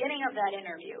at the beginning of that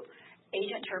interview,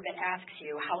 Agent Turbin asks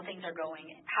you how things are going,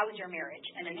 how's your marriage?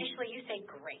 And initially you say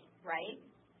great, right?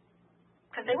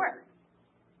 Because they were.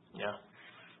 Yeah.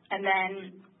 And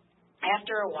then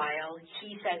after a while,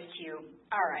 he says to you,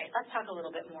 all right, let's talk a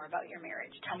little bit more about your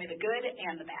marriage. Tell me the good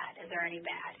and the bad. Is there any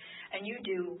bad? And you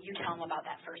tell him about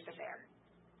that first affair.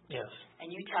 Yes.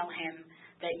 And you tell him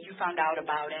that you found out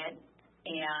about it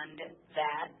and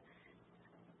that,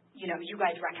 you know, you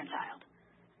guys reconciled.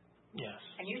 Yes.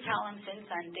 And you tell him since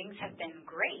then things have been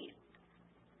great,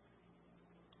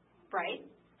 right?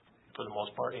 For the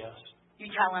most part, yes. You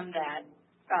tell him that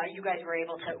you guys were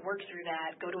able to work through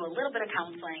that, go to a little bit of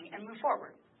counseling, and move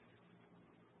forward.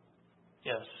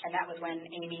 Yes. And that was when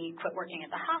Amy quit working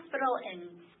at the hospital,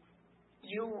 and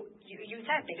you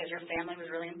said because your family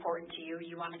was really important to you,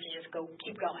 you wanted to just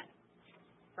keep going,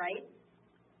 right?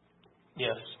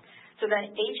 Yes. So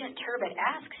then Agent Turbot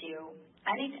asks you,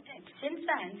 since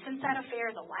then, since that affair,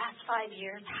 the last 5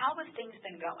 years, how have things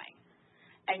been going?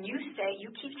 And you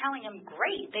keep telling him,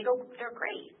 great. They're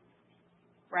great,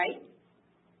 right?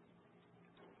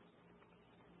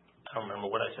 I don't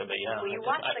remember what I said, but yeah. Well,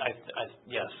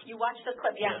 yes. You watched the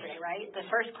clip yesterday, right? The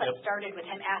first clip started with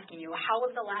him asking you, how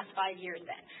have the last 5 years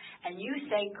been? And you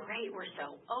say, great, we're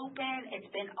so open.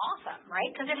 It's been awesome, right?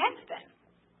 Because it has been.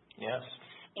 Yes.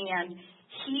 And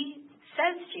he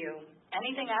says to you,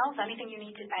 anything else, anything you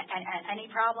need to,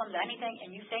 any problems, anything,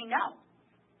 and you say no,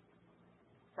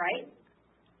 right?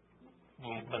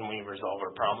 When we resolve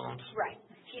our problems? Right.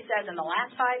 He says, in the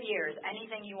last 5 years,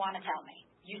 anything you want to tell me,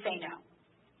 you say no.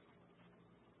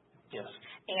 Yes.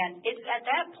 And it's at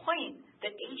that point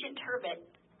that Agent Turbot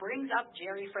brings up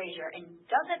Jerry Frazier and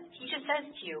he just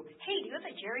says to you, hey, do you have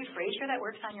a Jerry Frazier that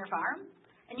works on your farm?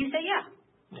 And you say, yeah.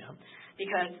 Yeah.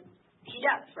 Because he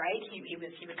does, right? He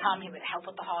would come, he would help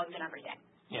with the hogs and everything.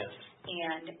 Yes.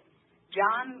 And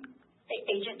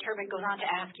Agent Turbot goes on to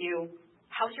ask you,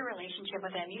 how's your relationship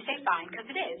with him? You say fine,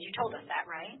 because it is. You told us that,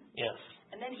 right? Yes.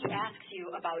 And then he asks you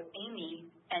about Amy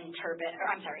and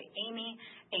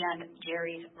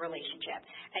Jerry's relationship.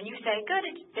 And you say, good,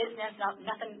 it's business,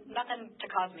 nothing to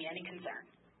cause me any concern.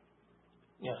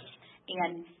 Yes.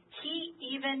 And he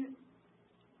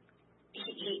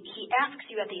asks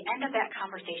you at the end of that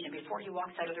conversation, before he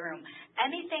walks out of the room,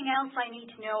 anything else I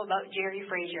need to know about Jerry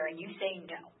Frazier? And you say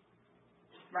no,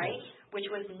 right? Yes.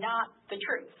 Which was not the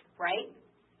truth, right?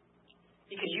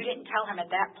 Because you didn't tell him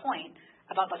at that point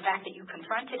about the fact that you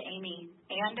confronted Amy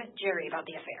and Jerry about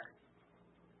the affair.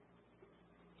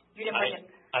 You didn't bring it.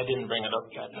 I didn't bring it up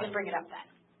that You didn't bring it up then.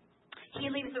 He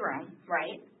leaves the room,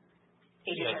 right?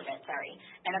 Agent Turbot, sorry.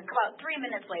 And about 3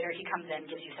 minutes later, he comes in,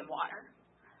 gives you some water.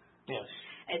 Yes.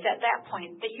 It's at that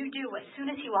point that you do, as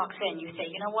soon as he walks in, you say,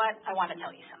 you know what, I want to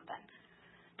tell you something.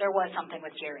 There was something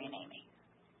with Jerry and Amy,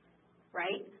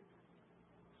 right?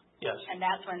 Yes. And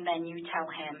that's when then you tell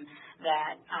him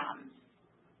that,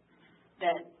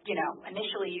 you know,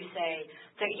 initially you say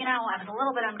that, you know, I was a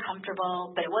little bit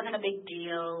uncomfortable, but it wasn't a big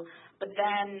deal. But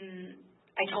then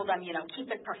I told them, you know, keep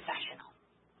it professional,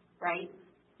 right?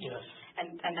 Yes.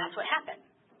 And that's what happened.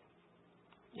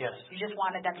 Yes. You just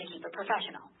wanted them to keep it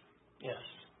professional. Yes.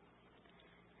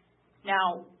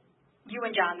 Now, you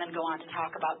and John then go on to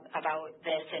talk about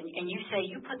this, and you say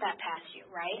you put that past you,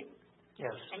 right?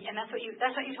 Yes. And that's what you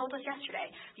told us yesterday.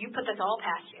 You put this all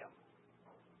past you.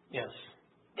 Yes.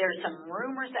 There's some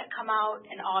rumors that come out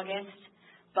in August,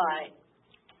 but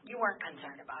you weren't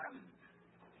concerned about them,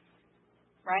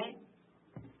 right?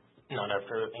 Not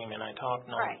after Amy and I talked,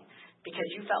 no. Right, because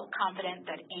you felt confident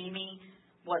that Amy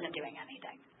wasn't doing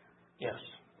anything. Yes.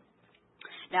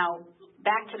 Now,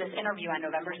 back to this interview on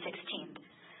November 16th.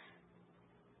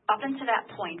 Up until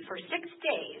that point, for 6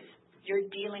 days, you're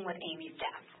dealing with Amy's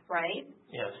death, right?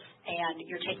 Yes. And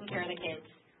you're taking care of the kids.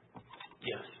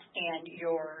 Yes. And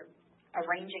you're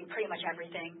arranging pretty much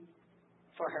everything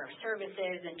for her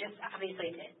services, and just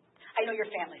obviously, I know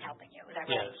your family's helping you. Is that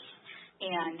right? Yes.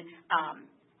 And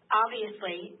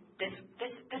obviously, this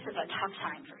is a tough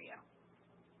time for you.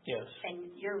 Yes.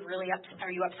 And you're really upset.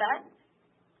 Are you upset?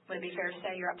 Would it be fair to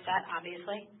say you're upset?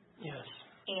 Obviously. Yes.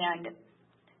 And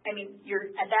I mean, you're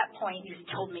at that point. You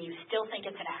told me you still think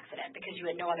it's an accident because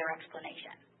you had no other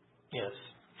explanation. Yes.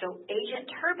 So Agent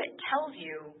Turbot tells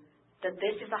you that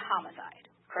this is a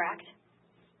homicide, correct?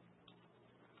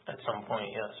 At some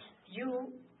point, yes.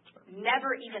 You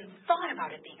never even thought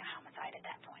about it being a homicide at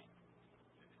that point.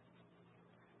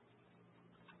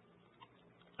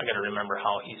 I got to remember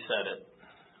how he said it,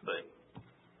 but.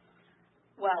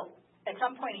 Well, at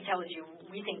some point he tells you,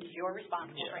 we think you're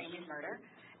responsible for Amy's murder.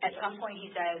 At some point he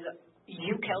says,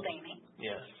 you killed Amy.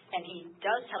 Yes. And he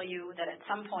does tell you that at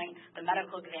some point the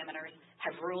medical examiners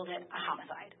have ruled it a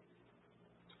homicide.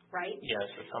 Right? Yes,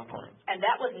 at some point. And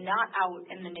that was not out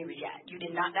in the news yet.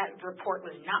 That report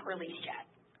was not released yet.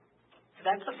 So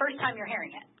that's the first time you're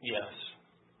hearing it. Yes.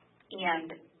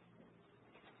 And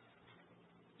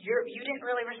you didn't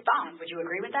really respond. Would you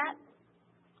agree with that?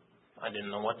 I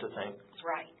didn't know what to think.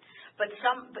 Right. But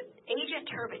Agent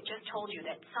Turbot just told you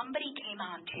that somebody came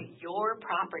onto your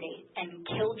property and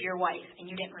killed your wife, and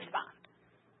you didn't respond.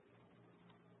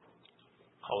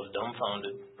 I was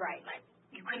dumbfounded. Right.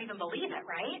 You couldn't even believe it,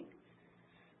 right?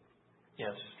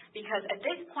 Yes. Because at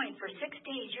this point, for 6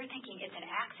 days, you're thinking it's an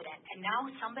accident, and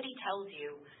now somebody tells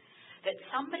you that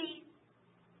somebody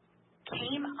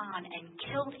came on and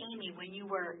killed Amy when you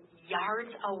were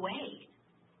yards away,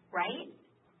 right?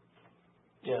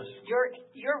 Yes.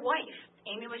 Your wife,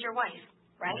 Amy was your wife,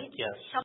 right? Yes.